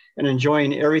 and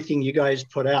enjoying everything you guys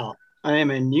put out. I am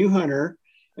a new hunter,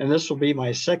 and this will be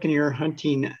my second year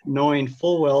hunting, knowing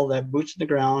full well that boots in the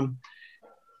ground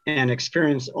and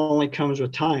experience only comes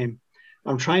with time.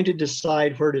 I'm trying to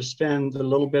decide where to spend the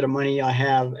little bit of money I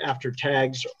have after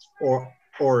tags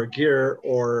or gear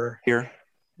or Gear.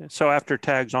 So after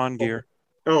tags on gear.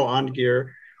 on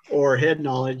gear or head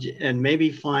knowledge, and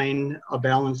maybe find a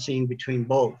balancing between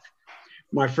both.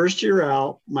 My first year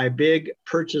out, my big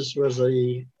purchase was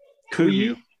a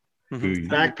Kuiu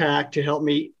backpack to help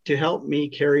me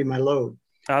carry my load.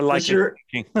 I like it.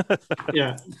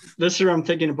 Yeah. This year I'm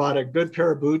thinking about a good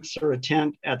pair of boots or a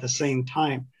tent at the same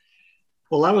time.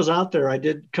 While I was out there, I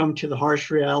did come to the harsh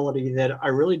reality that I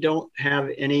really don't have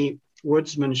any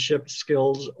woodsmanship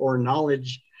skills or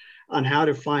knowledge on how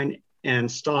to find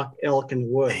and stalk elk in the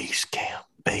woods. Base camp.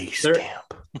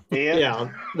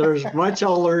 Yeah, there's much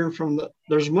I'll learn from the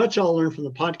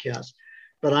podcast,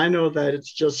 but I know that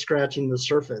it's just scratching the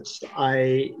surface.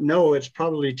 I know it's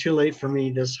probably too late for me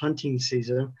this hunting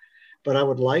season, but I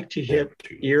would like to hit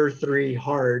year 3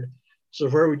 hard. So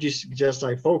where would you suggest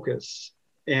I focus?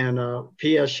 And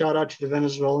P.S. shout out to the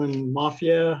Venezuelan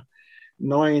mafia.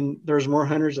 Knowing there's more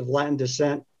hunters of Latin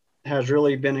descent has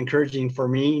really been encouraging for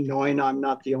me, knowing I'm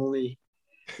not the only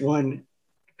one,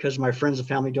 because my friends and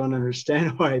family don't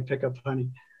understand why I pick up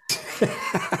honey.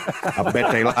 I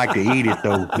bet they like to eat it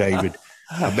though, David.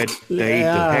 I bet they eat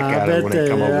the heck out of it when they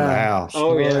come over the house.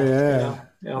 Oh yeah,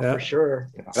 for sure.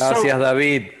 Gracias,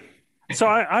 David. So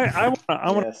I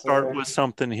want to start with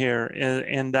something here,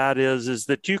 and that is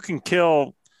that you can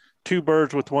kill 2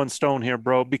 birds with 1 stone here,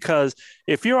 bro, because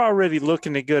if you're already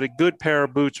looking to get a good pair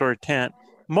of boots or a tent,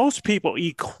 most people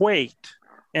equate,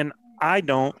 and I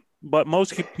don't, but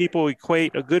most people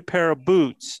equate a good pair of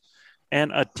boots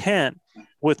and a tent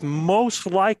with most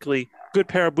likely good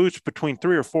pair of boots between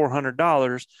 $300 or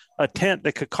 $400, a tent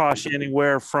that could cost you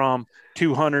anywhere from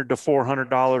 $200 to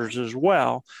 $400 as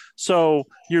well. So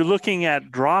you're looking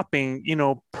at dropping,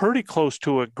 pretty close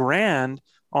to $1,000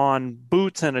 on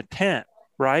boots and a tent,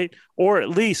 right? Or at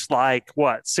least like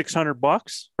what,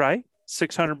 $600, right?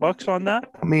 $600 on that.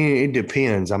 I mean, it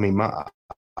depends. I mean,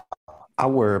 I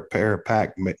wear a pair of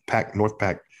North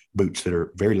Pack boots that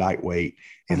are very lightweight,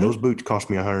 and those boots cost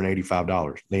me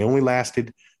 $185. They only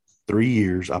lasted 3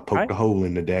 years. I poked a hole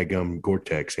in the daggum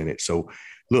Gore-Tex in it. So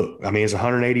look, I mean, it's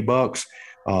 $180.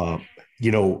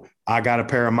 I got a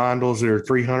pair of Mondels that are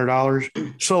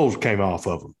 $300. Soles came off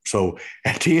of them. So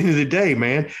at the end of the day,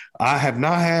 man, I have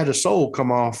not had a sole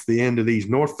come off the end of these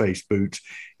North Face boots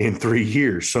in 3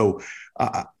 years. So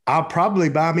I'll probably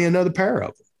buy me another pair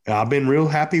of them. I've been real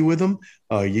happy with them.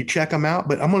 You check them out.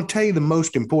 But I'm going to tell you the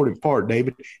most important part,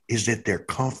 David, is that they're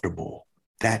comfortable.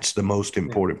 That's the most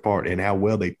important part, and how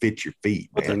well they fit your feet,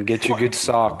 man. And get you good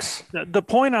socks. The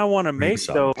point I want to make,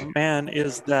 though, man,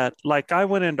 is that, like, I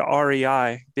went into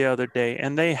REI the other day,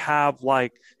 and they have,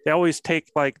 they always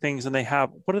take, things, and they have,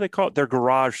 what do they call it? Their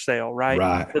garage sale, right?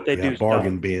 Right. That they do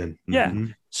bargain bin. Mm-hmm. Yeah.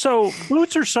 So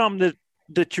boots are something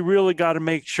that you really got to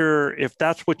make sure, if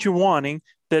that's what you're wanting,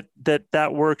 that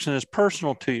works and is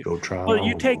personal to you. Go try. But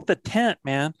you take the tent,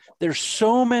 man. There's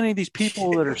so many of these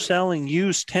people that are selling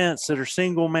used tents that are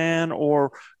single man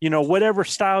or, whatever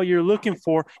style you're looking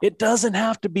for. It doesn't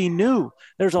have to be new.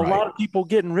 There's a lot of people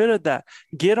getting rid of that.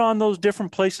 Get on those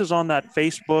different places on that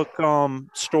Facebook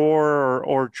store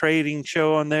or trading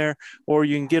show on there, or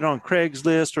you can get on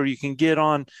Craigslist, or you can get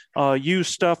on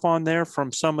used stuff on there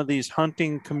from some of these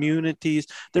hunting communities.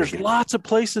 There's lots of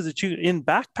places that in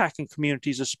backpacking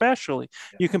communities, especially,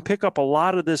 you can pick up a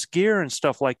lot of this gear and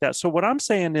stuff like that. So what I'm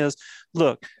saying is,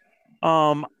 look,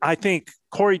 I think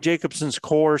Corey Jacobson's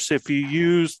course, if you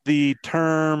use the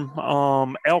term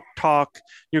Elk Talk,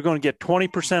 you're going to get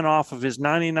 20% off of his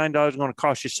 $99. Going to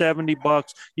cost you $70.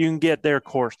 You can get their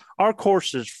course. Our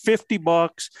course is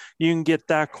 $50. You can get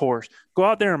that course. Go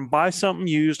out there and buy something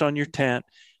used on your tent.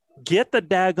 Get the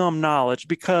daggum knowledge,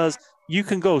 because you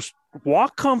can go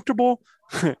walk comfortable.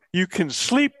 You can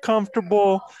sleep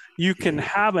comfortable. You can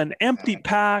have an empty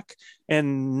pack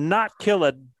and not kill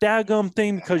a daggum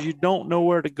thing because you don't know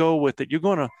where to go with it. You're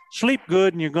going to sleep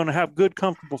good and you're going to have good,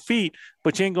 comfortable feet,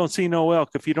 but you ain't going to see no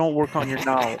elk if you don't work on your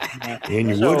knowledge. And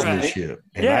your woodsmanship.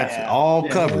 And that's all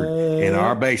covered in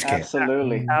our base camp.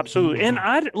 Absolutely. Absolutely. And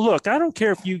I don't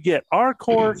care if you get our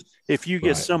course, if you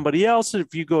get somebody else,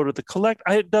 if you go to the collect,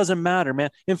 it doesn't matter, man.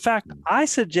 In fact, I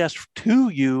suggest to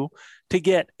you to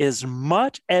get as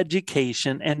much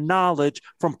education and knowledge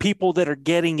from people that are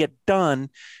getting it done,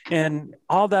 and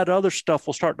all that other stuff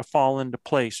will start to fall into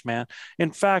place, man.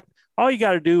 In fact, all you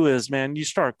got to do is, man, you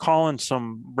start calling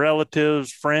some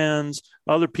relatives, friends,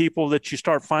 other people that you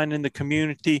start finding in the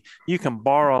community. You can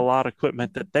borrow a lot of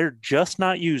equipment that they're just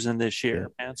not using this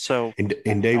year, man. So, and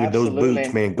David, Absolutely. those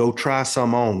boots, man, go try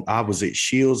some on. I was at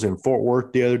Shields in Fort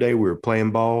Worth the other day. We were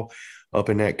playing ball up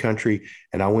in that country,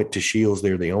 and I went to Shields.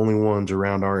 They're the only ones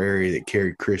around our area that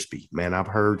carry Crispy. Man, I've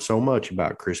heard so much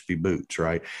about Crispy boots,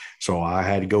 right? So I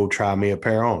had to go try me a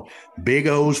pair on. Big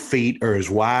O's feet are as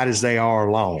wide as they are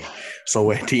long.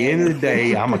 So at the end of the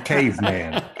day, I'm a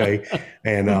caveman, okay?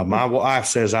 And my wife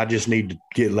says I just need to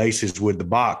get laces with the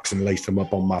box and lace them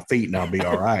up on my feet, and I'll be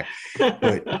all right.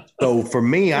 But so for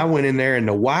me, I went in there, and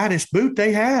the widest boot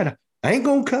they had, I ain't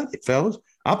going to cut it, fellas.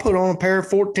 I put on a pair of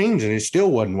 14s and it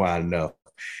still wasn't wide enough.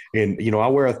 And, you know, I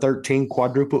wear a 13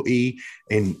 quadruple E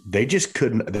and they just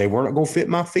they weren't going to fit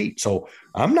my feet. So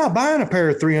I'm not buying a pair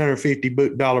of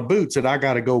 $350 boots that I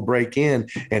got to go break in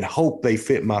and hope they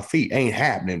fit my feet. Ain't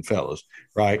happening, fellas.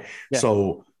 Right. Yeah.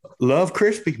 So love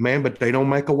Crispy, man, but they don't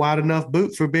make a wide enough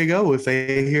boot for Big O. If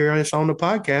they hear us on the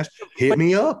podcast, hit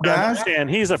me up, guys. And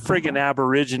he's a friggin'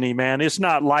 Aborigine, man. It's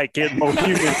not like it most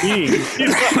human beings.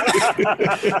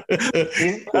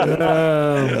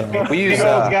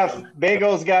 Big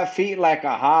O's got feet like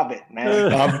a hobbit,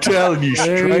 man. I'm telling you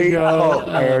straight up,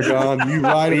 Aragon. You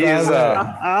right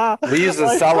about that. We use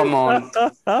a Solomon.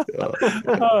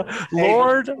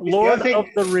 Lord of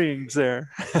the Rings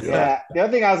there. Yeah. The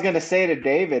other thing I was going to say to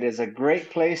David is a great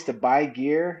place to buy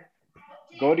gear.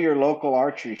 Go to your local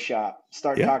archery shop.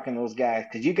 Start talking to those guys,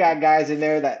 because you got guys in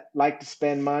there that like to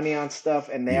spend money on stuff,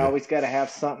 and they always got to have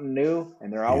something new,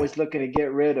 and they're always looking to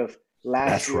get rid of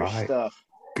last year's stuff.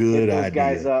 Good idea. Those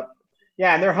guys up.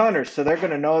 Yeah, and they're hunters, so they're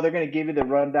going to know. They're going to give you the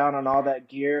rundown on all that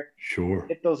gear. Sure.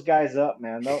 Hit those guys up,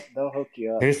 man. They'll hook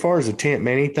you up. And as far as the tent,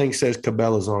 man, anything says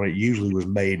Cabela's on it usually was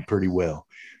made pretty well.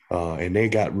 And they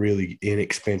got really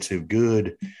inexpensive,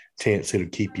 good tents that'll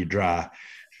keep you dry.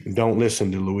 Don't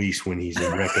listen to Luis when he's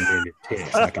in recommended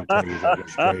tents. I can tell you that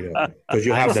straight up, because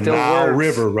you'll have the Nile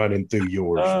River running through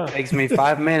yours. Takes me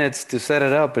 5 minutes to set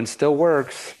it up and still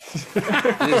works. You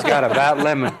just got a bad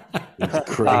lemon. It's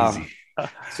crazy.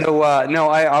 No,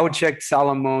 I would check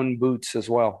Salomon boots as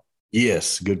well.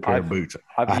 Yes, good pair of boots.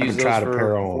 I've used those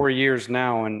for 4 years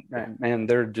now, and man,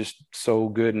 they're just so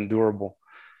good and durable.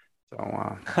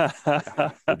 So,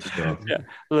 yeah.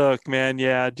 Look, man,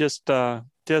 just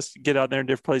get out there in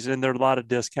different places, and there are a lot of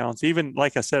discounts. Even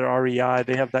like I said, REI,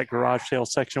 they have that garage sale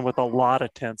section with a lot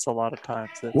of tents a lot of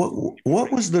times.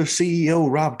 What was the CEO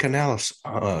Rob Canales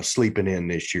sleeping in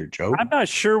this year, Joe? I'm not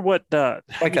sure what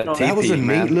like a teepee, that was a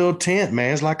neat little tent,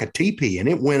 man. It's like a teepee, and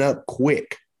it went up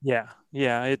quick. Yeah,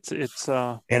 it's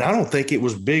and I don't think it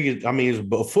was big. I mean, it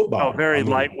was a football. Very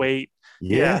lightweight.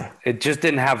 Yeah, it just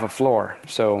didn't have a floor,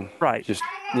 so just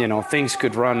things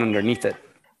could run underneath it.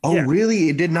 Oh, really?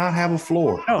 It did not have a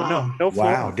floor. No floor.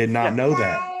 Wow, did not know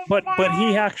that. But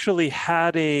he actually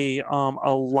had a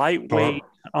lightweight.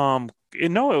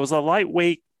 It was a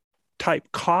lightweight type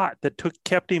cot that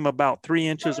kept him about 3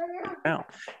 inches down.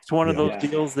 It's one of those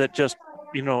deals that just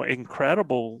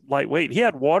incredible lightweight. He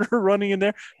had water running in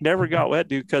there, never got wet,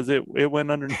 dude, because it went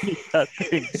underneath that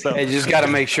thing. So you just got to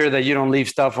make sure that you don't leave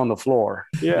stuff on the floor.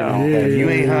 Yeah. You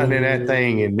ain't hunting that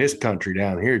thing in this country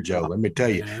down here, Joe. Let me tell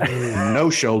you, no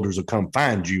shoulders will come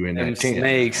find you in that tent.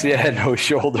 Snakes, no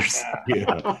shoulders.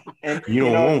 Yeah. You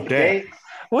don't want that.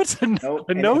 What's a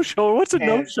no-shoulder? What's a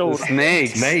no-shoulder?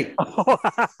 Snake. Oh,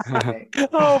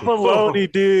 baloney,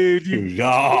 dude. You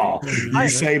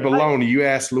say baloney. You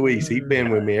ask Luis. He's been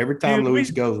with me. Every time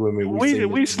Luis goes with me,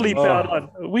 we sleep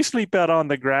out on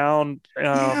the ground.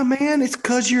 Yeah, man. It's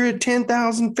because you're at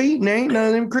 10,000 feet and ain't none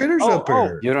of them critters up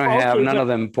there. You don't have none of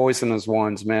them poisonous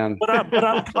ones, man. But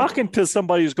I'm talking to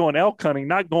somebody who's going elk hunting,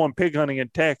 not going pig hunting in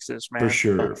Texas, man. For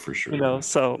sure.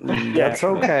 So that's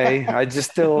okay. I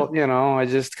just still, I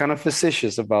just kind of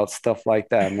facetious about stuff like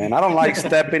that, man. I don't like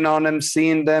stepping on them,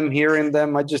 seeing them, hearing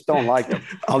them. I just don't like them.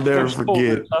 I'll never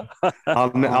forget.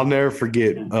 I'll never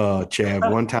forget, Chad.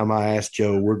 One time I asked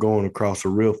Joe, we're going across a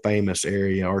real famous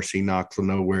area. RC Knox will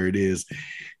know where it is.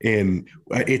 And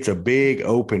it's a big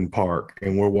open park.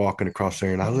 And we're walking across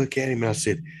there. And I look at him and I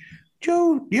said,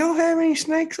 Joe, do y'all have any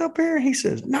snakes up here? He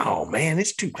says, no, man,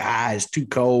 it's too high. It's too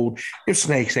cold. If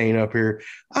snakes ain't up here.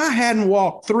 I hadn't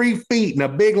walked 3 feet and a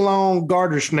big, long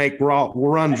garter snake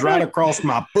runs right across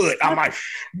my foot. I'm like,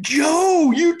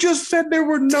 Joe, you just said there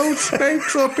were no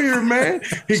snakes up here, man.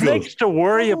 He snakes goes, to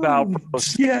worry about.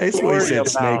 Yeah, it's what he said,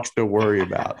 snakes to worry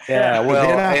about. Yeah, well.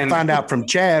 Then I find out from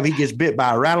Chav, he gets bit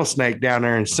by a rattlesnake down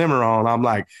there in Cimarron. I'm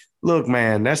like, look,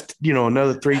 man, that's,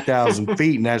 another 3,000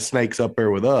 feet and that snake's up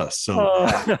there with us. So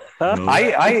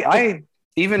I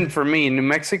even for me in New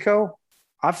Mexico,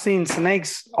 I've seen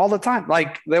snakes all the time.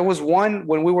 Like there was one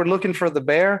when we were looking for the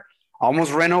bear,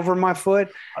 almost ran over my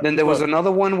foot. Then there was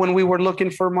another one when we were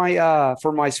looking for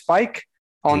my spike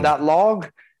on that log.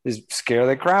 Is scare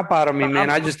the crap out of me, man.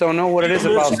 I just don't know what it is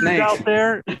about snakes. Out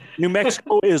there, New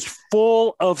Mexico is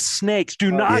full of snakes.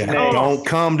 Do not don't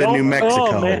come to New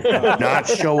Mexico. Not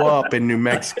show up in New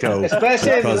Mexico,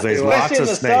 especially because there's lots of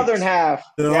the snakes. Southern half.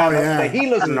 The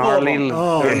Gila's gnarly,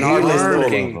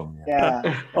 looking. Yeah.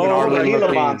 The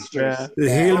Gila monsters. The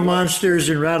Gila monsters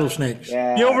and rattlesnakes.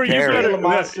 Yeah. Gilbert, you better. Gila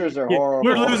monsters are horrible.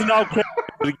 We're losing all.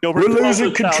 Gilbert, We're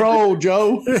losing control,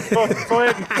 Joe. Go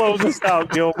ahead and close us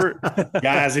out, Gilbert.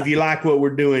 Guys, if you like what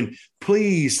we're doing,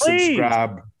 please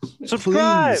subscribe.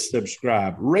 Please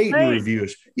subscribe, rate and review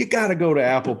us. You got to go to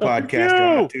Apple Podcast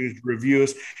or iTunes to review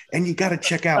us, and you got to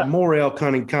check out more elk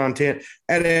hunting content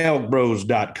at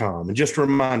elkbros.com. And just a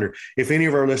reminder, if any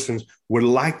of our listeners would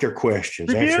like their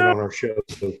questions answered on our show,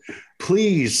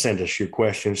 please send us your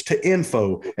questions to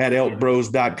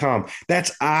info@elkbros.com.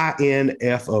 That's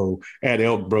INFO at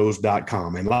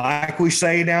elkbros.com. And like we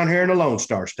say down here in the Lone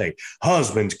Star State,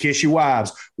 husbands, kiss your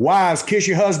wives. Wives, kiss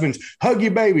your husbands. Hug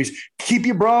your babies. Keep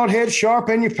your broadhead sharp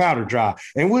and your powder dry.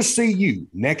 And we'll see you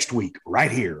next week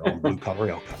right here on Blue Collar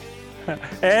Elk Hunting.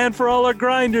 And for all our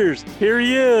grinders, here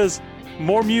he is.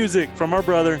 More music from our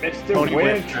brother, Mr. Tony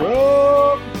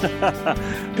Winthrop.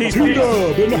 Peace,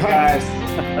 Guys.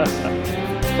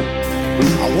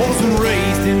 I wasn't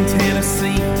raised in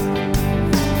Tennessee,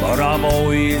 but I've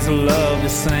always loved to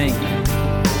sing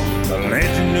the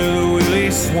legend of Willie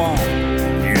Swan,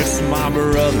 yes, my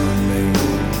brother and me.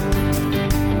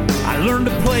 I learned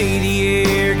to play the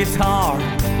air guitar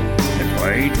and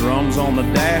play drums on the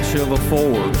dash of a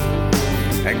Ford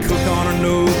and cook on an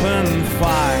open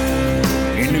fire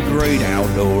in the great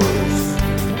outdoors.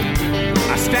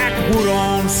 I stacked wood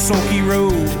on Soaky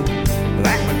Road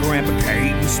like my grandpa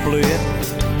Caden split.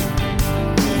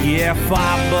 Yeah,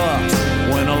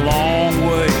 $5 went a long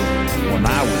way when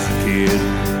I was a kid.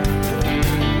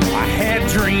 I had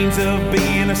dreams of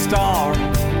being a star,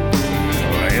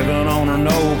 living on an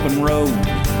open road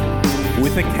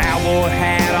with a cowboy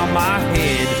hat on my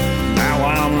head. Now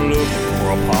I'm looking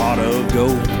for a pot of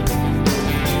gold.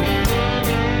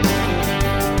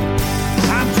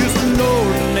 I'm just an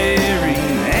ordinary,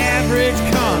 average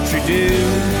country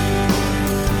dude.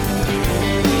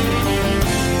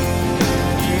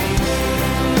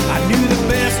 I knew the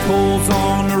best holes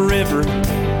on the river,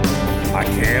 I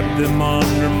kept them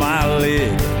under my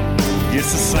lid,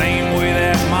 just the same way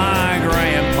that my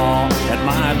grandpa and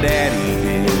my daddy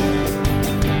did.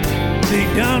 They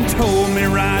done told me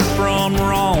right from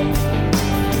wrong,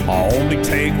 only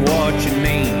take what you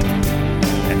need,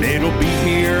 and it'll be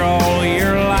here all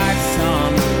your life,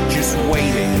 son, just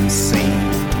wait and see.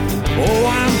 Oh,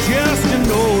 I'm just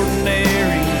an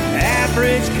ordinary,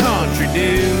 average country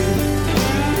dude.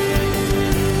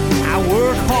 I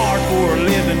work hard for a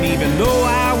living even though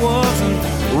I wasn't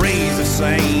raised the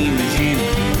same as you.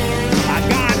 I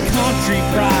got country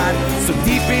pride so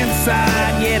deep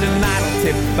inside, yeah, tonight I'll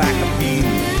tip back a few.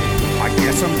 I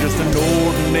guess I'm just an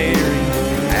ordinary,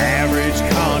 average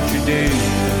country dude.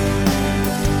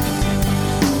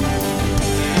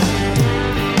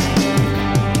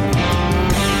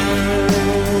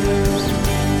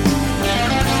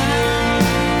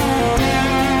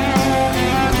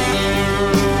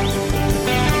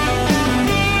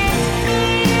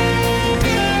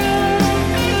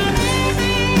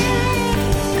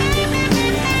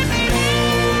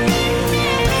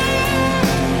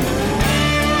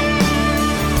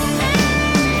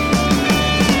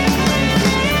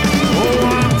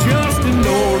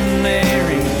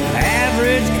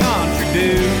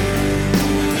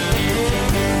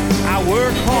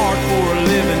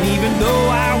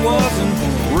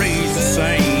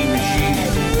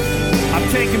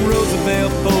 Taking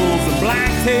Roosevelt bulls and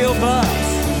blacktail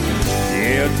bucks,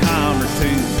 yeah, a time or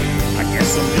two. I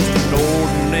guess I'm just an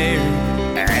ordinary,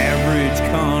 average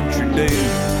country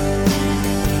dude.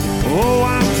 Oh,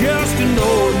 I'm just an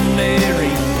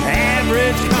ordinary,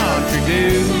 average country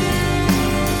dude.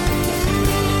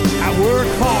 I work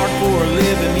hard for a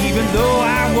living even though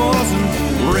I wasn't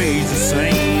raised the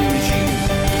same as you.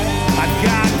 I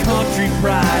got country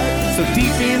pride so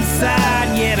deep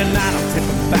inside, yeah, tonight I'll tip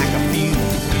it back a few.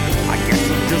 I guess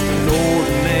I'm just an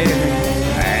ordinary,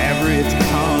 average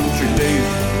country dude.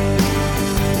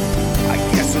 I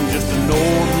guess I'm just an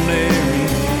ordinary,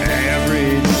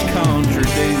 average country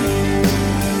dude.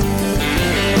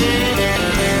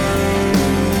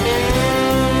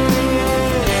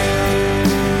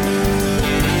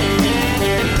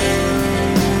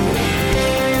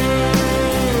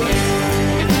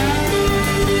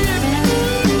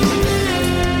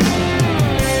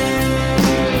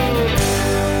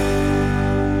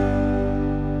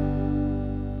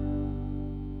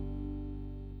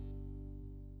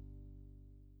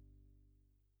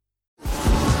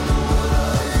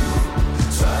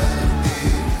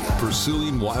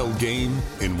 wild game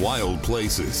in wild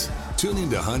places. Tune in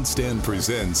to Hunt Stand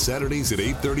Presents Saturdays at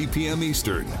 8:30 p.m.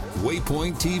 Eastern.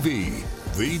 Waypoint TV,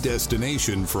 the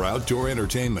destination for outdoor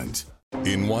entertainment.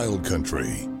 In Wild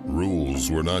Country, rules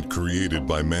were not created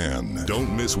by man.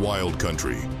 Don't miss Wild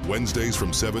Country, Wednesdays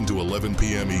from 7 to 11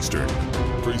 p.m. Eastern.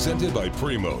 Presented by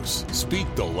Primos. Speak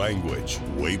the language.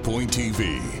 Waypoint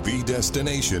TV, the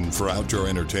destination for outdoor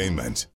entertainment.